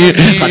അകത്തിറങ്ങി.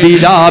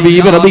 ഖദീജ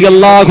ബീവി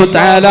റളിയല്ലാഹു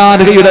തആല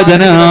അൻഹയുടെ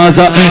ജനാസ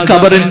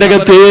ഖബറിന്റെ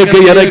അകത്തേക്ക്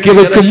ഇറക്കി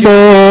വെക്കുമ്പോ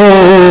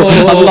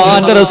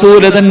അല്ലാഹുവിന്റെ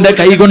റസൂല് തന്റെ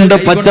കൈകൊണ്ട്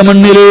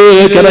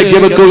പച്ചമണ്ണിലേക്ക് ഇറക്കി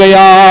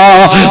വെക്കുകയാ.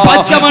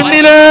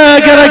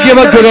 പച്ചമണ്ണിലേക്ക് ഇറക്കി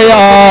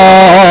വെക്കുകയാ.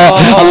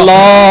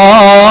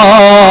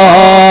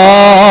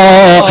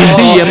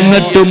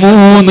 എന്നിട്ട്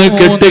 3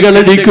 കെട്ടുകൾ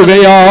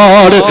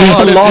അടിക്കുകയാണ്.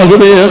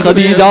 അല്ലാഹുവേ,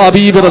 ഖദീജ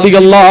ബീവി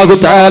റളിയല്ലാഹു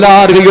തആല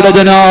അൻഹയുടെ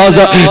ജനാസ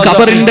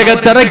ഖബറിന്റെ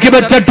അകത്ത് ഇറക്കി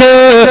വെച്ചിട്ട്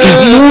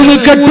 3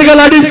 കെട്ടുകൾ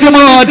അടിച്ചു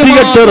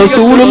മാറ്റിയിട്ട്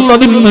റസൂലുള്ള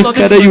നിന്ന്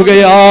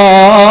കരയുകയാ.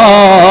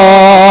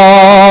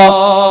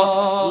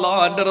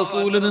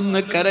 റസൂല്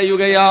നിന്ന്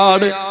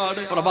കരയുകയാണ്.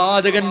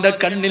 പ്രവാചകന്റെ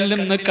കണ്ണിൽ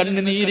നിന്ന്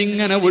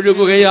കണ്ണുനീരിങ്ങനെ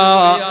ഒഴുകുകയാ.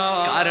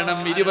 കാരണം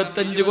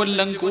 25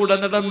 കൊല്ലം കൂടെ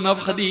നടന്ന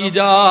ഖദീജ,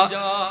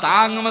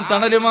 താങ്ങും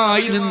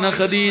തണലുമായി നിന്ന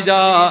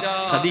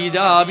ഖദീജ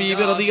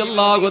ബീവി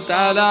റളിയല്ലാഹു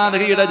തആല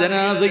അൻഹയുടെ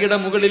ജനാസയുടെ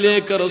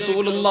മുകളിലേക്ക്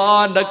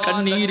റസൂലുള്ളാഹിന്റെ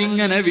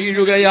കണ്ണീരിങ്ങനെ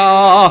വീഴുകയാ.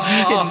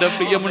 എന്റെ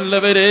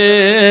പ്രിയമുള്ളവരെ,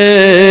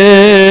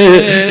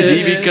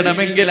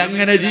 ജീവിക്കണമെങ്കിൽ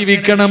അങ്ങനെ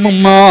ജീവിക്കണം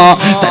ഉമ്മ.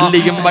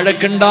 തല്ലിയും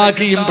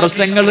വഴക്കുണ്ടാക്കിയും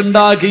പ്രശ്നങ്ങൾ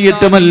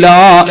ഉണ്ടാക്കിയിട്ടുമല്ല,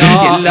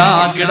 എല്ലാ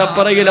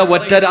കിടപ്പറയിലെ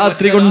ഒറ്റ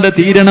രാത്രി കൊണ്ട്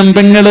തീരണം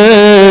പെങ്ങള്.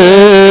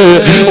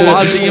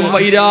 വാശിയും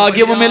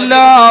വൈരാഗ്യവും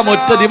എല്ലാം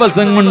ഒറ്റ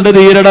ദിവസം കൊണ്ട്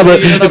തീരണം.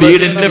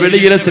 വീടിന്റെ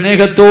വെളിയിലെ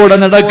സ്നേഹത്തോടെ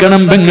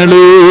നടക്കണം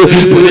പെങ്ങള്.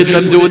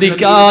 പൊരുത്തം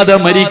ചോദിക്കാതെ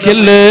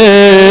മരിക്കല്ലേ,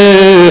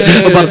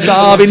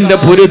 ഭർത്താവിന്റെ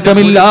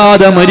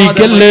പൊരുത്തമില്ലാതെ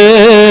മരിക്കല്ലേ,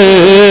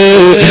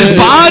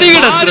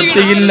 ഭാര്യയുടെ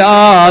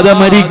തൃപ്തിയില്ലാതെ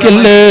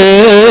മരിക്കല്ലേ.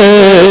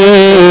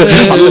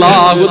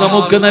 അല്ലാഹു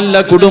നമുക്ക് നല്ല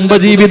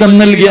കുടുംബജീവിതം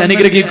നൽകി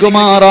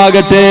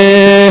അനുഗ്രഹിക്കുമാറാകട്ടെ.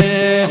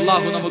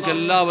 അല്ലാഹു നമുക്ക്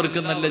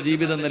എല്ലാവർക്കും നല്ല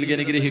ജീവിതം നൽകി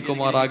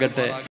അനുഗ്രഹിക്കുമാറാകട്ടെ.